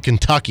loss to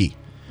Kentucky,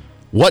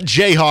 What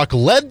Jayhawk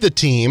led the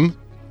team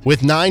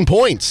with 9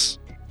 points?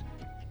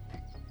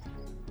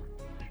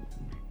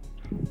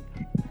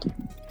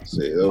 Let's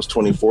see, that was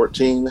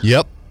 2014.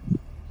 Yep.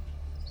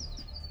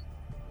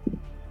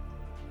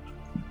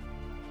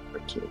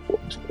 13,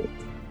 14.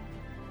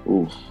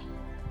 Ooh.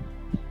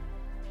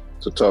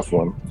 It's a tough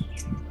one.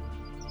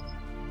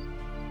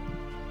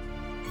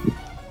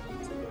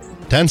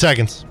 10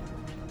 seconds.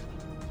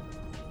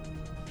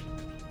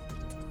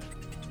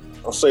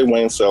 I'll say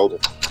Wayne Selden.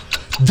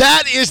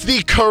 That is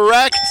the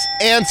correct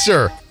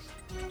answer.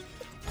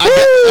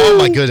 Oh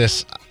my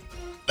goodness.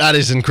 That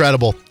is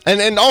incredible.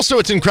 And also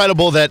it's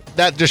incredible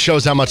that just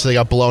shows how much they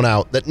got blown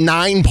out. That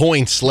 9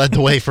 points led the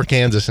way for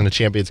Kansas in a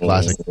Champions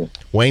Classic.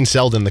 Wayne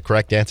Selden, the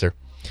correct answer.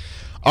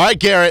 All right,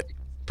 Garrett.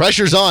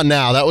 Pressure's on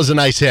now. That was a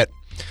nice hit.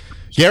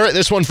 Garrett,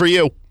 this one for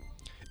you.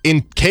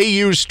 In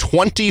KU's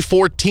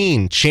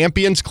 2014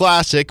 Champions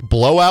Classic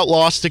blowout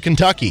loss to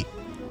Kentucky,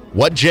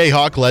 what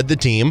Jayhawk led the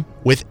team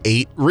with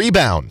 8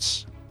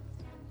 rebounds?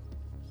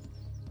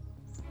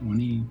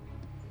 2014.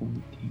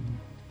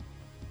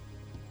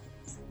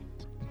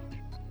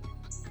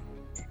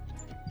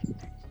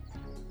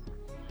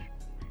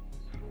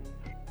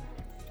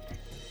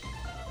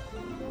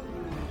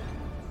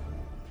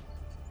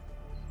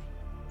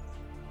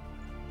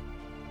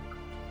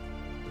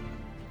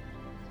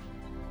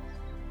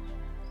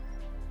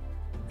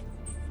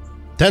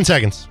 10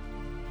 seconds.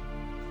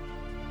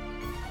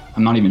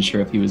 I'm not even sure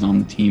if he was on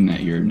the team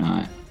that year or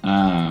not.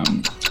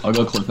 I'll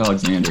go Cliff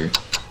Alexander.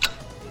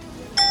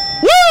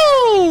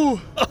 Woo!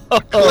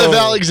 Cliff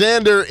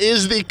Alexander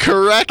is the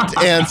correct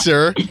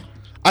answer.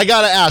 I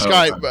got to ask, all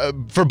right,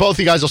 for both of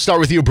you guys, I'll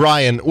start with you,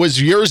 Brian.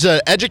 Was yours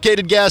an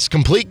educated guess,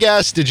 complete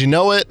guess? Did you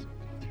know it?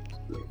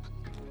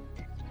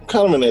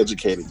 Kind of an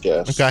educated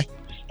guess. Okay.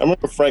 I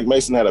remember Frank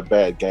Mason had a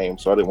bad game,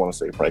 so I didn't want to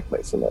say Frank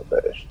Mason that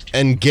day.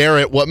 And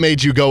Garrett, what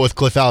made you go with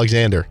Cliff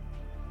Alexander?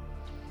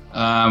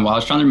 Well, I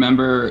was trying to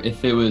remember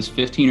if it was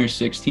 15 or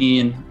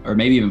 16 or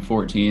maybe even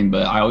 14,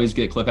 but I always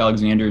get Cliff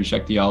Alexander and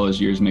Sheck Diallo's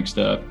years mixed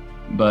up.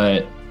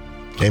 But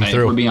if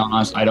we're being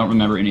honest, I don't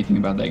remember anything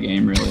about that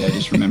game, really. I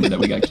just remember that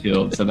we got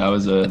killed. So that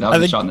was a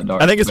shot in the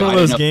dark. I think it's one of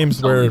those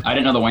games where I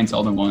didn't know the Wayne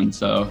Selden won,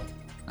 so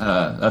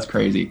that's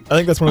crazy. I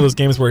think that's one of those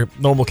games where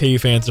normal KU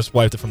fans just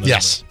wiped it from the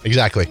Yes,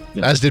 exactly.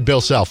 Yeah. As did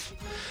Bill Self.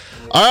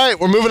 All right,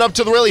 we're moving up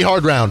to the really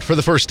hard round for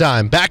the first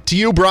time. Back to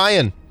you,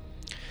 Brian.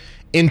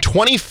 In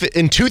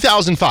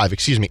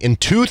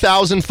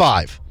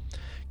 2005,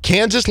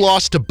 Kansas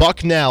lost to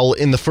Bucknell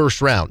in the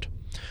first round.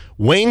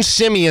 Wayne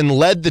Simeon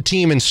led the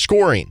team in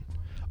scoring,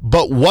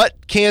 but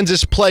what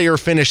Kansas player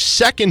finished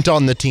second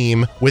on the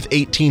team with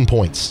 18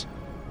 points?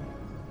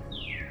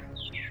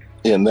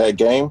 In that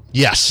game?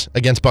 Yes,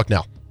 against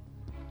Bucknell.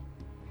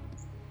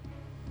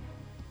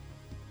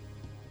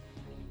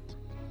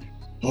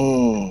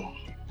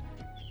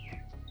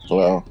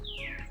 Well,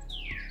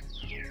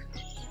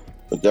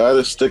 the guy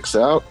that sticks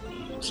out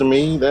to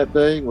me that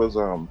day was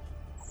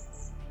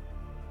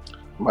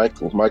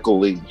Michael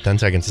Lee. 10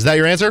 seconds. Is that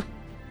your answer?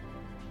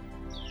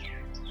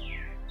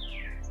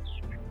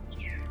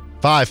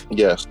 5.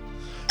 Yes.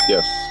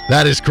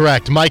 That is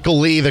correct. Michael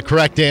Lee, the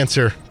correct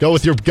answer. Go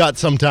with your gut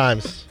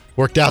sometimes.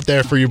 Worked out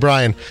there for you,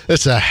 Brian.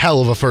 This is a hell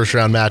of a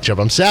first-round matchup.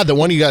 I'm sad that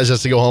one of you guys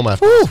has to go home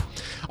after this.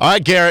 All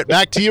right, Garrett,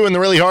 back to you in the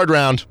really hard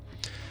round.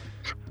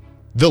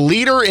 The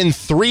leader in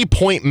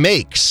three-point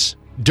makes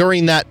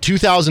during that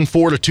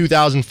 2004 to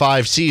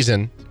 2005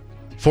 season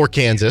for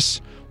Kansas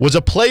was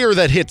a player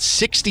that hit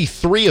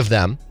 63 of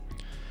them.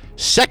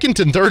 Second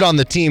and third on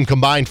the team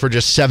combined for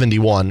just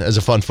 71 as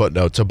a fun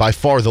footnote. So by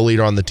far the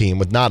leader on the team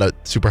with not a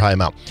super high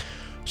amount.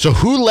 So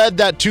who led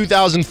that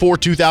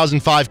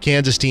 2004-2005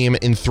 Kansas team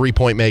in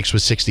three-point makes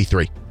with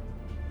 63?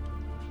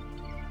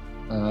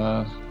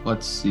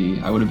 Let's see.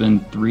 I would have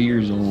been 3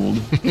 years old.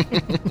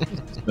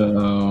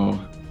 So...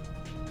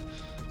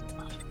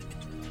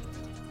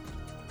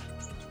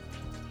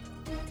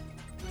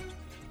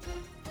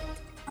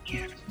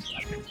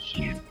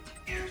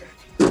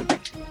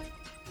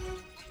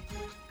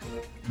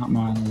 Not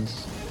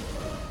Miles.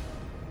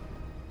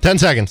 10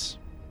 seconds.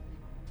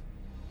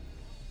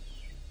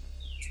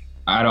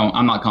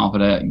 I'm not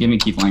confident. Give me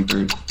Keith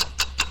Langford.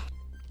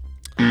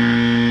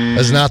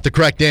 That's not the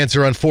correct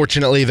answer,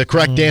 unfortunately. The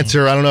correct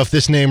answer, I don't know if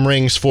this name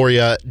rings for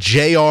you,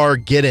 J.R.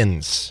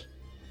 Giddens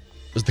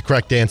was the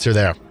correct answer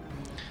there.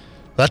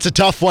 That's a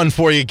tough one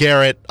for you,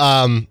 Garrett.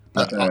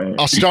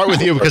 I'll start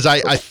with you because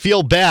I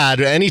feel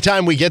bad.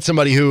 Anytime we get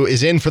somebody who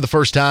is in for the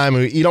first time,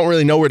 you don't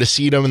really know where to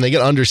seed them, and they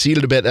get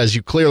underseeded a bit, as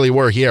you clearly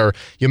were here.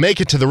 You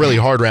make it to the really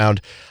hard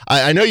round.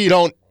 I know you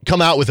don't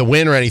come out with a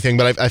win or anything,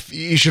 but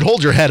you should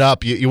hold your head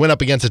up. You went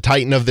up against a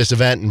titan of this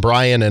event, and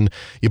Brian, and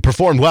you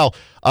performed well.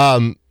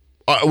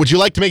 Would you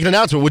like to make an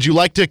announcement? Would you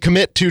like to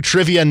commit to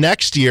trivia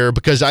next year?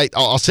 Because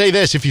I'll say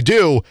this, if you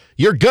do,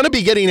 you're going to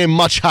be getting a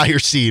much higher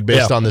seed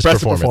based on this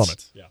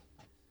performance.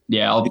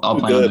 Yeah, I'll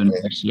plan on doing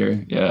it next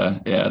year. Yeah.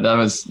 That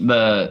was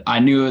I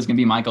knew it was going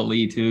to be Michael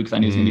Lee too, because I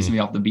knew it was going to be somebody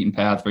off the beaten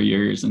path for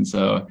years. And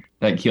so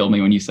that killed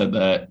me when you said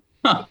that.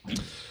 So,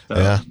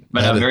 but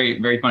a very,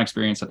 very fun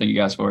experience. I thank you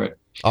guys for it.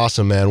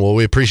 Awesome, man. Well,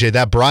 we appreciate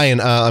that.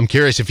 Brian, I'm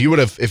curious if you would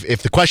have,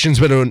 if the question's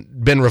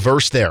been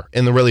reversed there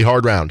in the really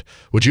hard round,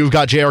 would you have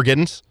got J.R.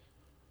 Giddens?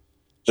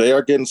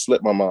 J.R. Giddens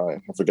slipped my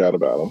mind. I forgot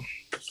about him.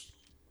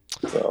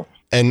 So.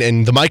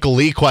 And the Michael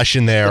Lee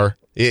question there,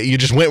 you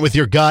just went with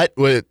your gut.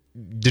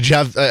 Did you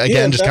have,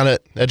 just kind of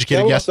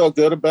educated guess? I felt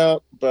good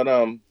about, but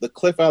the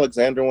Cliff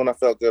Alexander one I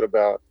felt good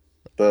about.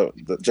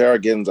 The J.R.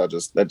 Giddens,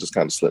 that just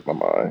kind of slipped my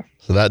mind.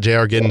 So that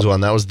J.R. Giddens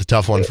one, that was the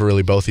tough one for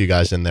really both of you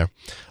guys in there.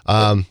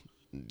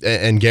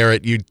 And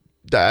Garrett,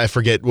 I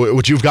forget,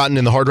 would you have gotten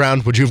in the hard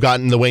round? Would you have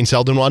gotten the Wayne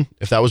Selden one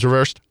if that was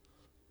reversed?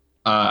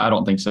 I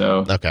don't think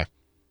so. Okay.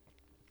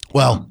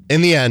 Well,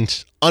 in the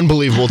end,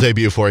 unbelievable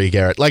debut for you,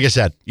 Garrett. Like I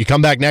said, you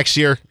come back next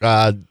year,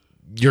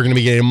 you're going to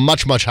be getting a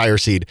much, much higher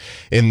seed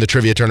in the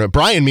trivia tournament.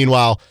 Brian,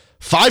 meanwhile,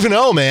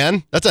 5-0,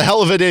 man. That's a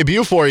hell of a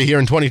debut for you here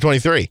in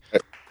 2023.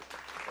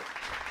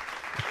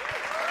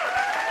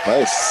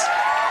 Nice.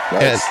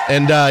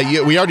 And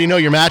we already know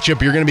your matchup.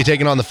 You're going to be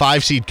taking on the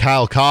 5 seed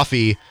Kyle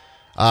Coffey.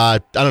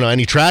 I don't know,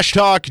 any trash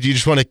talk? Do you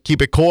just want to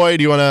keep it coy?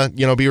 Do you want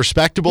to, be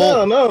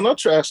respectable? No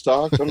trash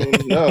talk. I mean,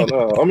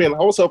 no. I mean, I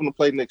was hoping to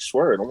play Nick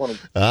Schwert. I want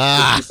to.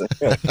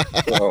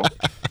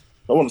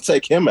 I want to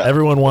take him out.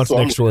 Everyone wants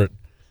Nick Schwert.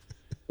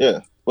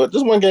 Yeah, but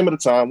just one game at a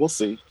time. We'll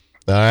see.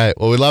 All right.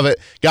 Well, we love it,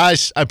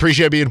 guys. I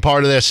appreciate being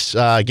part of this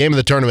game of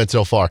the tournament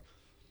so far.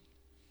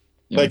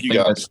 Yeah, thank you,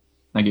 guys.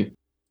 Thank you.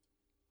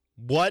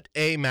 What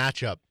a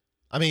matchup!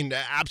 I mean,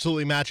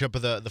 absolutely matchup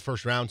of the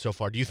first round so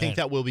far. Do you think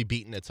that will be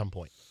beaten at some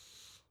point?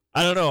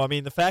 I don't know. I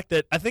mean, the fact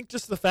that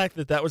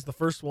that was the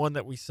first one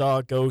that we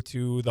saw go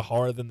to the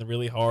hard than the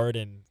really hard,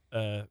 and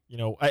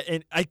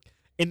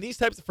in these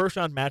types of first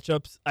round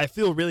matchups, I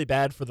feel really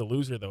bad for the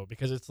loser though,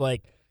 because it's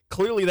like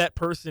clearly that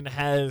person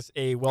has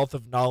a wealth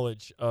of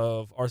knowledge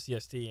of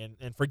RCST,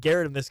 and for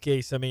Garrett in this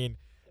case, I mean,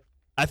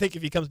 I think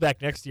if he comes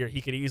back next year,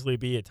 he could easily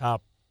be a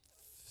top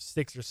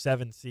 6 or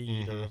 7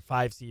 seed or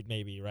 5 seed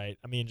maybe, right?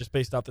 I mean, just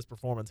based off this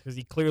performance, because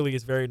he clearly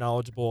is very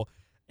knowledgeable.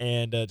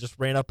 And just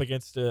ran up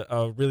against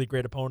a really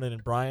great opponent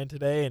in Brian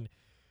today. And,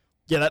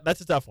 yeah,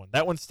 that's a tough one.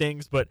 That one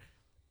stings. But,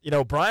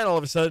 Brian all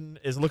of a sudden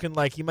is looking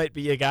like he might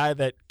be a guy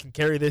that can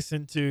carry this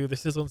into the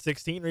Sizzling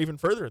 16 or even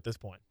further at this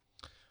point.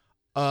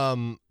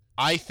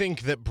 I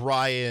think that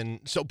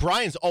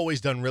Brian's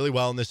always done really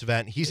well in this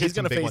event. He's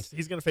going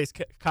to face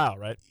Kyle,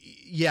 right?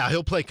 Yeah,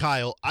 he'll play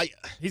Kyle.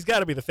 He's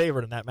got to be the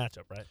favorite in that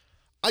matchup, right?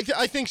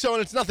 I think so,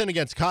 and it's nothing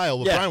against Kyle,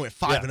 but Brian went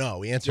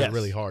 5-0. He answered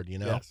really hard,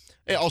 Yes.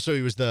 And also,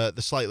 he was the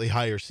slightly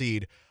higher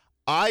seed.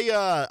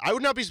 I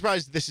would not be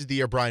surprised if this is the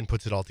year Brian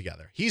puts it all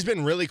together. He's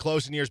been really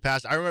close in years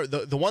past. I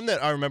remember the one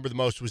that I remember the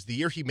most was the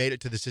year he made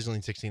it to the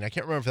Sizzling 16. I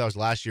can't remember if that was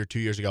last year or 2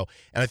 years ago.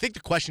 And I think the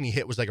question he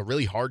hit was like a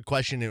really hard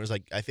question. It was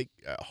like, I think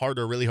hard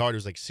or really hard. It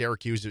was like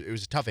Syracuse. It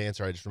was a tough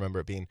answer. I just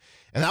remember it being.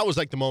 And that was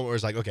like the moment where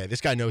it's like, okay,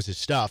 this guy knows his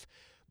stuff.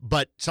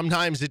 But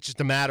sometimes it's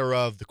just a matter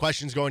of the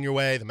questions going your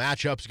way, the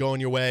matchups going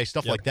your way,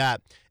 stuff like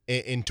that,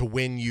 into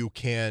when you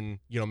can,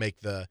 make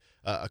the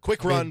a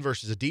quick run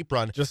versus a deep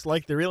run. Just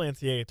like the real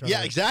NCAA tournament.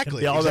 Yeah, exactly.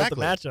 It's all about the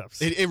matchups.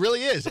 It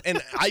really is.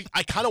 And I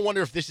kind of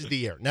wonder if this is the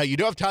year. Now, you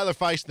do have Tyler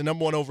Feist, the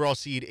 #1 overall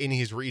seed in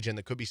his region,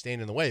 that could be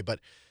standing in the way. But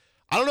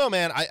I don't know,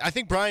 man. I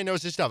think Brian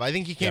knows his stuff. I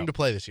think he came to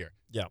play this year.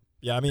 Yeah.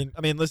 Yeah, I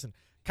mean, listen,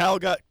 Kyle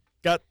got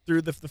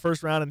through the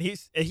first round, and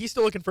he's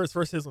still looking for his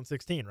first Sizzling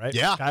 16, right?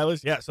 Yeah.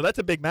 Kyler's, so that's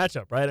a big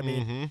matchup, right? I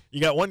mean,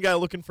 you got one guy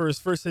looking for his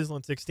first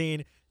Sizzling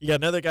 16. You got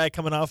another guy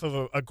coming off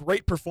of a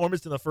great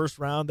performance in the first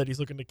round that he's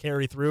looking to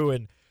carry through,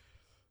 and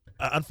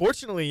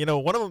unfortunately,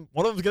 one of them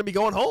is going to be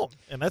going home,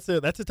 and that's a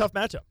tough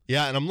matchup.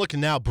 Yeah, and I'm looking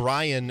now.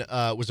 Brian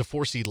was a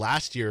 4 seed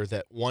last year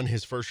that won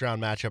his first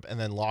round matchup and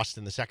then lost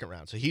in the second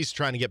round. So he's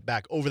trying to get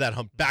back over that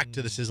hump, back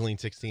to the Sizzling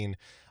 16,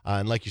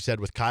 and like you said,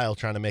 with Kyle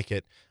trying to make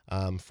it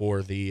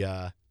for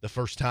the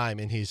first time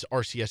in his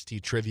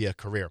RCST Trivia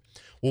career.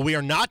 Well, we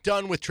are not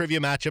done with trivia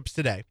matchups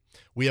today.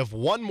 We have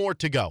one more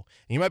to go.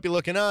 And you might be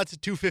looking, it's a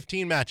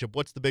 215 matchup.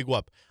 What's the big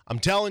whoop? I'm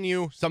telling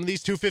you, some of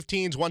these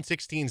 215s,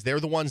 116s, they're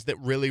the ones that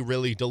really,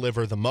 really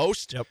deliver the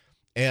most. Yep.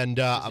 And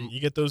you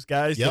get those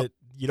guys that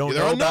you don't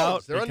know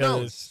about because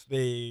unknowns.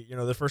 They,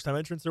 their first-time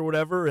entrants or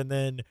whatever, and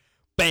then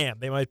bam,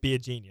 they might be a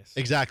genius.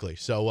 Exactly.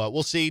 So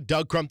we'll see.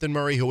 Doug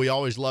Crumpton-Murray, who we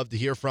always love to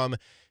hear from,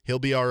 he'll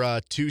be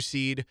our 2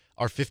 seed,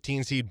 our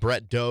 15 seed,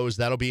 Brett Doze.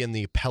 That'll be in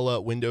the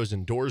Pella Windows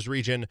and Doors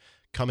region.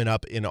 Coming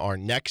up in our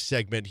next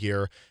segment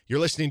here. You're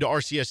listening to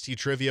RCST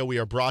Trivia. We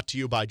are brought to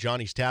you by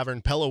Johnny's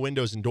Tavern, Pella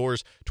Windows and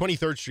Doors,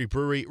 23rd Street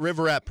Brewery,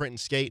 River at Print and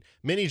Skate,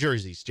 Mini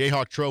Jerseys,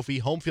 Jayhawk Trophy,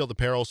 Home Field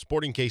Apparel,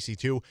 Sporting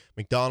KC2,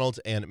 McDonald's,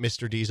 and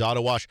Mr. D's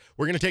Auto Wash.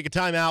 We're going to take a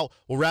time out.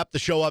 We'll wrap the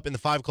show up in the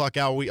 5 o'clock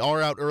hour. We are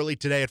out early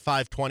today at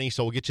 5:20,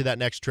 so we'll get you that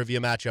next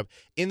trivia matchup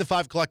in the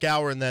 5 o'clock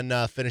hour and then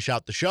finish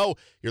out the show.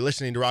 You're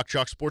listening to Rock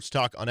Chalk Sports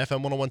Talk on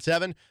FM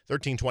 1017,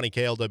 1320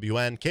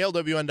 KLWN,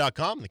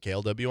 KLWN.com, and the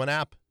KLWN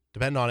app.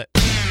 Depend on it.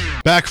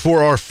 Back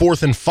for our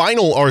fourth and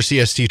final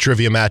RCST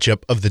trivia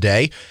matchup of the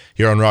day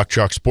here on Rock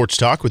Chalk Sports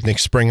Talk with Nick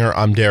Springer.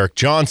 I'm Derek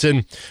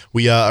Johnson.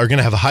 We are going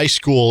to have a high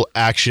school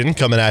action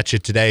coming at you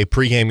today.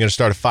 Pre-game going to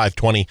start at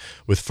 5:20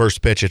 with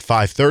first pitch at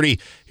 5:30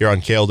 here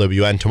on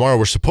KLWN. Tomorrow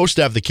we're supposed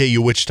to have the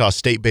KU Wichita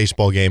State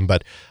baseball game,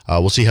 but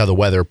we'll see how the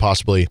weather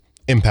possibly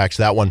impacts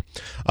that one.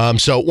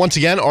 So once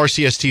again,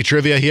 RCST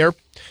Trivia here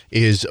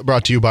is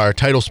brought to you by our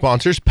title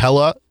sponsors,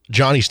 Pella,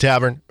 Johnny's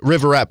Tavern,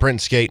 River Rat Print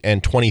and Skate,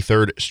 and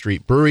 23rd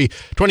Street Brewery.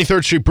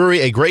 23rd Street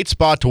Brewery, a great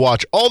spot to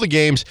watch all the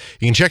games.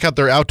 You can check out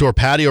their outdoor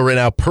patio right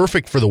now,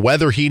 perfect for the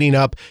weather heating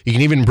up. You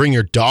can even bring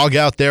your dog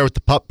out there with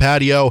the pup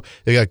patio.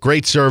 They got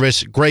great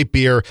service, great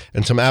beer,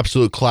 and some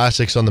absolute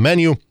classics on the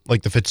menu,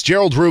 like the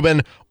Fitzgerald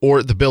Reuben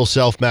or the Bill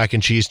Self Mac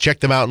and Cheese. Check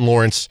them out in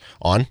Lawrence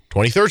on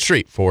 23rd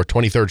Street for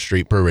 23rd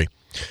Street Brewery.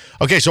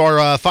 Okay, so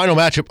our final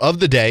matchup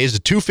of the day is a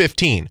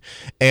 2:15,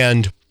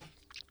 and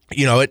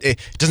you know, it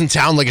doesn't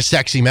sound like a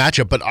sexy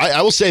matchup, but I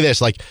will say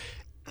this, like,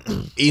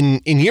 in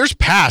years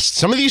past,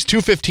 some of these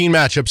 2:15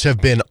 matchups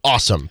have been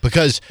awesome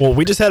because... Well,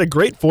 we just had a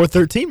great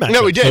 4:13 matchup.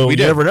 No, we did. So we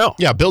did. You never know.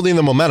 Yeah, building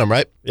the momentum,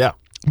 right? Yeah.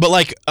 But,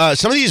 like,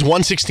 some of these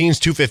 116s,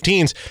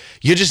 215s,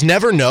 you just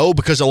never know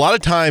because a lot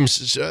of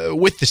times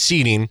with the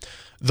seeding,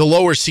 the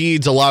lower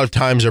seeds a lot of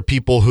times are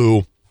people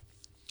who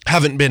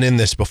haven't been in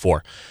this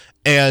before.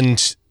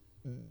 And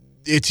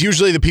it's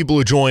usually the people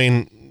who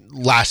join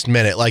last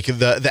minute. Like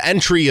the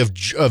entry of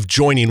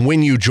joining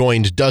when you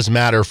joined does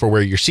matter for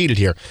where you're seated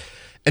here.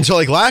 And so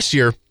like last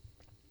year,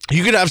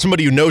 you could have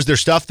somebody who knows their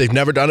stuff. They've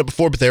never done it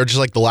before, but they're just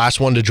like the last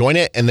one to join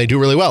it and they do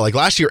really well. Like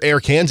last year,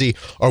 Eric Hansey,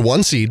 our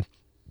 1 seed,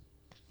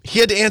 he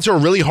had to answer a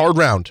really hard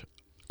round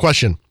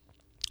question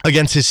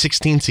against his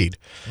 16 seed.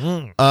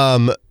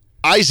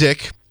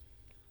 Isaac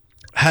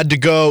had to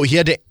go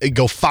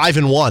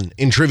 5-1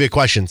 in trivia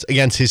questions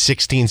against his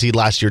 16 seed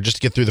last year just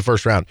to get through the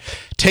first round.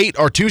 Tait,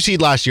 our 2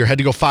 seed last year, had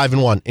to go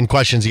 5-1 in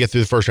questions to get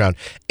through the first round.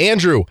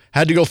 Andrew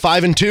had to go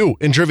 5-2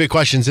 in trivia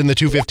questions in the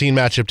 2:15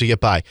 matchup to get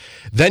by.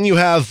 Then you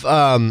have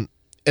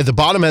at the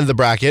bottom end of the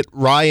bracket,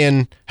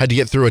 Ryan had to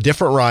get through a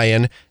different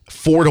Ryan,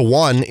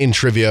 4-1 in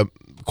trivia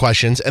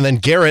questions, and then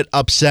Garrett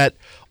upset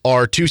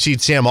our 2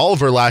 seed Sam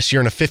Oliver last year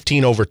in a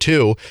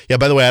 15/2. Yeah,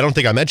 by the way, I don't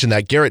think I mentioned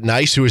that. Garrett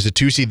Nice, who is a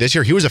 2 seed this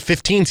year, he was a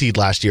 15 seed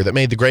last year that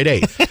made the grade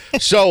 8.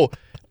 So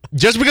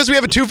just because we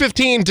have a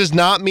 2:15 does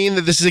not mean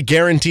that this is a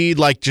guaranteed,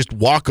 like, just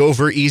walk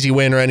over, easy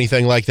win or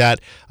anything like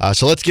that.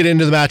 So let's get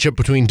into the matchup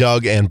between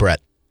Doug and Brett.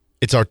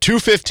 It's our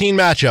 2:15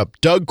 matchup.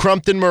 Doug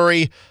Crumpton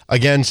Murray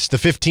against the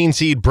 15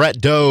 seed Brett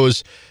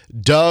Doze.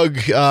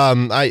 Doug,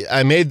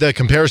 I made the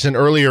comparison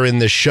earlier in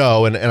this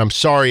show, and I'm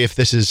sorry if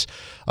this is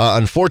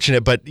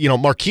unfortunate, but you know,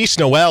 Marquise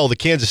Noel, the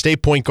Kansas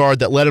State point guard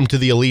that led him to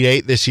the Elite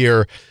Eight this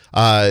year,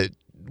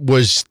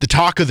 was the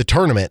talk of the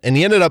tournament, and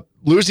he ended up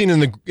losing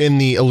in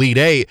the Elite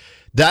Eight.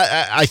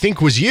 That I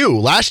think was you.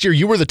 Last year,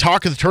 you were the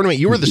talk of the tournament.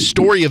 You were the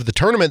story of the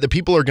tournament that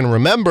people are going to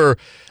remember.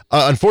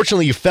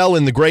 Unfortunately, you fell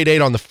in the grade 8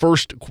 on the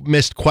first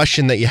missed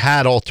question that you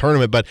had all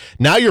tournament, but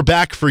now you're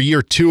back for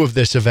year 2 of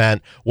this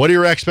event. What are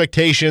your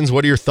expectations?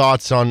 What are your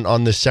thoughts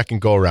on this second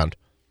go-around?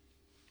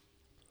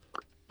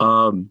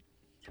 I'm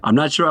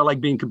not sure I like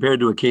being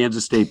compared to a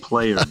Kansas State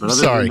player, but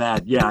other than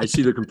that, yeah, I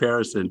see the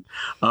comparison.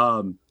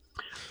 I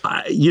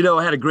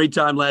had a great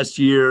time last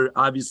year.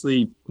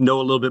 Obviously, know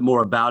a little bit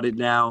more about it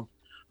now.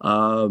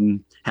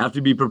 Have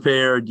to be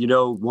prepared,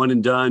 one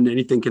and done,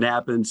 anything can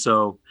happen.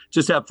 So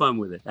just have fun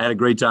with it. I had a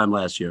great time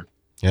last year.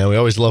 Yeah, we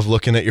always love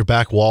looking at your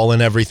back wall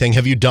and everything.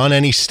 Have you done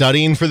any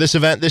studying for this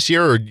event this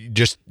year, or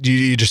do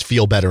you just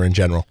feel better in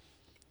general?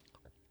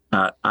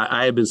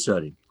 I have been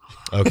studying.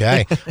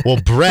 Okay. Well,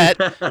 Brett,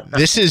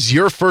 this is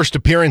your first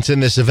appearance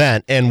in this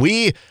event, and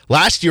we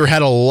last year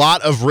had a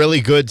lot of really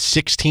good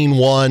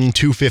 16-1,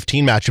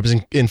 2:15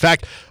 matchups. In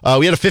fact,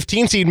 we had a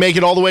 15 seed make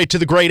it all the way to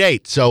the grade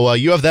 8. So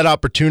you have that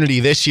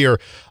opportunity this year.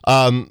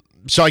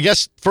 So I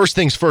guess first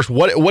things first,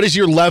 what is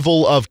your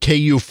level of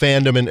KU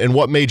fandom and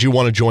what made you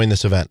want to join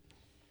this event?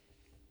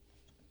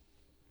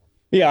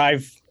 Yeah,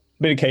 I've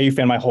been a KU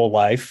fan my whole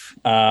life.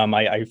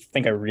 I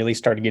think I really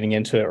started getting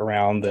into it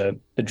around the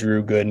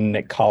Drew Gooden,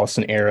 Nick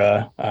Collison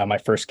era. My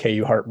first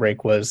KU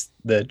heartbreak was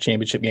the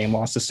championship game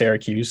lost to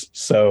Syracuse.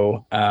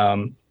 So,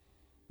 I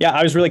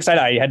was really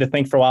excited. I had to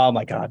think for a while. I'm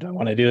like, do I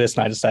want to do this?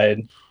 And I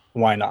decided,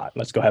 why not?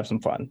 Let's go have some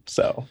fun.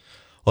 So,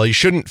 well, you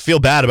shouldn't feel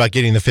bad about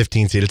getting the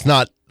 15 seed. It's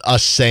not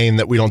us saying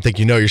that we don't think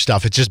you know your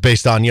stuff. It's just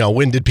based on,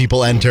 when did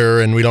people enter,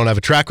 and we don't have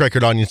a track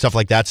record on you and stuff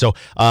like that. So,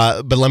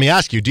 but let me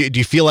ask you, do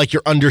you feel like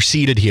you're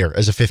underseeded here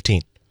as a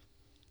 15?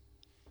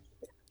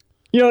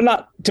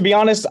 Not to be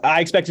honest,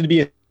 I expected to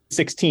be a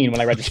 16 when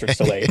I registered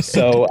so late.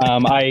 So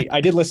I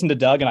did listen to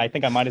Doug, and I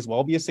think I might as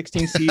well be a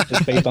 16 seed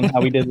just based on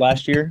how we did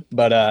last year.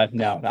 But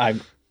no,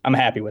 I'm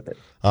happy with it.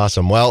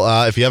 Awesome.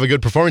 Well, if you have a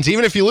good performance,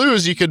 even if you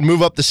lose, you could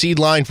move up the seed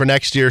line for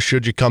next year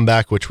should you come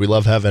back, which we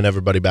love having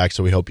everybody back,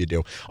 so we hope you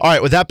do. All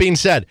right, with that being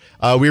said,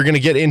 we're going to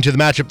get into the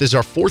matchup. This is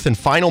our fourth and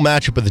final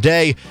matchup of the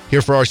day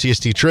here for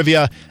RCST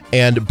Trivia.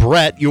 And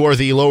Brett, you are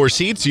the lower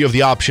seed, so you have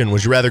the option.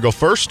 Would you rather go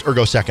first or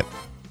go second?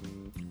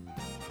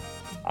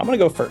 I'm going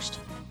to go first.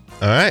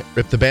 All right,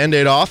 rip the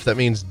Band-Aid off. That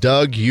means,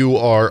 Doug, you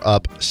are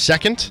up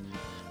second.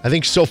 I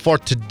think so far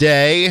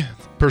today,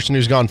 the person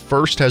who's gone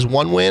first has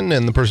 1 win,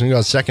 and the person who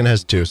got second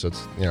has 2, so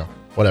it's,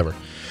 whatever.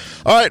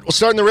 All right, we'll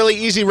start in the really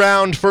easy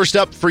round. First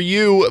up for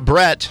you,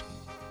 Brett.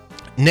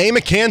 Name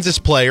a Kansas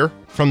player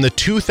from the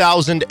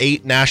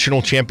 2008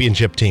 National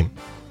Championship team.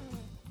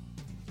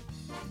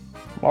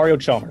 Mario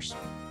Chalmers.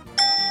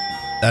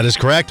 That is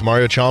correct.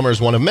 Mario Chalmers,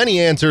 one of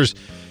many answers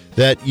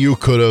that you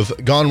could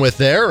have gone with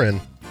there, and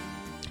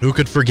who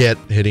could forget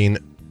hitting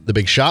the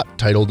big shot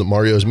titled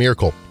Mario's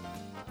Miracle.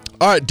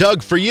 All right,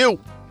 Doug, for you.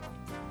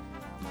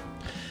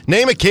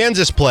 Name a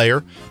Kansas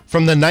player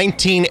from the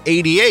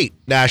 1988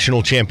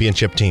 National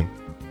Championship team.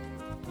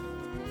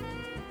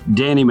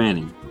 Danny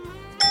Manning.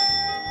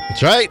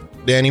 That's right,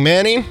 Danny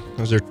Manning.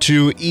 Those are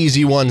 2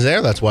 easy ones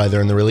there. That's why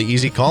they're in the really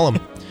easy column.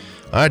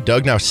 All right,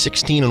 Doug, now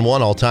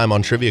 16-1 all-time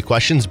on trivia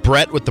questions.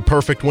 Brett with the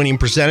perfect winning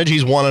percentage.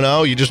 He's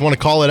 1-0. You just want to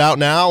call it out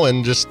now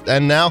and just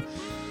end now?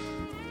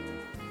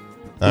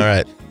 All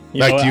right.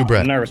 Back to you,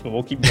 Brett. I'm nervous, but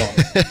we'll keep going.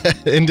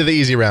 Into the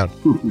easy round.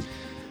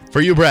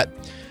 For you, Brett.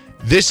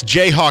 This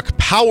Jayhawk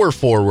power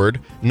forward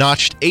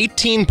notched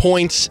 18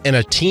 points and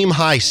a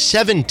team-high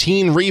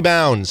 17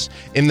 rebounds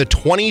in the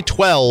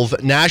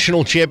 2012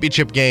 National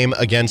Championship game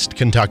against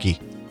Kentucky.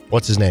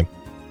 What's his name?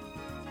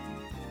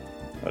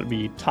 That would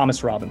be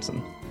Thomas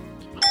Robinson.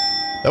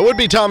 That would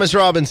be Thomas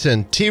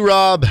Robinson.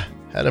 T-Rob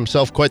had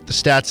himself quite the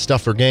stat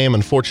stuffer game.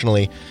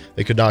 Unfortunately,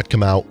 they could not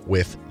come out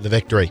with the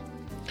victory.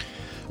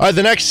 All right,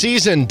 the next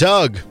season,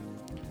 Doug.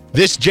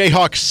 This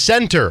Jayhawk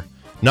center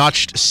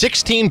notched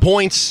 16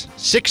 points,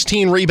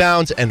 16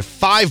 rebounds, and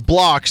 5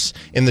 blocks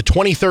in the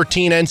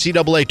 2013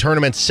 NCAA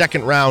Tournament's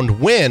second round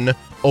win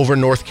over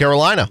North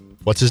Carolina.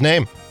 What's his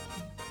name?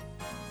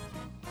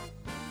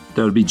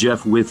 That would be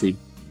Jeff Withey.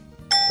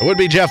 It would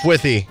be Jeff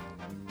Withey.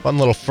 Fun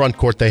little front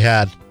court they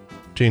had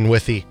between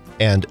Withey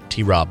and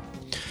T-Rob.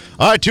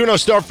 All right, 2-0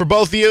 start for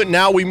both of you.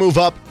 Now we move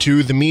up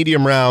to the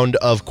medium round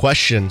of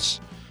questions.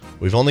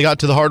 We've only got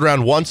to the hard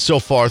round once so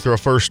far through our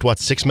first,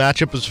 6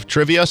 matchups of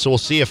trivia, so we'll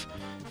see if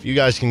you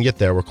guys can get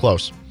there. We're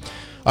close.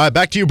 All right,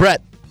 back to you,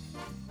 Brett.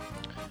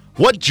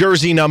 What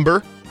jersey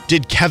number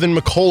did Kevin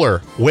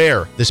McCullough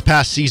wear this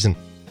past season?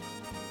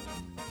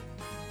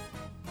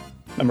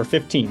 Number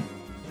 15.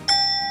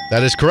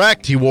 That is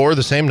correct. He wore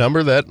the same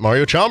number that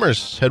Mario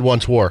Chalmers had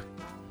once wore.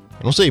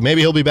 And we'll see.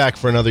 Maybe he'll be back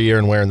for another year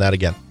and wearing that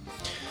again.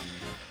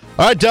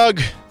 All right,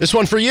 Doug, this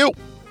one for you.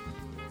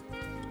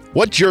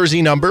 What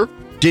jersey number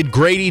did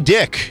Grady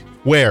Dick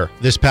wear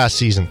this past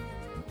season?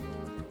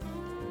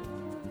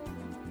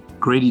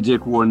 Grady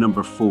Dick wore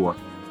number 4.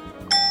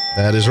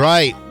 That is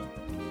right.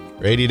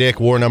 Grady Dick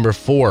wore number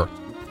 4.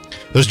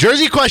 Those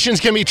jersey questions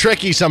can be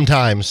tricky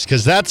sometimes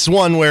because that's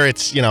one where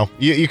it's,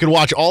 you could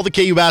watch all the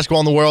KU basketball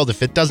in the world.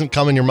 If it doesn't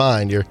come in your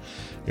mind, you're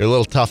a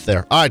little tough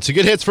there. All right, so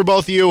good hits for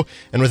both of you.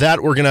 And with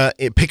that, we're going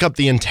to pick up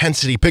the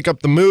intensity, pick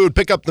up the mood,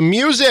 pick up the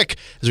music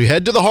as we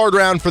head to the hard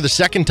round for the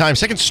second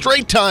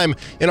straight time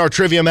in our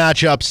trivia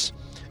matchups.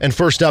 And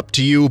first up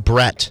to you,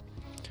 Brett.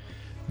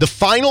 The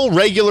final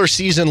regular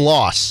season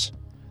loss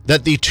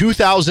that the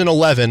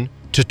 2011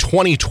 to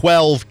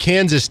 2012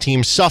 Kansas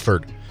team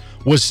suffered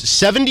was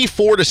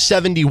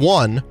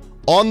 74-71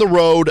 on the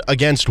road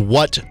against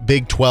what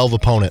Big 12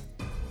 opponent?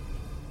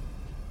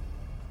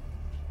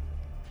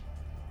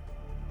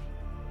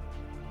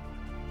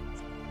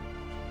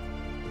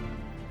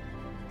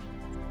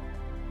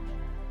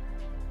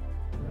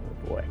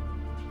 Oh boy.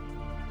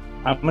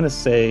 I'm going to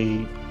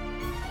say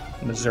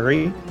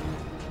Missouri.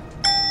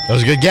 That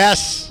was a good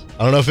guess.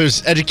 I don't know if it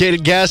was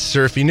educated guess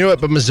or if you knew it,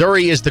 but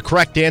Missouri is the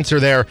correct answer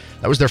there.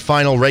 That was their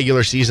final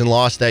regular season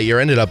loss that year.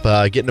 Ended up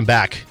getting them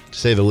back, to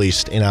say the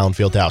least, in Allen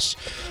Fieldhouse.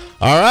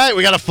 All right,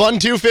 we got a fun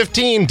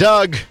 2:15.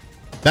 Doug,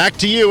 back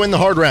to you in the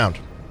hard round.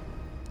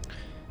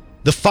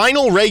 The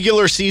final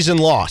regular season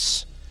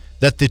loss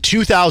that the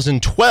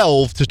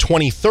 2012 to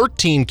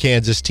 2013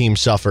 Kansas team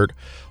suffered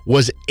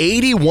was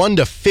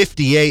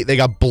 81-58. They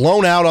got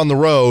blown out on the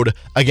road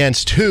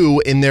against who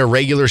in their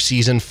regular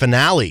season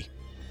finale?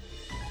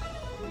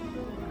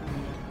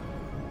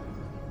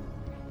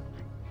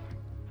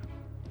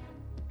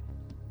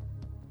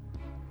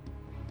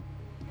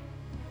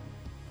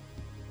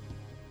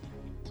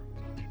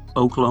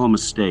 Oklahoma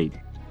State.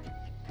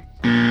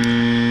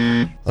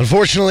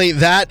 Unfortunately,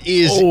 that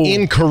is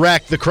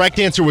incorrect. The correct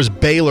answer was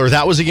Baylor.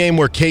 That was a game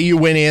where KU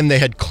went in. They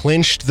had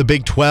clinched the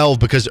Big 12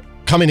 because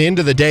coming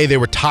into the day, they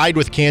were tied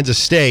with Kansas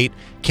State.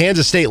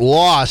 Kansas State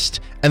lost,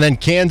 and then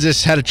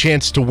Kansas had a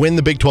chance to win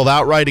the Big 12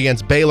 outright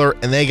against Baylor,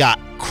 and they got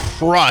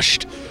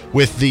crushed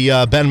with the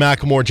Ben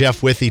McLemore,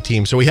 Jeff Withey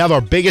team. So we have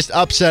our biggest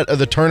upset of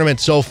the tournament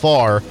so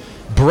far.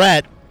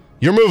 Brett,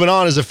 you're moving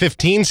on as a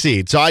 15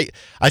 seed. So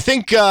I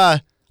think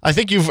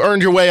you've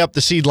earned your way up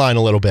the seed line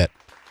a little bit.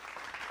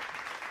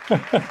 Well,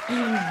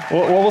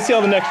 we'll see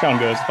how the next round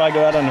goes. If I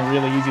go out on a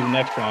really easy the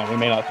next round, we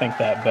may not think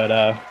that, but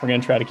we're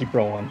going to try to keep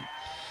rolling.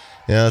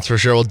 Yeah, that's for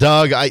sure. Well,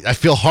 Doug, I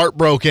feel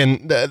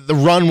heartbroken. The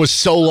run was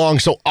so long,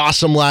 so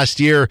awesome last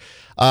year.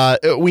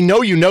 We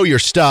know you know your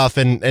stuff,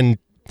 and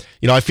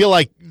I feel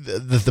like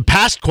the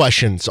past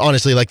questions,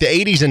 honestly, like the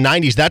 80s and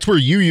 90s, that's where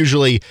you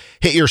usually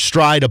hit your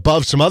stride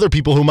above some other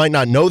people who might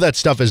not know that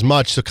stuff as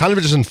much. So kind of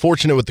just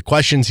unfortunate with the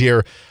questions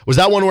here. Was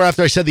that one where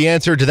after I said the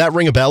answer, did that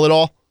ring a bell at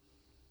all?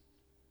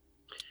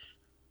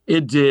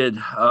 It did.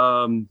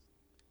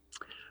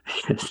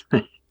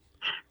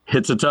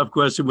 It's a tough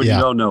question when you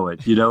don't know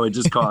it. It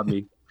just caught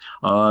me.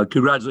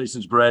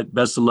 Congratulations, Brett.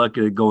 Best of luck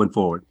going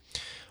forward.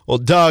 Well,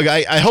 Doug,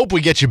 I hope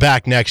we get you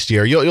back next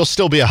year. You'll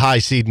still be a high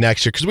seed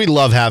next year because we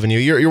love having you.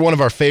 You're one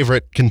of our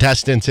favorite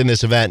contestants in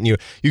this event, and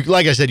you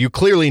like I said, you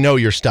clearly know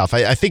your stuff.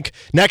 I think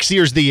next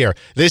year's the year.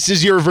 This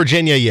is your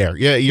Virginia year.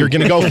 You're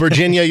going to go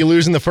Virginia. You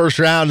lose in the first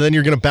round, and then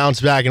you're going to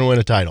bounce back and win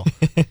a title.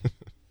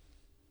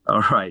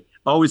 All right.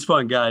 Always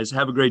fun, guys.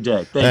 Have a great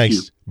day. Thank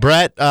you.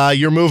 Brett,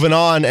 you're moving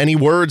on. Any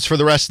words for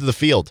the rest of the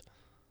field?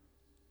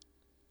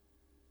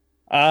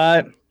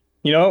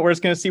 We're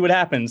just going to see what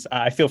happens.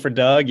 I feel for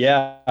Doug.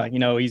 Yeah,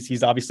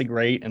 he's obviously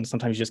great, and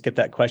sometimes you just get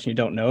that question you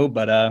don't know,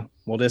 but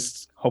we'll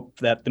just hope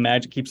that the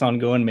magic keeps on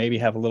going, maybe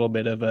have a little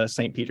bit of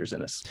St. Peter's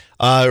in us.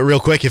 Real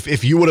quick,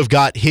 if you would have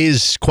got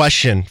his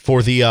question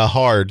for the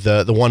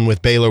the one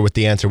with Baylor with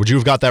the answer, would you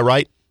have got that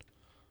right?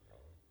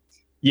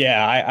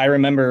 Yeah, I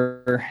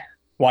remember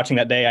watching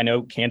that day. I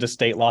know Kansas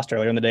State lost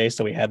earlier in the day,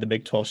 so we had the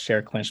Big 12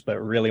 share clinch, but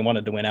really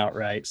wanted to win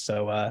outright.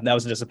 So that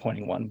was a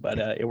disappointing one, but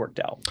it worked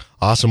out.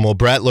 Awesome. Well,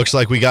 Brett, looks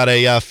like we got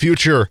a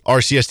future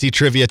RCST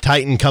Trivia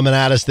Titan coming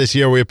at us this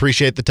year. We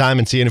appreciate the time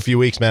and see you in a few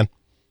weeks, man.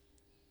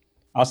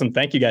 Awesome.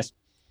 Thank you, guys.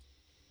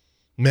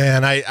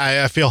 Man,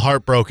 I feel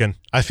heartbroken.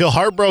 I feel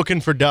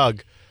heartbroken for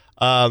Doug.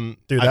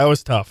 Dude, that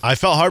was tough. I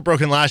felt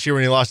heartbroken last year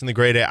when he lost in the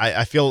grade A.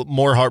 I feel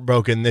more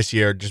heartbroken this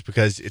year just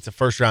because it's a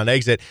first-round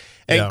exit.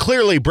 And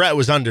clearly Brett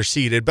was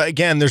underseeded. But,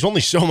 again, there's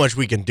only so much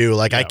we can do.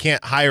 I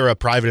can't hire a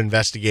private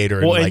investigator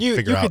and you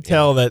figure out. You could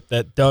tell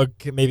that Doug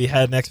maybe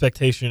had an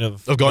expectation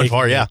of going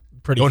far,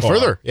 pretty going far,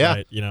 further,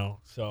 right?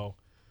 So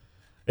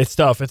it's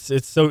tough.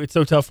 It's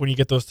so tough when you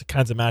get those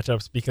kinds of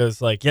matchups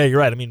because, you're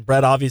right. I mean,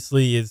 Brett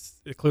obviously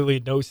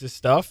clearly knows his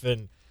stuff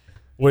and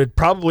would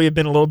probably have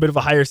been a little bit of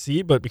a higher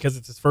seed, but because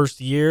it's his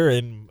first year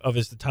and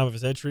the time of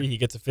his entry, he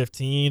gets a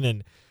 15.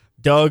 And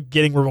Doug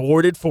getting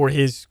rewarded for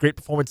his great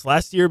performance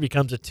last year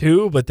becomes a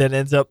 2, but then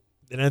ends up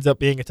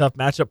being a tough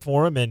matchup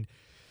for him. And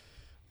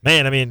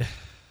man, I mean,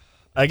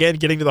 again,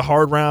 getting to the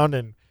hard round,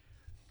 and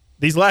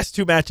these last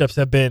 2 matchups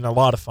have been a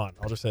lot of fun.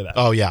 I'll just say that.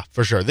 Oh yeah,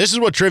 for sure. This is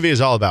what trivia is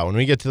all about. When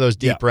we get to those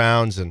deep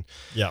rounds, and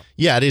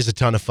it is a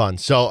ton of fun.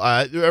 So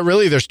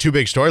really, there's 2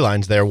 big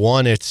storylines there.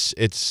 One,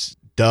 it's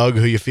Doug,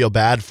 who you feel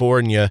bad for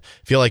and you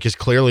feel like is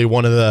clearly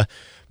one of the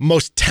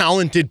most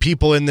talented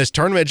people in this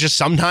tournament. Just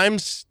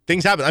sometimes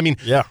things happen. I mean,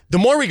 the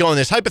more we go in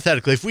this,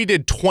 hypothetically, if we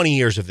did 20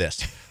 years of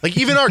this,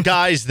 even our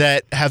guys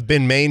that have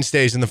been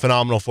mainstays in the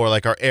Phenomenal Four,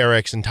 like our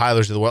Erics and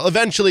Tylers of the world,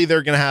 eventually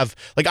they're going to have,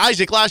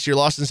 Isaac last year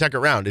lost in the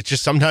second round. It's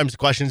just sometimes the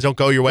questions don't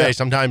go your way.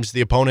 Sometimes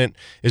the opponent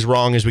is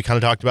wrong, as we kind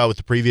of talked about with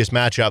the previous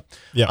matchup.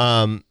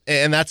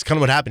 And that's kind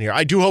of what happened here.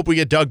 I do hope we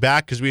get Doug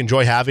back because we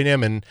enjoy having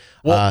him. And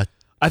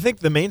I think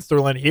the main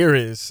storyline here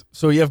is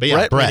you have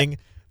Brett winning.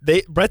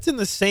 Brett's in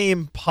the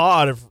same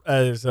pod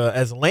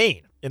as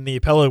Lane in the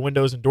Appellate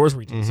Windows and Doors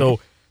region. So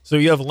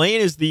you have Lane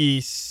as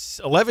the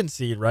 11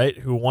 seed, right,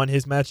 who won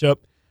his matchup,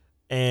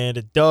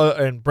 and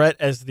Brett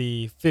as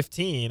the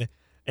 15.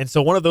 And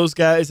so one of those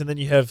guys, and then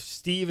you have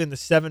Steve in the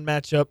 7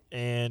 matchup,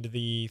 and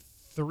the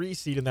 3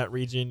 seed in that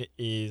region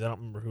is, I don't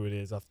remember who it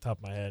is off the top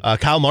of my head.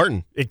 Kyle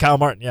Martin. Kyle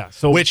Martin, yeah.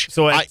 So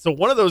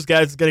one of those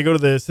guys is going to go to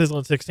the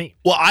Sizzling 16.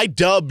 Well, I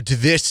dubbed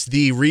this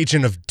the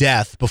region of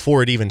death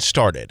before it even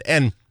started.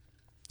 And,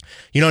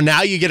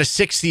 now you get a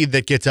 6 seed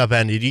that gets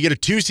upended. You get a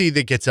 2 seed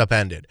that gets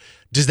upended.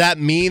 Does that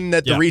mean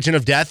that the region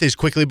of death is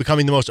quickly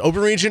becoming the most open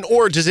region,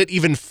 or does it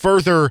even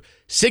further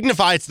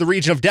signify it's the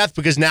region of death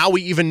because now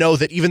we even know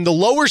that even the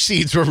lower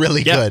seeds were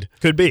really good?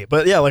 Could be.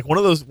 But one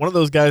of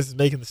those guys is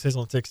making the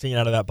Sizzling 16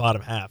 out of that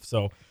bottom half.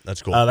 So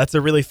that's cool. That's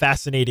a really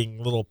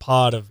fascinating little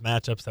pod of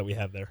matchups that we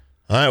have there.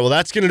 All right, well,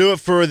 that's going to do it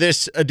for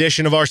this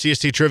edition of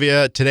RCST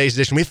Trivia, today's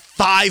edition. We have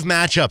 5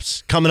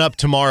 matchups coming up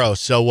tomorrow,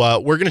 so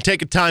we're going to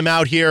take a time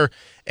out here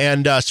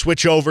and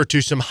switch over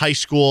to some high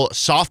school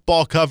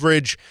softball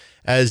coverage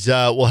as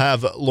we'll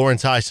have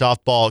Lawrence High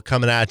softball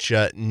coming at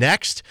you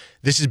next.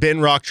 This has been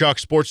Rock Chalk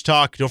Sports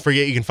Talk. Don't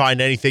forget you can find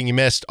anything you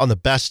missed on the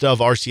Best of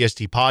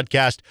RCST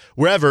podcast,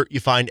 wherever you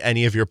find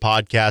any of your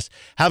podcasts.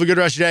 Have a good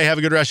rest of your day. Have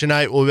a good rest of your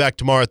night. We'll be back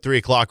tomorrow at 3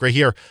 o'clock right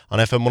here on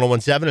FM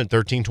 1017 and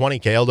 1320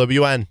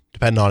 KLWN.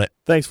 Depend on it.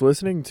 Thanks for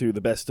listening to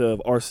the Best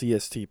of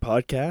RCST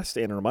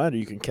podcast. And a reminder,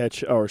 you can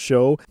catch our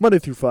show Monday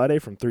through Friday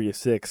from 3 to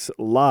 6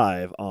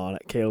 live on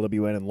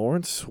KLWN in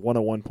Lawrence,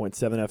 101.7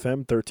 FM,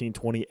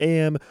 1320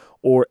 AM,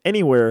 or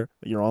anywhere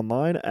you're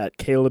online at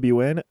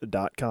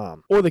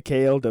klwn.com or the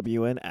KLWN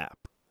app.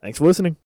 Thanks for listening.